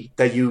see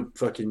that you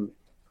fucking...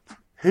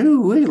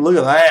 Ooh, look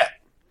at that.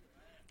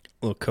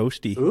 A little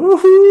coasty.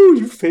 Ooh,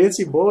 you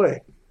fancy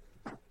boy.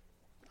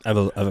 I have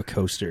a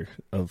coaster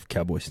of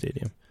Cowboy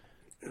Stadium.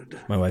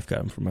 My wife got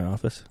him from my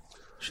office.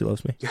 She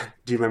loves me.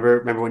 Do you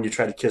remember when you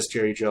tried to kiss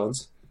Jerry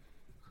Jones?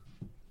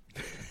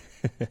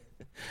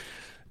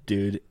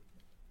 Dude,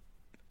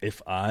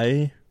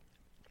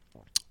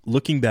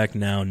 looking back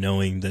now,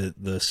 knowing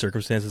the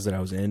circumstances that I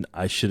was in,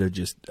 I should have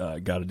just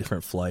got a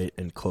different flight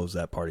and closed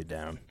that party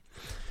down.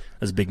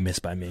 That was a big miss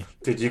by me.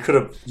 Dude, you could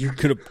have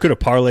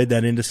parlayed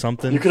that into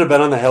something. You could have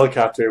been on the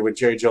helicopter when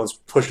Jerry Jones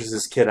pushes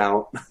his kid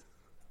out.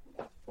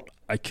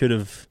 I could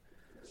have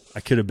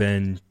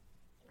been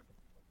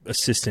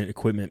assistant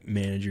equipment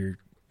manager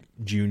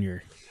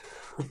junior.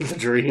 The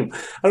dream.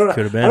 I don't know.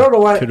 Could have been. I don't know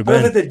why. I don't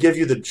think they'd give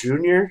you the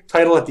junior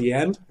title at the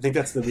end. I think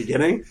that's the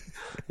beginning.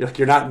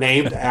 You're not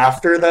named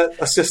after that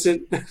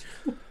assistant.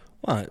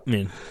 Well, I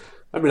mean,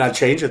 I'd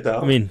change it though.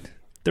 I mean,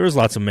 there was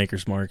lots of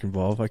maker's mark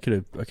involved. I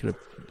could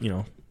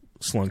have,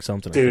 slung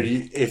something.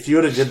 Dude, if you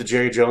would have did the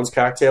Jerry Jones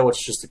cocktail, which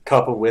is just a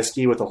cup of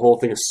whiskey with a whole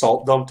thing of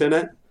salt dumped in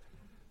it,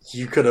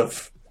 you could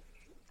have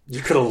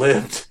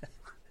lived.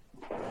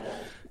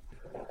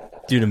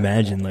 Dude,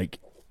 imagine like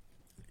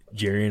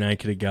Jerry and I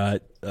could have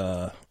got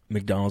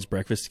McDonald's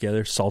breakfast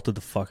together, salted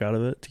the fuck out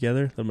of it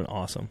together. That'd have been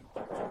awesome.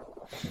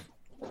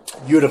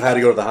 You would have had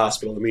to go to the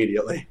hospital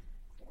immediately.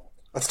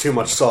 That's too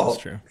much salt.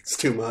 That's true. It's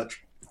too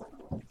much.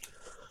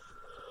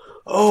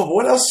 Oh,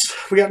 what else?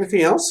 We got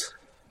anything else?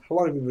 How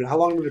long have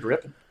we been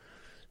ripping?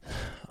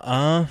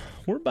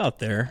 We're about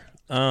there.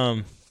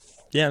 Yeah,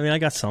 I mean, I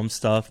got some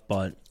stuff,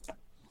 but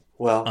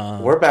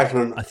we're back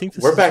on. I think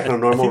we're back on a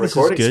normal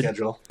recording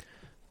schedule.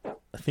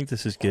 I think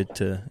this is good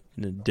to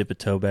dip a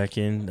toe back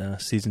in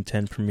season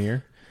 10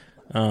 premiere.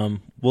 We'll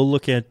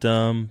look at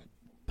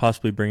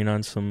possibly bringing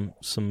on some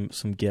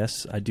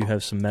guests. I do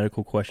have some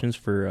medical questions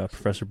for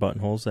Professor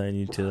Buttonholes that I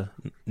need to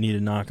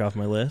knock off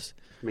my list.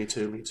 Me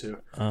too.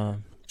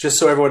 Just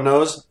so everyone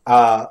knows,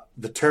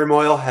 the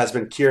turmoil has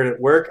been cured at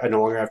work. I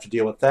no longer have to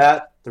deal with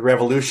that. The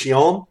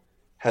revolution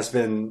has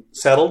been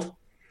settled.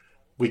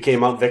 We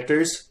came out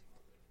victors.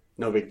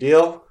 No big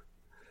deal.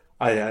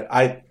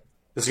 This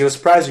is going to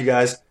surprise you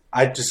guys.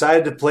 I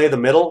decided to play the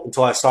middle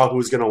until I saw who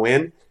was going to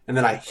win, and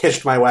then I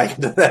hitched my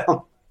wagon to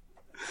them.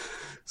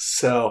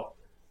 So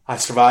I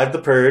survived the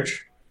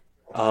purge.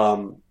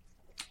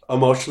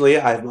 Emotionally,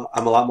 I'm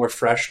a lot more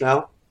fresh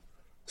now,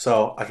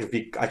 so I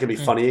can be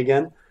funny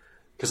again.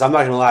 Because I'm not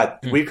going to lie,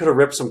 we could have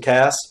ripped some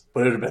casts,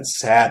 but it would have been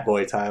sad,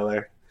 boy,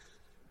 Tyler.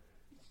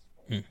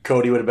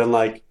 Cody would have been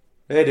like,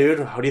 "Hey, dude,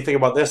 what do you think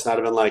about this?" And I'd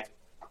have been like,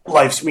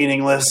 "Life's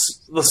meaningless.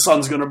 The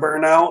sun's going to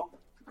burn out."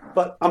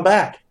 But I'm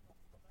back.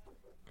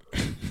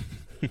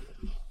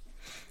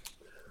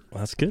 Well,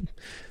 that's good.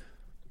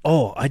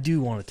 Oh, I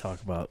do want to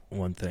talk about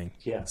one thing.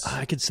 Yes.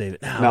 I could say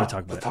that. I want to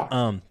talk about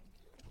it.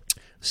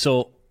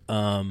 So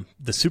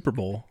the Super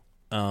Bowl,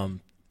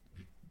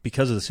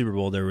 because of the Super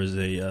Bowl, there was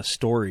a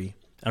story.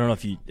 I don't know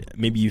if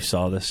maybe you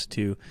saw this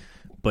too,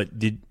 but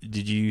did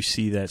you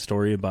see that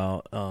story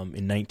about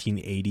in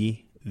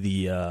 1980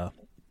 the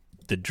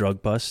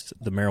drug bust,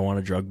 the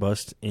marijuana drug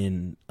bust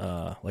in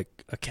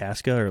like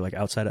Akaska or like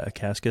outside of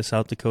Akaska,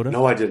 South Dakota?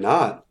 No, I did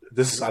not.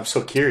 I'm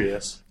so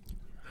curious.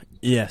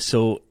 Yeah,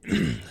 so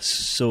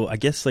I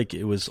guess like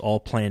it was all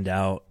planned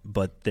out,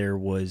 but there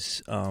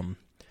was it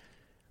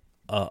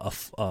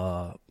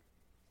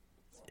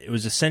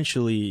was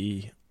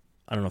essentially,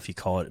 I don't know if you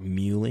call it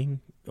muling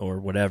or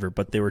whatever,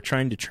 but they were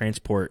trying to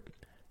transport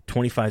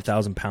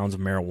 25,000 pounds of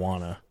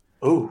marijuana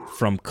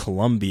from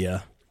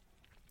Colombia,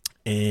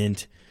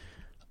 and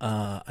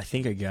I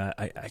think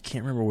I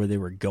can't remember where they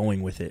were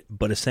going with it,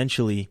 but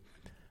essentially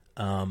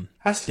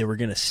they were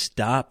going to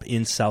stop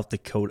in South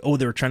Dakota. Oh,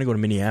 they were trying to go to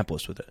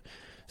Minneapolis with it.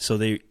 So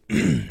they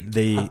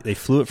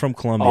flew it from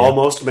Colombia.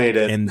 Almost made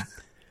it.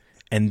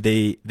 And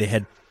they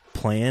had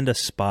planned a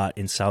spot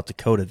in South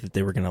Dakota that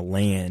they were going to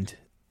land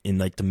in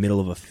like the middle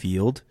of a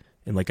field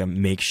in like a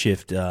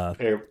makeshift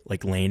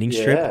like landing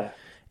strip.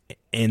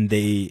 And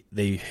they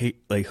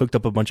like hooked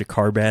up a bunch of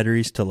car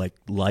batteries to like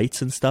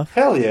lights and stuff.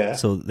 Hell yeah.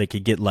 So they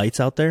could get lights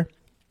out there.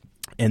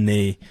 And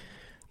they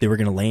were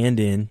going to land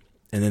in,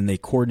 and then they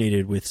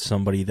coordinated with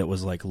somebody that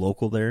was like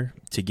local there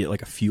to get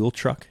like a fuel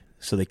truck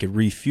so they could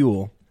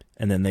refuel,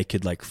 and then they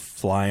could like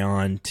fly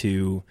on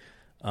to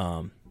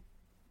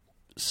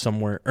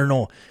somewhere, or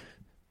no,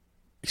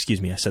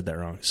 excuse me, I said that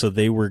wrong. So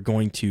they were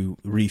going to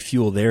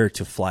refuel there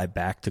to fly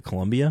back to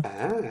Columbia,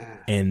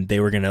 and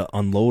they were going to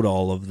unload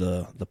all of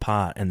the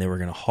pot, and they were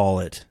going to haul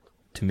it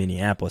to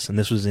Minneapolis. And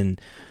this was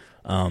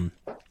on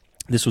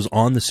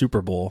the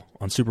Super Bowl,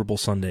 on Super Bowl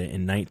Sunday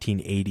in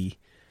 1980.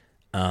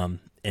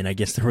 And I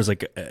guess there was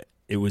like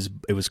it was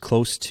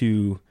close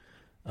to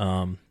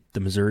the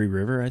Missouri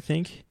River, I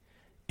think,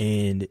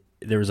 and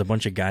there was a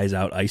bunch of guys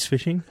out ice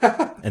fishing,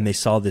 and they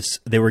saw this.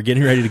 They were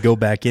getting ready to go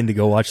back in to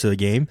go watch the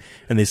game,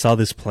 and they saw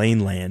this plane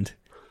land,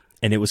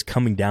 and it was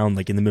coming down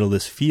like in the middle of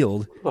this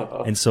field.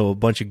 And so a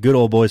bunch of good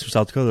old boys from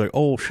South Dakota were like,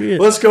 "Oh shit,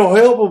 let's go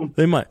help them.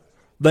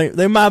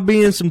 They might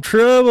be in some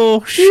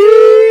trouble."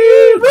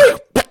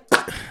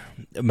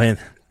 Man,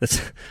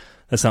 that's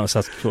not what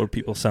South Dakota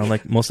people sound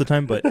like most of the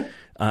time, but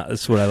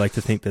that's what I like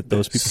to think that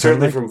those people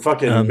certainly sound like. From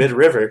fucking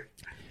mid-river.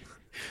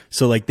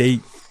 So like they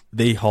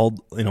hauled,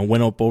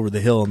 went up over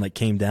the hill and like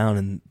came down,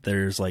 and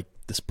there's like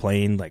this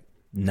plane like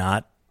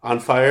not on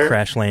fire,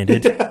 crash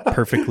landed,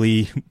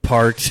 perfectly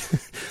parked.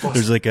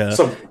 There's like there's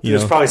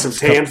probably some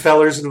tan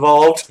fellers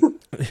involved.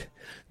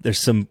 There's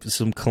some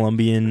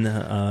Colombian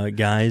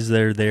guys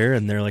that are there,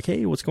 and they're like,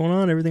 "Hey, what's going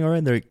on? Everything all right?"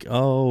 And they're like,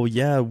 "Oh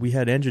yeah, we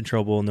had engine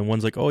trouble." And then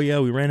one's like, "Oh yeah,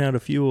 we ran out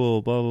of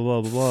fuel." Blah blah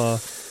blah blah blah.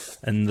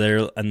 And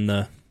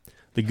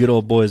the good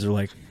old boys are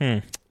like,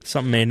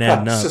 something ain't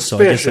adding up. So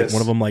I guess like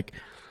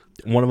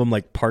one of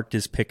them parked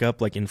his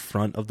pickup like in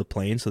front of the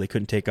plane, so they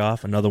couldn't take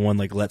off. Another one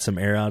like let some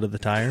air out of the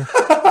tire.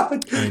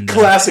 And,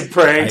 classic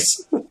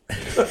pranks.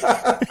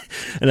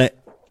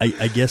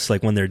 I guess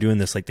like when they're doing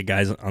this, like the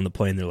guys on the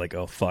plane, they're like,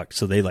 "Oh fuck!"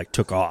 So they like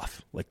took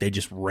off, like they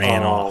just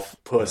ran off.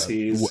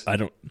 Pussies!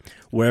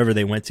 Wherever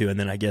they went to, and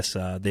then I guess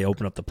they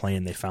opened up the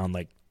plane. They found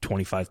like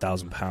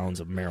 25,000 pounds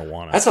of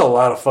marijuana. That's a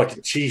lot of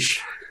fucking cheesh.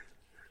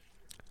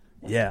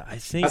 Yeah, I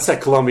think that's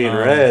that Colombian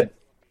red.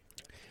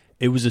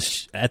 It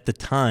was at the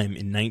time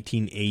in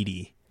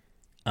 1980.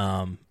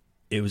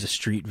 It was a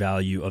street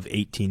value of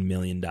 $18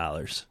 million.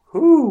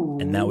 Ooh,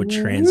 and that would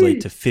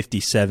translate to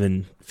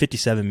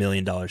 $57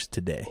 million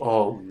today.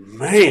 Oh,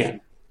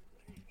 man.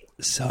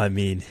 So, I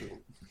mean,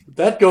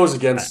 that goes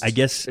against, I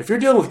guess, if you're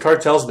dealing with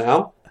cartels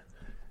now,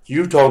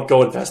 you don't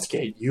go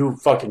investigate. You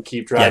fucking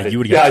keep driving. Yeah, you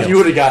would have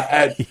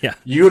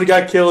you would have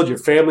got killed. Your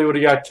family would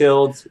have got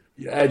killed.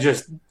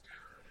 Just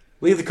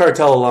leave the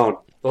cartel alone.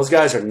 Those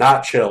guys are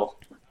not chill.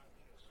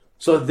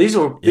 So these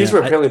were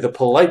apparently the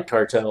polite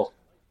cartel.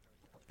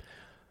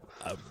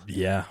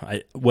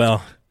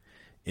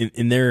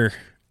 In their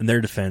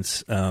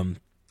defense, the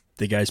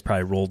guys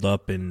probably rolled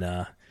up in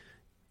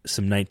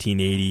some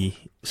 1980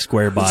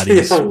 square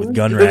bodies with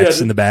gun racks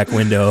in the back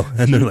window,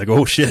 and they're like,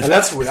 "Oh shit!" And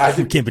that's I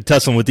think can't be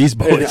tussling with these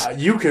boys.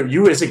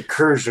 You was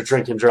encouraged to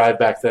drink and drive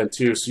back then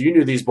too, so you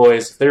knew these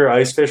boys. If they were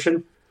ice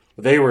fishing,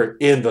 they were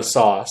in the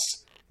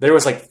sauce. There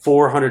was like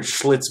 400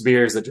 Schlitz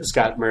beers that just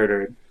got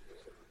murdered.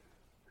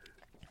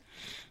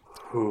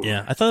 Ooh.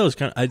 Yeah, I thought it was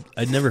kind of.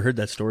 I'd never heard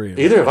that story.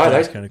 Either have I.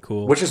 That's kind of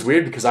cool. Which is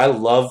weird because I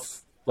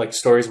love like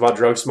stories about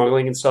drug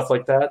smuggling and stuff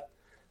like that.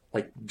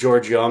 Like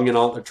George Jung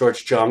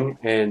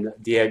and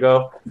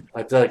Diego.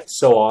 Like they're like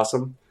so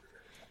awesome.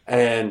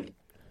 And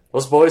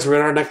those boys were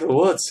in our neck of the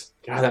woods.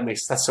 God,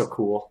 that's so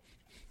cool.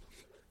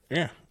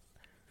 Yeah.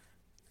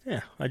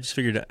 Yeah. I just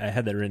figured I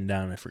had that written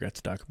down. I forgot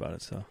to talk about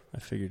it, so I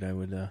figured I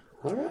would.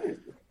 All right.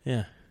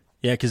 Yeah.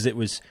 Yeah, because it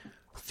was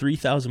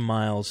 3,000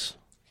 miles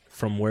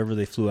from wherever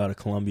they flew out of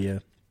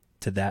Colombia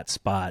to that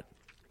spot,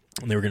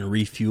 and they were going to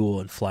refuel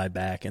and fly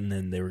back, and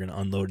then they were going to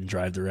unload and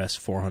drive the rest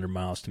 400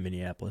 miles to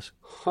Minneapolis.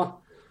 Huh.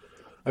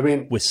 I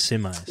mean, with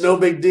semis. no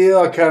big deal.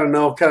 I kind of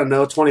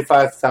know.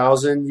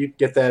 25,000, you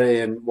get that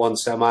in one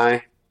semi.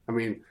 I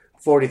mean,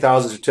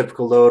 40,000 is a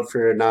typical load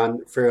for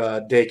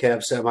a day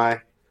cab semi.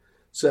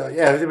 So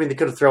yeah, I mean, they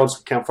could have thrown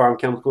some farm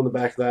chemical in the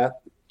back of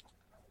that.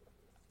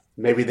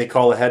 Maybe they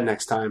call ahead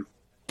next time,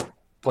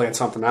 playing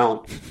something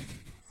out.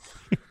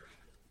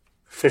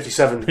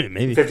 57,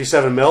 Maybe.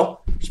 57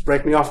 mil. Just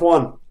break me off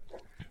one.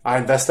 I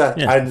invest that.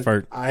 Yeah,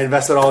 I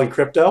invest it all in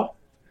crypto.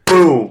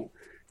 Boom,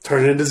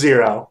 turn it into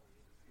zero.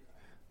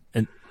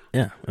 And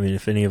yeah, I mean,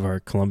 if any of our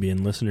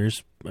Colombian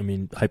listeners, I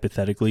mean,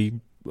 hypothetically,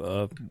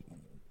 we're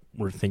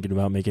thinking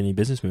about making any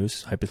business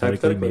moves.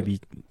 Hypothetically, maybe,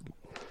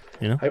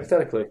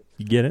 hypothetically,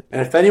 you get it.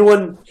 And if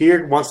anyone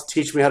here wants to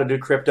teach me how to do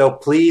crypto,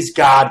 please,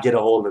 God, get a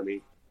hold of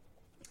me.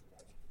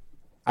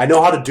 I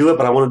know how to do it,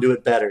 but I want to do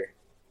it better.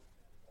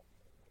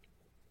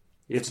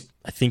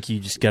 I think you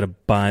just got to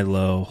buy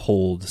low,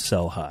 hold,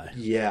 sell high.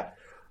 Yeah.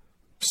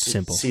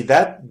 Simple. See,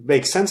 that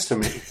makes sense to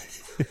me.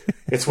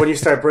 It's when you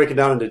start breaking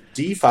down into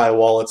DeFi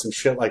wallets and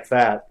shit like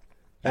that.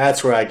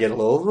 That's where I get a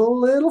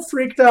little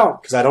freaked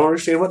out because I don't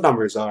understand what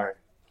numbers are.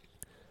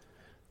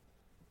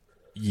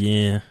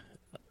 Yeah.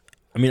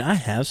 I mean, I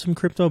have some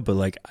crypto, but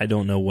like I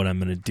don't know what I'm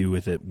going to do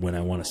with it when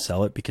I want to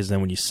sell it, because then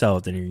when you sell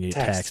it, then you're going to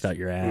get taxed out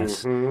your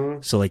ass.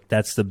 Mm-hmm. So like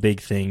that's the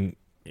big thing.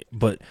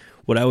 But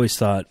what I always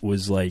thought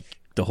was like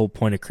the whole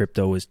point of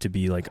crypto was to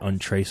be like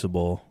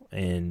untraceable,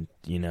 and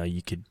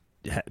you could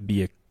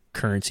be a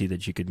currency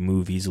that you could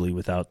move easily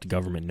without the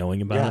government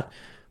knowing about it.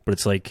 But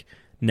it's like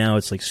now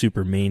it's like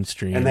super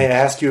mainstream, and they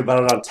ask you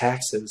about it on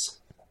taxes.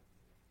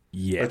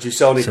 Yeah. Did you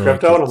sell any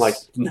crypto? And I'm like,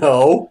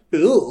 no.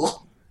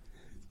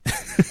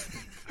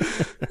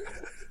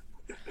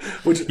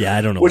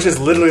 I don't know. Which is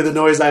literally the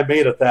noise I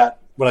made at that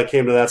when I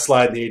came to that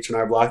slide in the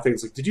H&R Block thing.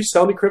 It's like, did you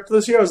sell any crypto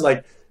this year? I was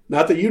like,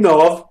 not that you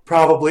know of.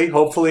 Probably,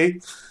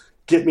 hopefully.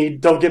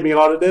 Don't get me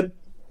audited.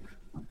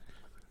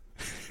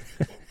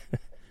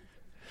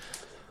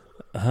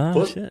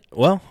 Shit.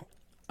 Well,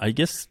 I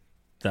guess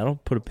that'll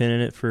put a pin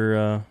in it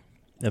for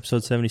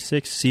episode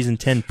 76, season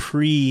 10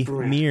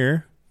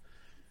 premiere.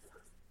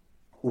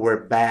 We're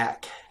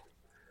back.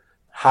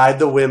 Hide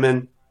the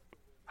women,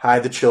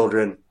 hide the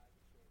children,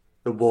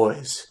 the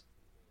boys.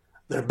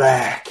 They're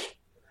back.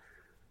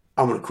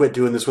 I'm going to quit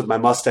doing this with my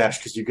mustache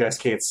because you guys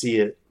can't see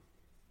it.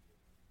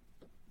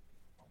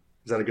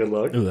 Is that a good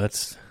look? Ooh,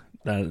 that's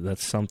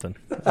something.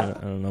 I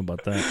don't know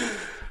about that.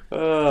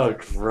 Oh,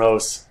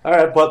 gross. All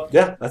right, but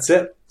yeah, that's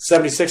it.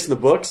 76 in the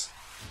books.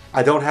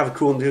 I don't have a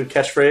cool new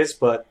catchphrase,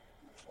 but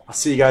I'll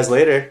see you guys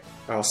later.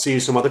 Or I'll see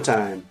you some other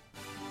time.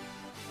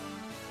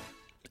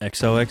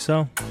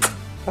 XOXO.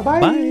 Bye-bye.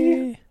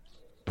 Bye.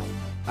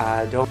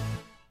 I don't...